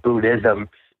kinds of Buddhism.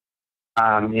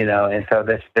 And so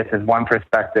this is one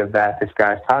perspective that this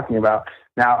guy's talking about.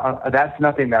 Now, that's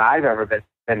nothing that I've ever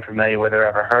been familiar with or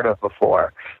ever heard of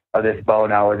before, of this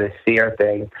Bonno or this fear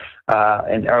thing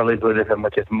in early Buddhism,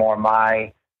 which is more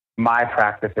my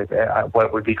practice, is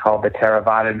what would be called the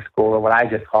Theravadan school, or what I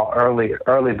just call early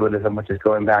Buddhism, which is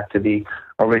going back to the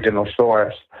original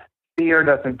source. Fear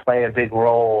doesn't play a big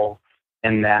role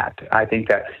in that. I think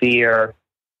that fear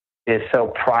is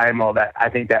so primal that I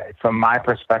think that from my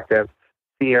perspective,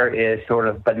 fear is sort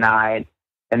of benign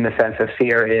in the sense of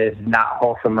fear is not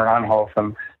wholesome or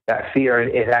unwholesome. That fear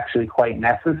is actually quite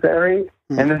necessary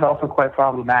and is also quite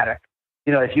problematic.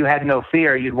 If you had no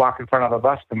fear, you'd walk in front of a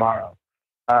bus tomorrow.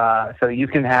 So you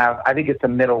can have, I think it's a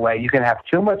middle way. You can have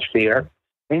too much fear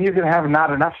and you can have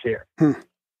not enough fear.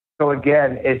 So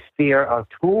again, is fear a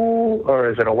tool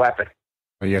or is it a weapon?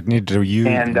 Well, you need to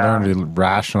learn to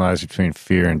rationalize between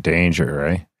fear and danger,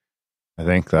 right? I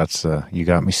think that's, you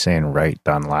got me saying right,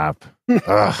 Dunlap.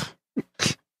 Ugh.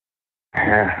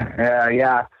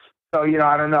 Yeah. So,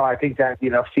 I don't know. I think that,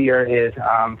 fear is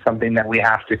something that we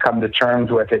have to come to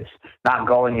terms with. It's not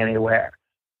going anywhere.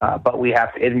 But we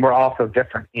have to, and we're also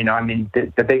different.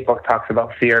 The big book talks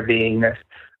about fear being this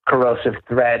corrosive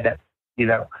thread that,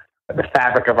 the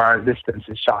fabric of our existence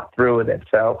is shot through with it.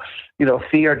 So,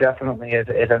 fear definitely is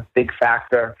a big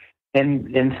factor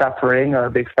in suffering or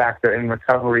a big factor in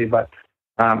recovery. But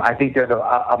I think there's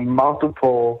a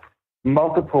multiple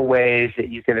ways that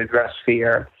you can address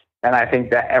fear. And I think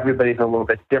that everybody's a little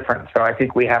bit different. So I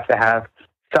think we have to have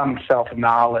some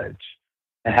self-knowledge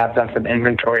and have done some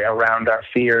inventory around our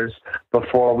fears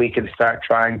before we can start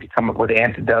trying to come up with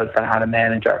antidotes on how to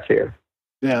manage our fears.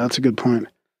 Yeah, that's a good point.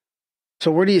 So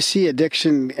where do you see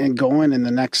addiction and going in the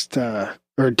next, or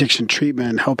addiction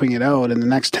treatment, helping it out in the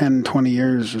next 10, 20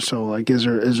 years or so? Like, is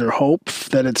there hope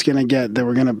that it's going to that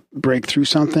we're going to break through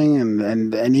something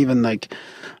and even like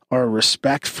our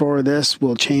respect for this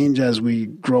will change as we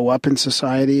grow up in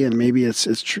society, and maybe it's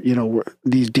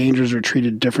these dangers are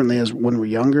treated differently as when we're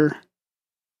younger?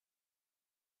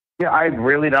 Yeah, I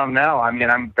really don't know. I mean,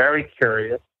 I'm very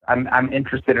curious. I'm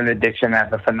interested in addiction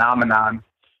as a phenomenon.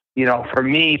 For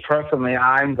me personally,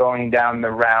 I'm going down the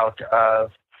route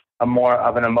of a more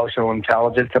of an emotional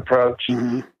intelligence approach.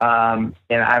 And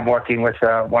I'm working with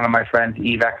one of my friends,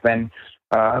 Eve Ekman,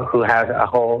 who has a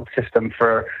whole system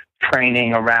for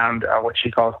training around what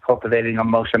she calls cultivating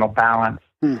emotional balance.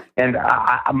 And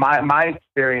my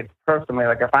experience personally,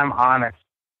 like if I'm honest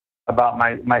about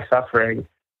my suffering,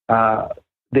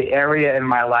 the area in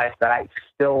my life that I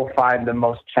still find the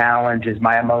most challenge is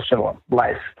my emotional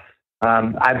life.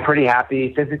 I'm pretty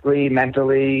happy physically,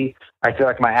 mentally. I feel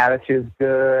like my attitude's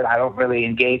good. I don't really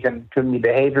engage in too many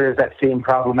behaviors that seem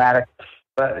problematic.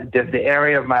 But the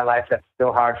area of my life that's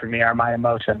still hard for me are my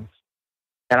emotions.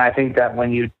 And I think that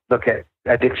when you look at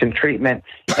addiction treatment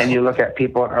and you look at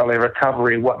people in early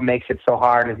recovery, what makes it so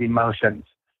hard is emotions.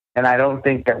 And I don't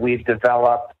think that we've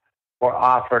developed or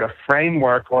offered a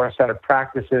framework or a set of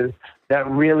practices that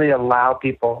really allow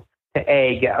people to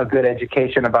A, get a good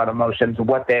education about emotions,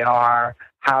 what they are,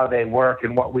 how they work,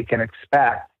 and what we can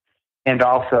expect, and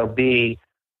also B,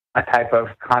 a type of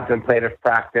contemplative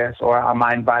practice or a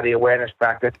mind-body awareness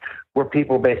practice where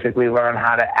people basically learn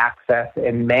how to access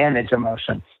and manage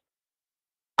emotions.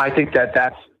 I think that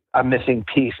that's a missing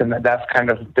piece, and that's kind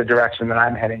of the direction that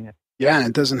I'm heading in. Yeah, and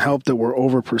it doesn't help that we're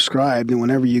overprescribed. And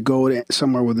whenever you go to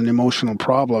somewhere with an emotional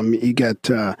problem, you get,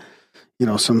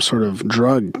 some sort of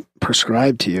drug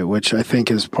prescribed to you, which I think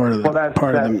is part of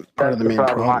the main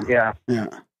problem. Yeah.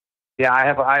 I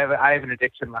have an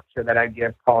addiction lecture that I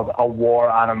give called "A War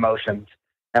on Emotions,"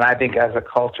 and I think as a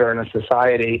culture and a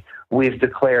society, we've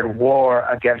declared war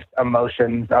against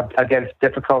emotions, against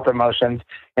difficult emotions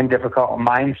and difficult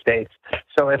mind states.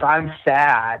 So if I'm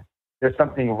sad, there's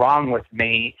something wrong with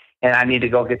me. and I need to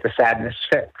go get the sadness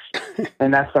fixed.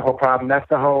 And that's the whole problem. That's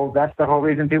the whole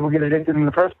reason people get addicted in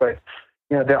the first place.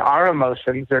 You know, there are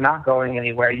emotions. They're not going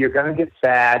anywhere. You're going to get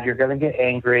sad. You're going to get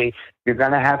angry. You're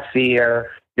going to have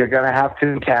fear. You're going to have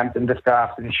contempt and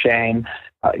disgust and shame.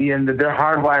 They're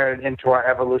hardwired into our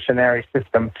evolutionary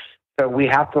system. So we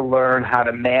have to learn how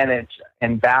to manage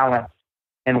and balance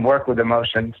and work with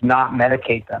emotions, not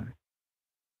medicate them.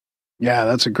 Yeah,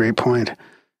 that's a great point.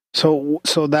 So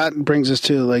that brings us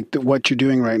to like what you're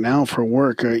doing right now for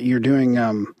work. You're doing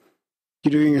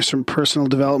some personal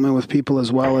development with people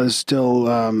as well as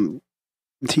still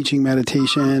teaching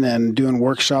meditation and doing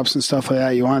workshops and stuff like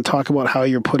that. You want to talk about how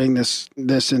you're putting this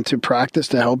into practice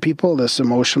to help people, this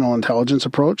emotional intelligence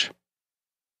approach?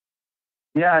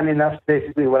 Yeah, I mean, that's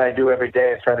basically what I do every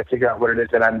day is try to figure out what it is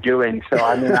that I'm doing. So,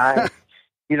 I mean, I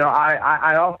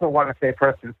also want to say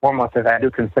first and foremost that I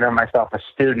do consider myself a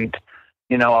student,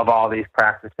 of all these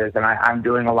practices. And I'm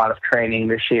doing a lot of training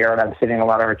this year, and I'm sitting a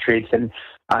lot of retreats. And,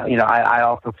 I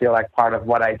also feel like part of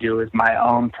what I do is my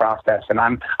own process. And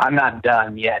I'm not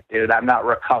done yet, dude. I'm not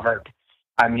recovered.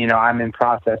 I'm in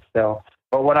process still.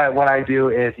 But what I do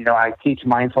is, I teach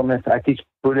mindfulness. I teach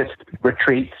Buddhist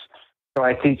retreats. So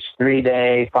I teach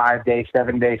 3-day, 5-day,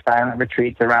 7-day silent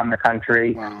retreats around the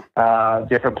country,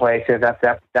 different places.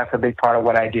 That's a big part of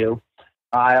what I do.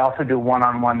 I also do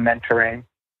one-on-one mentoring,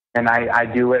 and I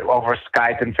do it over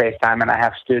Skype and FaceTime, and I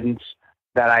have students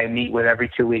that I meet with every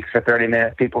 2 weeks for 30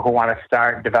 minutes, people who want to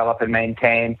start, develop, and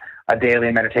maintain a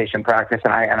daily meditation practice,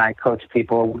 and I coach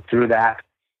people through that.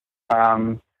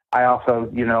 I also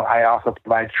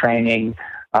provide training,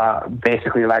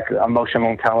 basically like emotional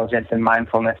intelligence and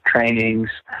mindfulness trainings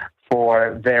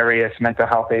for various mental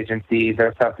health agencies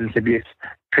or substance abuse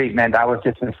treatment. I was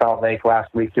just in Salt Lake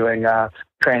last week doing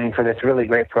training for this really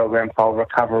great program called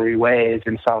Recovery Ways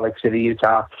in Salt Lake City,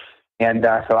 Utah. And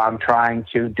so I'm trying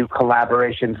to do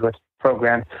collaborations with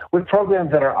programs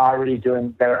that are already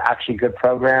that are actually good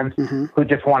programs, who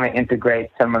just want to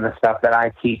integrate some of the stuff that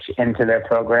I teach into their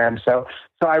program. So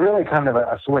I really kind of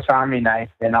a Swiss Army knife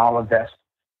in all of this.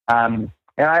 And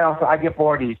I get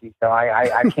bored easy, so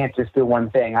I can't just do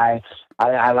one thing. I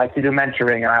like to do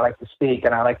mentoring, and I like to speak,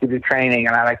 and I like to do training,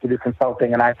 and I like to do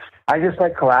consulting, and I just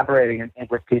like collaborating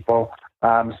with people.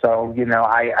 So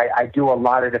I do a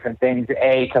lot of different things,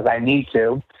 A, because I need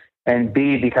to, and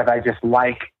B, because I just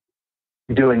like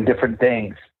doing different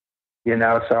things.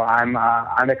 So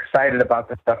I'm excited about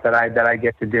the stuff that I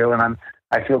get to do, and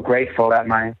I feel grateful that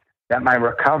my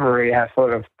recovery has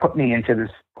sort of put me into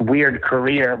this weird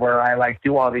career where I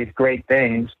do all these great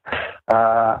things.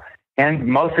 And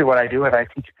mostly what I do is I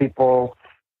teach people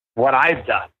what I've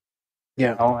done.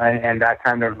 Yeah. And I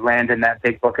kind of land in that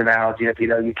big book analogy of,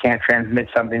 you can't transmit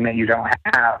something that you don't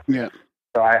have. Yeah.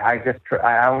 So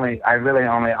I really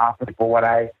only offer people what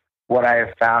I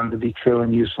have found to be true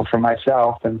and useful for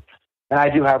myself. And I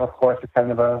do have, of course, a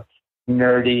kind of a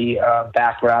nerdy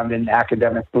background in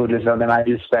academic Buddhism, and I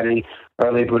do study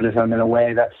early Buddhism in a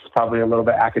way that's probably a little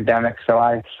bit academic. So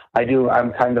I'm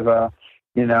kind of a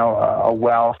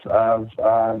wealth of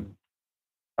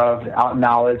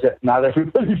knowledge that not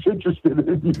everybody's interested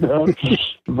in,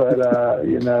 but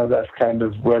that's kind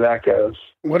of where that goes.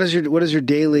 What does your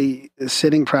daily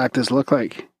sitting practice look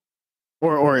like?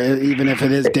 Or even if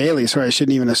it is daily, sorry, I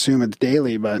shouldn't even assume it's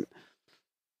daily, but.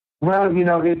 Well,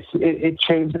 it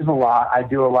changes a lot. I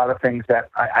do a lot of things that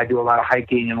I do a lot of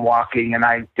hiking and walking, and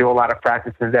I do a lot of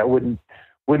practices that wouldn't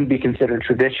be considered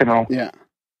traditional. Yeah.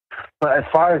 But as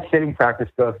far as sitting practice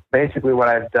goes, basically what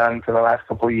I've done for the last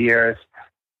couple of years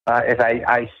is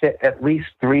I sit at least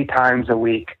 3 times a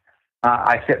week.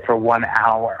 I sit for 1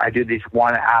 hour. I do these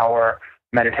 1 hour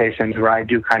meditations where I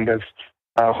do kind of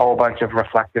a whole bunch of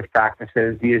reflective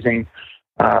practices using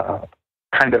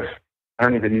kind of, I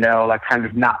don't even know, like kind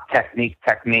of not technique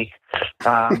that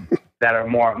are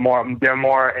they're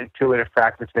more intuitive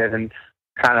practices and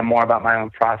kind of more about my own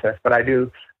process. But I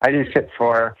do sit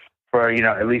for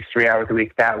at least 3 hours a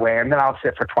week that way, and then I'll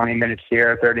sit for 20 minutes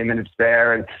here, 30 minutes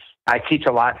there, and I teach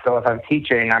a lot. So if I'm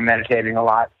teaching, I'm meditating a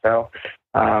lot. So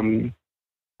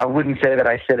I wouldn't say that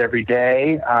I sit every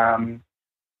day,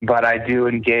 but I do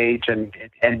engage, and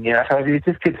so it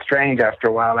just gets strange after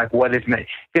a while. Like, what is it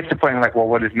gets to the point like, well,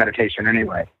 what is meditation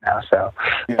anyway? So,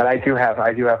 but I do have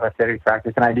a sitting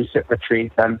practice, and I do sit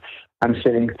retreats. I'm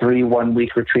sitting 3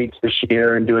 1-week retreats this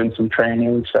year and doing some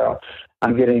training. So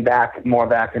I'm getting more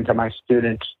back into my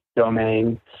student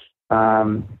domain,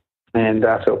 and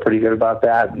I feel pretty good about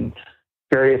that. And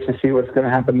curious to see what's going to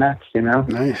happen next.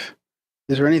 Nice.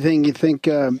 Is there anything you think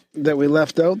that we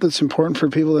left out that's important for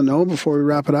people to know before we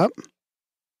wrap it up?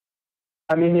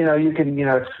 I mean, you can,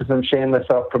 it's some shameless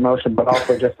self-promotion, but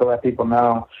also just to let people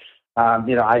know,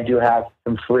 I do have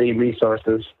some free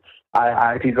resources.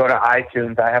 If you go to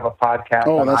iTunes, I have a podcast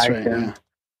on iTunes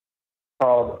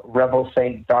called Rebel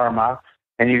Saint Dharma,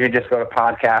 and you can just go to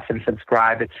podcast and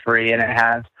subscribe. It's free, and it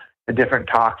has the different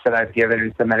talks that I've given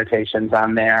and some meditations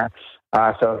on there.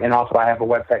 And also I have a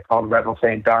website called Rebel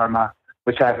Saint Dharma,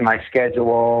 which has my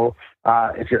schedule.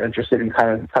 If you're interested in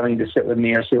kind of coming to sit with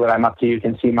me or see what I'm up to, you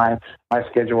can see my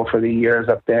schedule for the years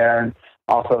up there. And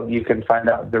also you can find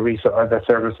out the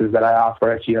services that I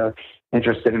offer if you're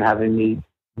interested in having me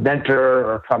mentor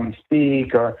or come and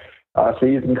speak, or so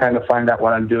you can kind of find out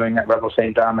what I'm doing at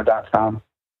rebelsaintdharma.com.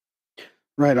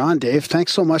 Right on, Dave.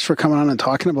 Thanks so much for coming on and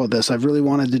talking about this. I've really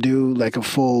wanted to do like a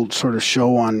full sort of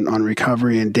show on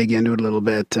recovery and dig into it a little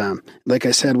bit. Like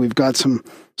I said, we've got some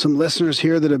listeners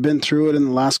here that have been through it in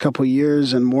the last couple of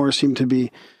years, and more seem to be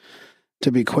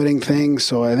quitting things.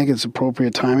 So I think it's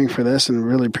appropriate timing for this, and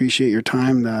really appreciate your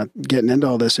time getting into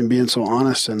all this and being so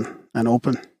honest and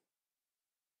open.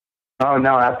 Oh,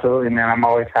 no, absolutely, man. I'm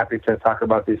always happy to talk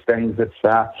about these things.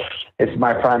 It's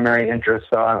my primary interest.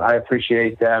 So I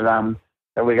appreciate that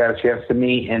we got a chance to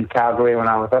meet in Calgary when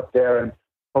I was up there, and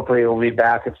hopefully we'll be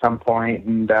back at some point.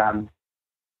 And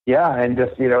and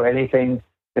just, anything,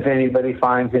 if anybody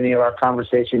finds any of our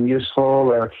conversation useful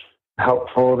or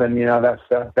helpful, then, that's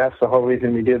the whole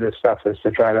reason we do this stuff, is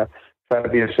to try to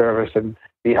be of service and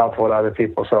be helpful to other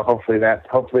people. So hopefully that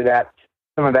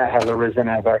some of that has arisen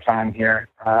as our time here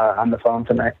on the phone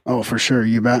tonight. Oh, for sure.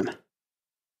 You bet.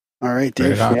 All right,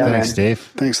 Dave. Thanks, Dave.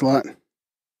 Thanks a lot.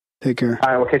 Take care. All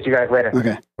right, we'll catch you guys later.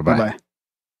 Okay. Bye-bye.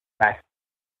 Bye.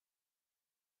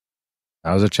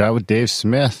 That was a chat with Dave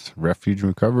Smith, Refuge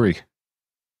Recovery.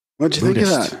 What'd you think of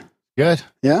that? Good.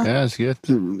 Yeah? Yeah, it's good.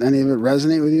 Did any of it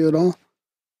resonate with you at all?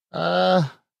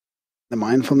 The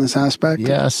mindfulness aspect?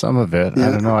 Yeah, some of it. Yeah.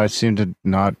 I don't know. I seem to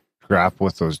not grapple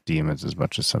with those demons as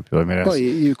much as some people. I mean,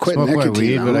 you quit smoke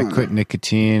nicotine. my weed, but I quit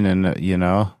nicotine, and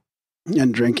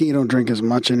and drinking. You don't drink as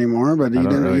much anymore, but you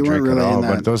weren't really in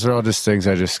that. But those are all just things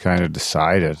I just kind of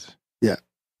decided. Yeah.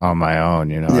 On my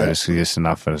own, I just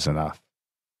enough is enough.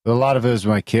 But a lot of it was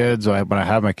my kids. When I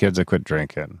had my kids, I quit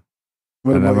drinking.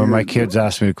 And then when my kids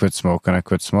asked me to quit smoking, I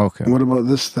quit smoking. What about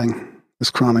this thing? This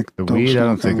chronic the weed? I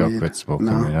don't think I'll quit smoking.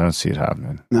 No. I don't see it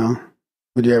happening. No.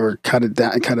 Would you ever cut it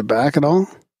back at all?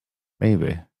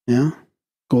 Maybe. Yeah.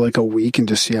 Go like a week and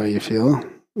just see how you feel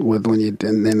when you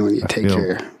take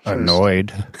your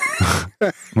annoyed,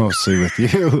 mostly with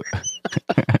you.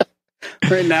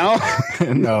 Right now?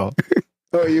 No.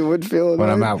 Oh, you would feel annoyed? When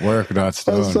I'm at work, not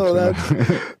stoned. So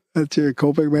that's your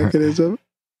coping mechanism.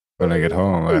 When I get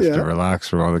home, I have to relax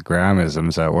from all the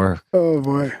gramisms at work. Oh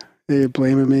boy. You're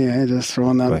blaming me, eh? Just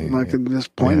throwing that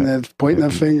just pointing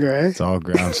that finger, eh? It's all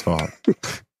Ground's fault.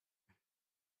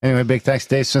 Anyway, big thanks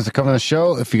to Dave Smith for coming on the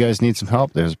show. If you guys need some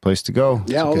help, there's a place to go.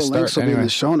 Yeah, all the links will be in the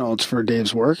show notes for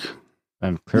Dave's work.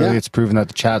 And clearly it's proven that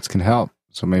the chats can help.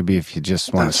 So maybe if you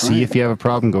just want to see if you have a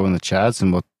problem, go in the chats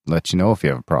and we'll let you know if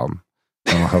you have a problem.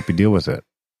 And we'll help you deal with it.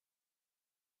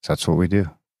 So that's what we do.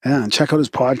 Yeah, and check out his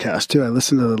podcast too. I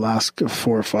listened to the last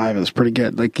 4 or 5. It was pretty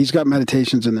good. Like, he's got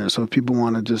meditations in there. So if people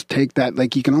want to just take that,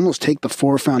 like, you can almost take the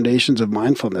 4 foundations of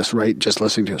mindfulness, right? Just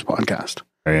listening to his podcast.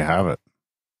 There you have it.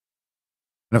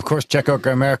 And of course, check out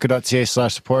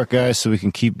Grimerica.ca/support, guys, so we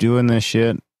can keep doing this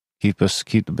shit. Keep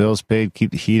the bills paid,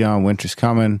 keep the heat on. Winter's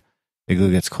coming.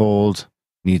 Igloo gets cold,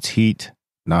 needs heat,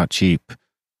 not cheap.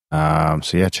 So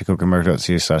yeah, check out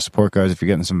Grimerica.ca/support, guys. If you're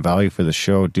getting some value for the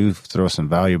show, do throw some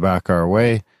value back our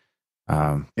way.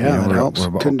 That helps.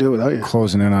 Couldn't do it without you.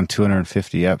 Closing in on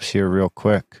 250 eps here real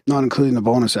quick. Not including the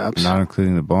bonus apps. Not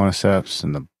including the bonus apps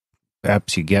and the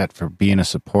apps you get for being a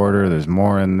supporter. There's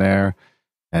more in there.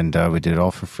 And we did it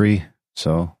all for free.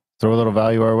 So throw a little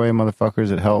value our way,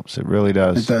 motherfuckers. It helps. It really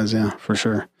does. It does, yeah, for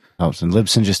sure. Helps. And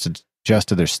Libsyn just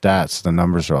adjusted their stats. The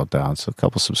numbers are all down. So a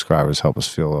couple subscribers help us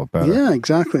feel a little better. Yeah,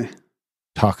 exactly.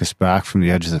 Talk us back from the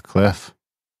edge of the cliff.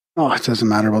 Oh, it doesn't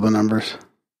matter about the numbers.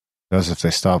 It does if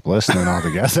they stop listening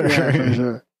altogether. Yeah, for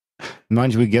sure.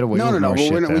 Mind you, we get away with more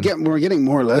shit. We're getting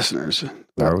more listeners.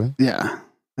 Are we? Yeah,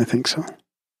 I think so. I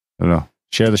don't know.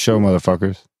 Share the show,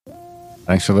 motherfuckers.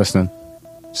 Thanks for listening.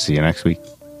 See you next week.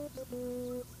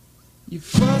 You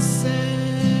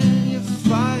fussing, you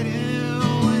fighting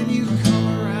when you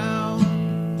come around.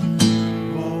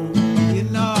 Won't be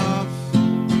enough.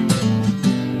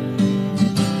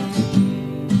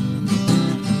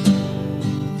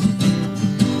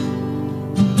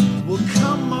 Well,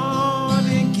 come on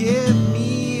and get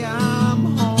me. I'm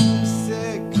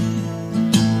homesick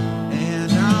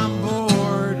and I'm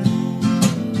bored.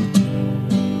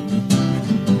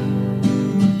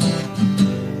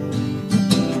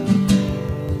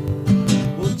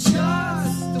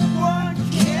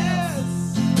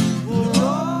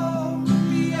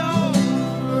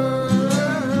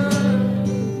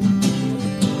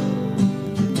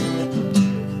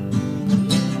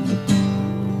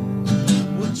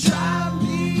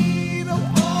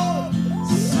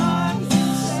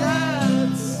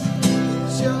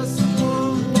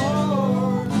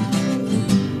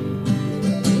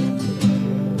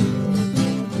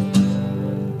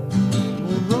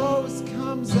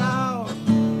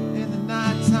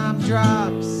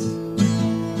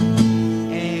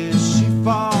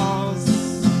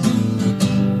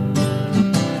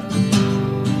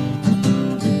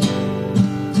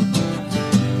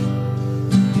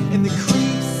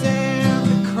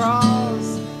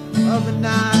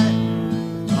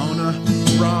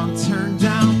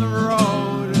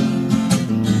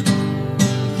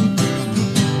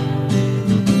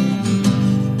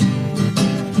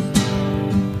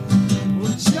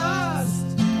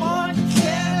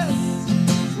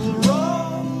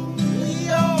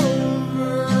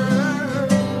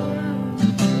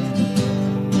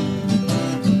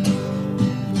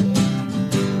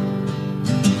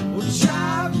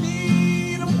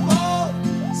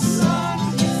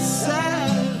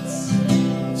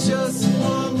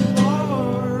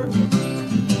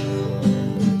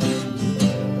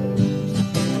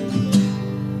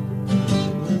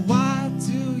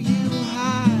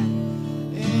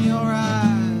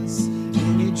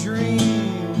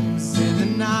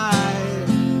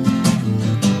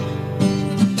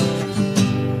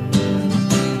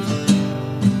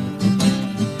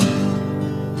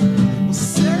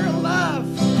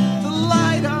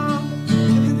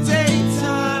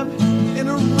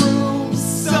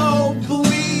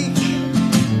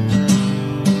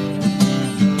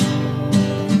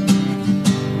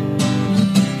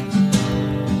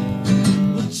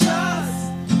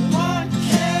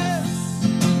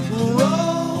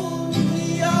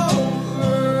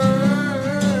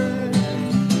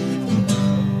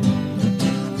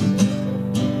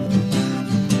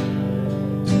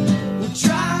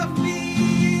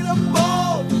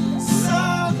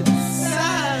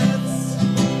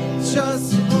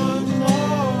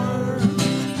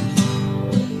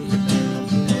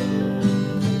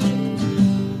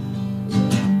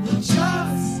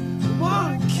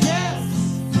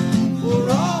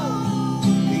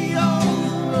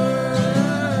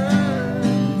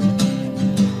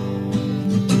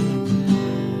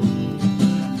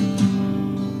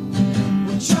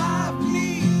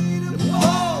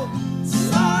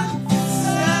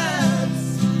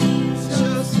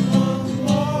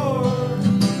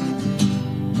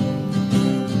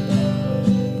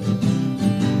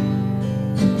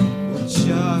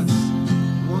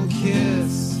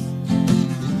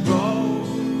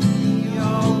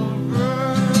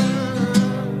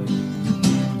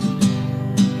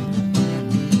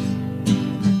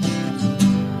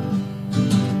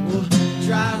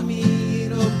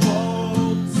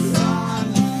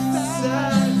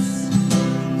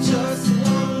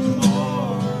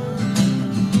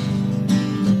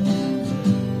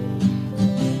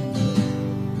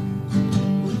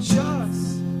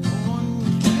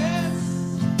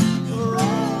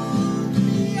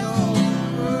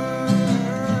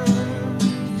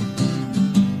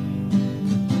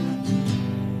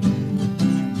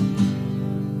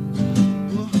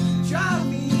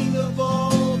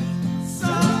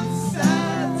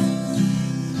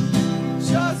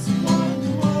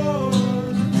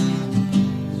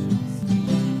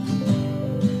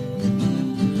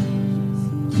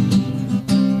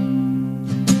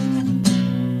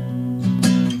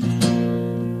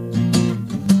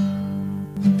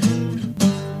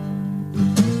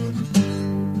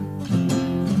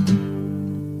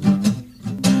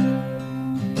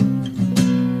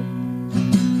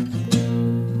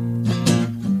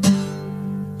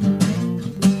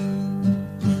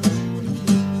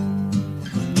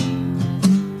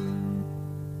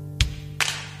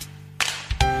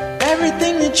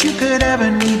 Everything that you could ever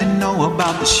need to know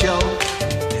about the show,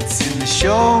 it's in the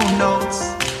show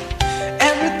notes.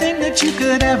 Everything that you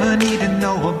could ever need to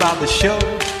know about the show,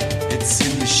 it's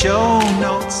in the show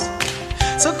notes.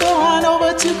 So go on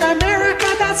over to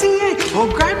Grimerica.ca or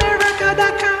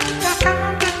Grimerica.com.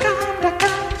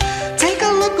 Take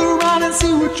a look around and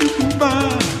see what you can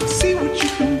find. See what you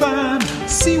can find.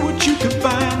 See what you can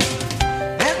find.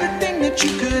 Everything that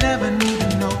you could ever need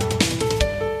to know,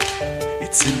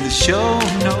 it's in the show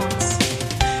notes.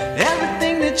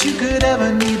 Everything that you could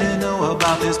ever need to know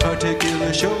about this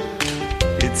particular show,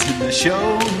 it's in the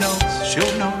show notes.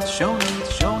 Show notes, show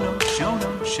notes, show notes, show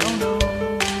notes, show notes.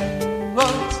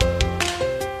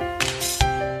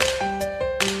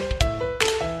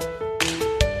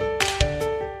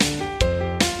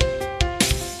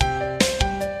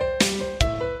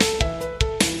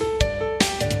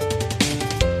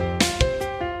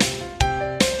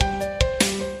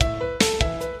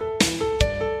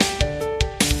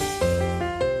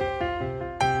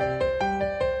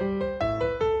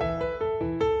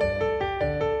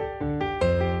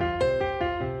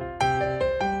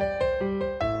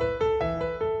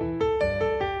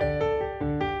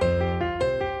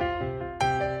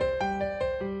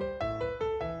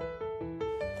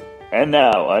 And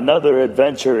now, another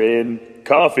adventure in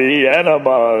Coffee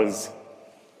Enemas.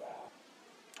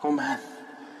 Oh, man.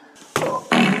 Oh,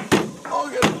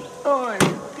 good. Oh,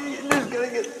 you just gotta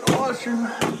get to the washroom.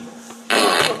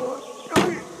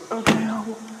 Okay,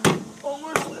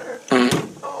 almost there.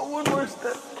 Oh, one more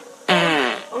step.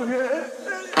 Okay.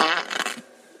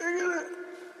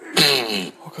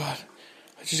 Oh, God.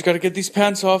 I just gotta get these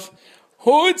pants off.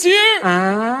 Oh, it's here!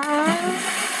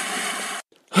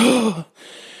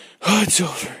 Oh, it's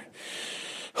over.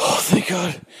 Oh, thank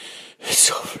God.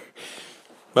 It's over.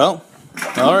 Well,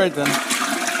 all right then.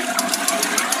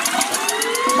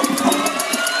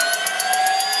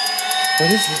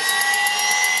 What is this?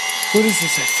 What is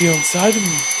this I feel inside of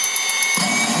me?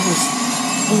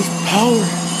 All this power.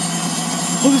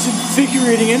 All this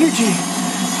invigorating energy.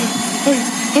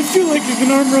 I feel like I can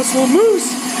arm wrestle a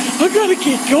moose. I gotta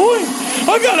get going.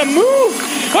 I gotta move.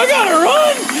 I gotta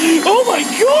run. Oh my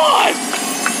God!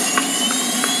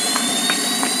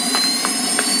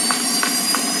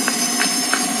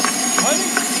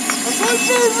 I'm going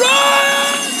for a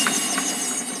run!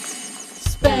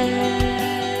 Spam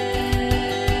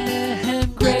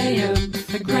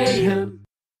Graham.